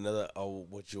think I need another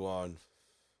What You On.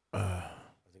 I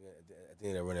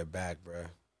think I run it back, bro.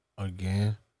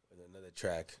 Again? With another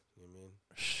track. You know what I mean?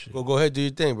 Shit. Go ahead, do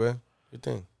your thing, bro. Your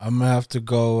thing. I'm gonna have to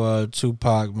go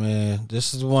Tupac, man.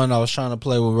 This is the one I was trying to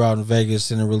play with out in Vegas.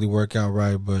 Didn't really work out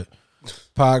right, but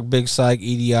Pac, Big Psych,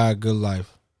 EDI, Good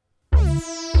Life.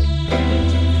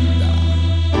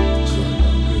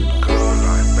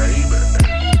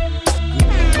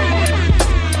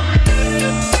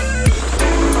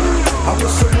 I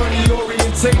was so money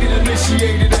orientated,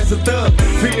 initiated as a thug.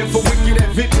 Feeling for wicked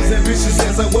adventures, ambitious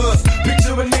as I was.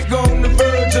 Picture a nigga on the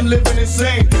verge of living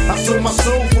insane. I sold my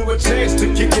soul for a chance to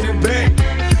kick it and bang.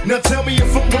 Now tell me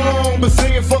if I'm wrong, but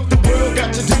saying fuck the world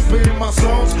got you deeper in my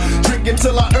songs. Drinking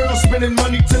till I earn, spending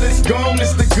money till it's gone.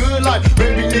 It's the good life,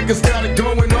 baby niggas got it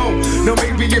going on. Now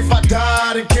maybe if I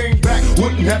died and came back,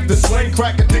 wouldn't have to slang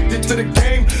crack, addicted to the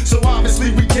game. So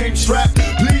obviously we came strapped.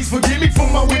 Please forgive me for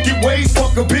my wicked ways,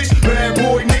 fuck a bitch. Bad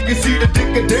boy niggas eat a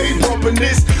dick a day, bumping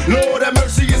this. Lord have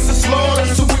mercy, it's a slaughter.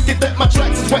 So wicked that my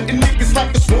tracks is wetting niggas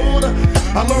like a slaughter.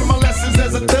 I learned my lessons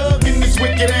as a thug in these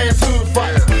wicked ass hood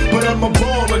fights. But I'm a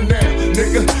baller now,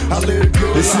 nigga, I live a good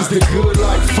life. This is the good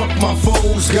life, fuck my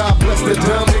foes. God bless the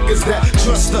dumb niggas niggas that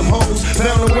trust them hoes.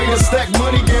 Found a way to stack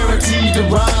money, guaranteed to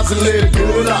rise and live a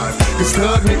good life. Cause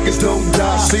thug niggas don't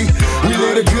die, see? We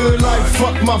live a good life,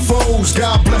 fuck my foes.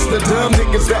 God bless the dumb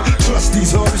niggas that trust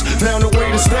these hoes. Found a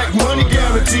way to stack money,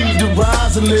 guaranteed to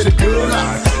rise and live a good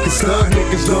life. Cause thug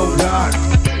niggas don't die.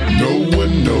 No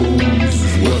one knows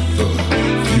what the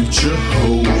future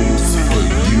holds for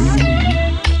you.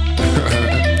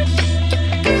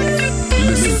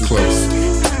 Listen close.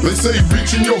 They say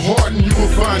reach in your heart and you will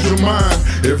find your mind.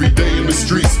 Every day in the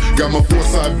streets, got my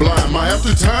foresight blind. My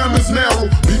after time is narrow,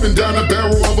 leaping down the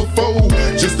barrel of a foe.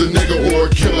 Just a nigga or a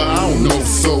killer, I don't know.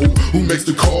 So, who makes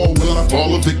the call? Will I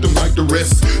fall a victim like the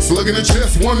rest? Slugging the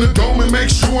chest, one to dome and make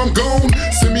sure I'm gone.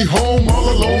 Send me home all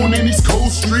alone in these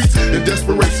cold streets. In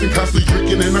desperation, constantly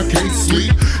drinking and I can't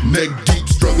sleep. Neck deep,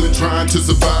 struggling, trying to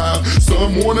survive.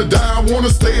 Some wanna die, wanna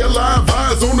stay alive.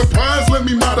 Eyes on the prize, let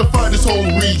me modify this whole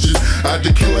region. I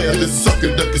declare this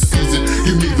sucker ducky season.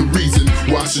 Give me the reason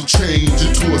why I should change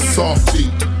into a softie.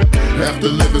 After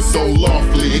living so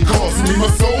lawfully, it cost me my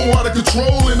soul out of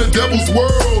control in the devil's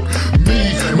world.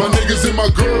 Me, my niggas and my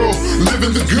girl,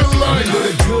 living the good life.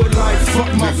 Live a good life, fuck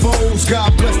my foes.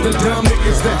 God bless the dumb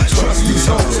niggas that trust these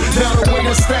hoes. Found a way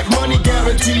to stack money,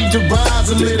 guaranteed to rise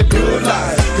and live a good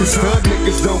life. Cause thug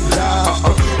niggas don't die.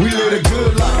 We live a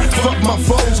good life, fuck my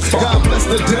foes. God bless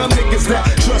the dumb niggas that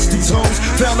trust these hoes.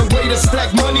 Found a way to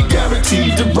stack money,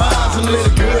 guaranteed to rise and live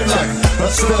a good life.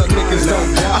 Us thug niggas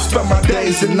don't die. I spend my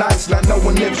days and nights not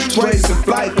knowing if strays in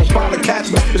flight don't find a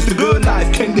catch me. It's the good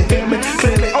life, can you hear me?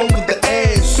 Clearly over the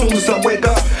edge, soon as I wake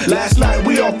up. Last night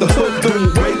we off the hook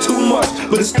doing way too much,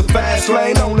 but it's the fast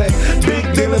lane only.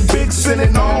 Big dealing, big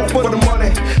sinning, all for the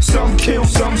money. Some kill,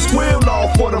 some squeal, all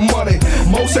for the money.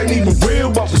 Most ain't even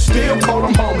real, but we still call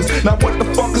them homies. Now what the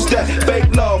fuck is that?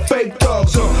 Fake love, fake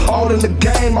thugs, all in the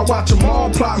game. I watch them all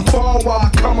plot and fall while I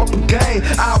come up again.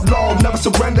 Outlaw, never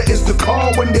surrender, it's the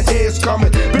call when the head's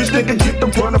coming. Bitch nigga get the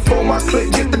runner for my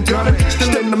click, get the gunning.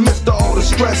 Still in the midst of all the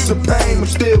stress and pain, I'm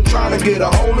still trying to get a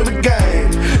hold of the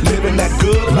game. Living that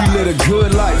good life. We live a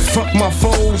good life, fuck my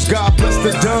foes. God bless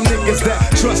the dumb niggas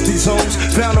that trust these hoes.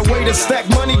 Found a way to stack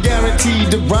money,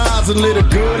 guaranteed to rise and live a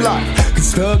good life.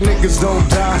 Cause thug niggas don't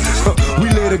die. We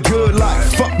live a good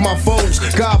life, fuck my foes.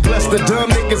 God bless the dumb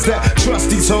niggas that trust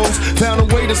these hoes. Found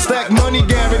a way to stack money,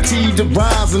 guaranteed to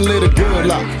rise and live a good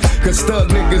life. Cause thug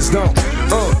niggas don't.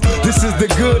 This is the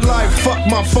good life, fuck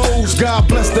my foes. God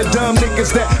bless the dumb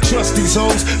niggas that trust these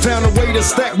hoes. Found a way to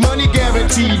stack money,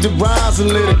 guaranteed to rise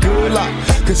and live a good life.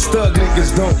 Cause thug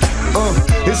niggas don't.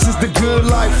 This is the good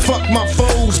life, fuck my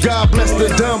foes. God bless the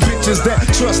dumb bitches that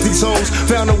trust these hoes.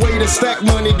 Found a way to stack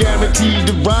money, guaranteed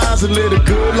to rise and live a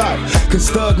good life. Cause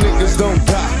thug niggas don't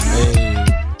die. Hey.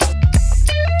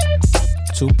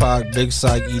 Tupac, Big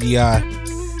Psych, EDI.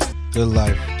 Good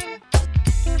life.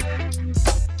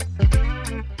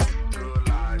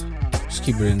 Just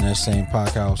keep it in that same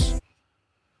Pac house.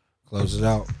 Close it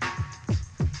out.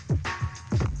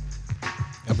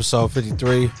 Episode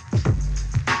 53.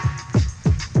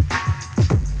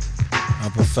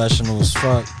 I'm professional as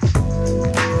fuck.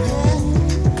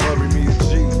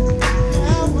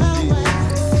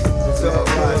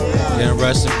 And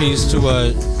rest in peace to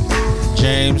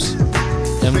James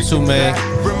M2 Man,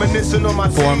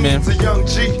 Foreman,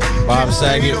 Bob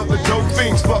Saget.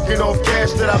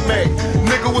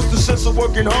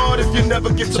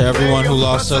 To everyone who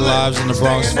lost their lives in the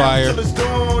Bronx fire,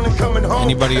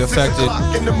 anybody affected,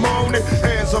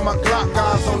 hands on my Glock,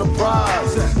 eyes on the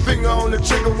prize. Finger on the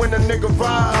trigger when a nigga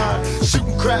ride.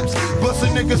 Shooting craps,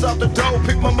 busting niggas out the door.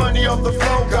 Pick my money off the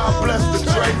floor. God bless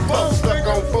the Drake folks. Stuck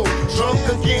on food,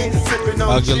 drunk again, sipping on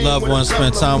hug your loved ones,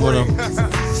 spend time with them.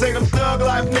 Say them thug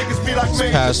life niggas be like me.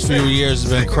 These past few years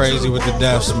have been crazy with the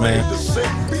deaths, man.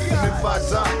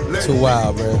 Too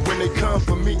wild, bro. When they come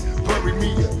for me, bury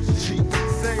me a cheat.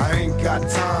 I ain't got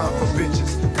time for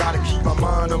bitches. Gotta keep my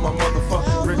mind on my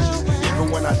motherfucking riches.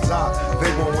 Even when I die,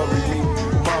 they won't worry me.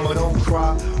 Mama, don't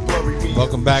cry, bury me.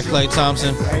 Welcome back, Klay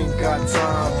Thompson.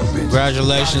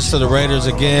 Congratulations to the Raiders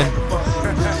again.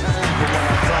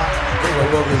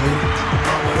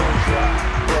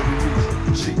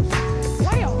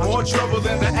 More trouble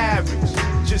than the average.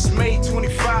 Just made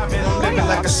 25 and I'm living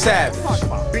like a savage.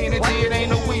 Being a G, it ain't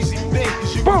no easy thing.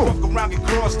 Cause you can fuck around, get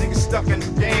crossed, niggas stuck in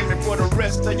the game. And for the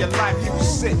rest of your life, you will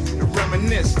sit and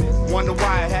reminisce. Wonder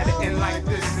why I had to end like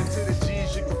this. Into the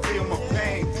G's, you can feel my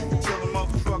pain. Until the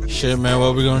motherfucker. Shit, man,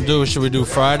 what we gonna do? Should we do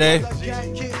Friday?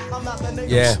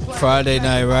 Yeah. Friday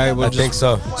night, right? We'll I think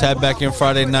so. Tap back in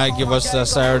Friday night, give us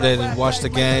Saturday to watch the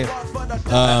game.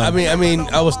 I mean,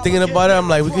 I was thinking about it. I'm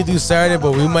like, we could do Saturday,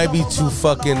 but we might be too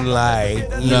fucking like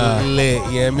lit. You know what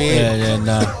I mean? Yeah,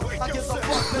 nah.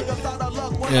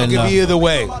 And, It could be either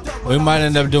way. We might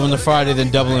end up doing the Friday,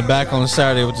 then doubling back on the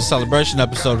Saturday with the celebration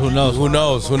episode. Who knows? Who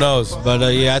knows? Who knows? But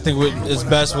yeah, I think it's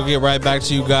best we'll get right back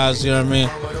to you guys. You know what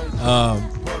I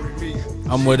mean?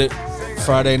 I'm with it.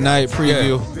 Friday night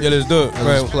preview. Yeah, let's do it.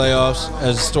 As playoffs,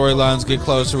 as storylines get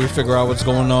closer, we figure out what's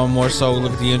going on more so.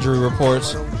 Look at the injury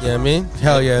reports. Yeah, I mean,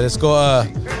 hell yeah. Let's go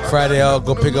Friday out,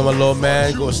 go pick up my little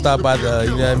man, go stop by the,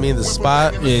 you know what I mean, the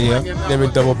spot. Yeah. Then we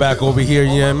double back over here,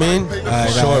 you know what I mean?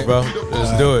 Sure, bro.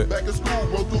 Let's do it.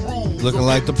 Looking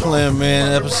like the plan,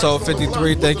 man. Episode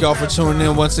 53. Thank y'all for tuning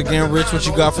in once again. Rich, what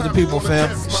you got for the people, fam?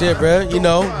 Shit, bro. You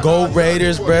know, go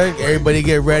Raiders, bro. Everybody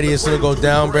get ready. It's going to go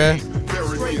down, bro.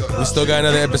 We still got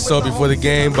another episode before the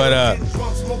game, but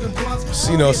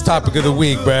you know, it's topic of the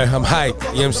week, bro. I'm hyped. You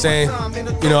know what I'm saying?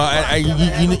 You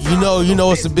know, you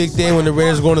know it's a big thing when the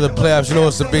Raiders go into the playoffs. You know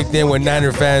it's a big thing when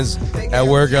Niner fans at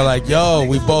work are like, "Yo,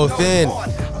 we both in,"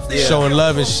 showing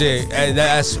love and shit, and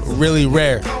that's really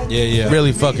rare. Yeah.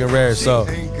 Really fucking rare. So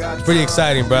it's pretty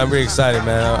exciting, bro. I'm really excited,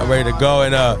 man. I'm ready to go,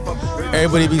 and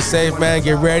everybody be safe, man.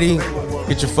 Get ready.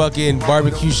 Get your fucking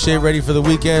barbecue shit ready for the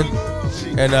weekend.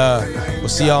 And we'll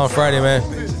see y'all on Friday, man.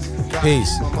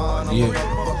 Peace. Yeah.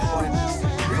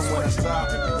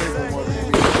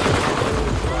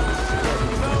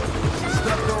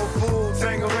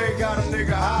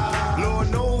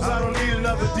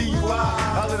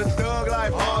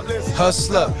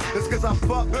 Hustler. It's cause I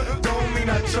fuck, don't mean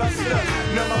I trust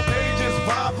her. Now my pages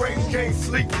vibrating, can't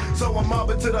sleep. So I'm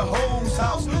mobbing to the hoes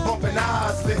house, bumping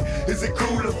Isley. Is it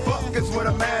cool to fuck? Is what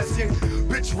I'm asking.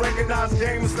 Bitch, recognize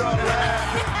game and start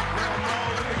laughing.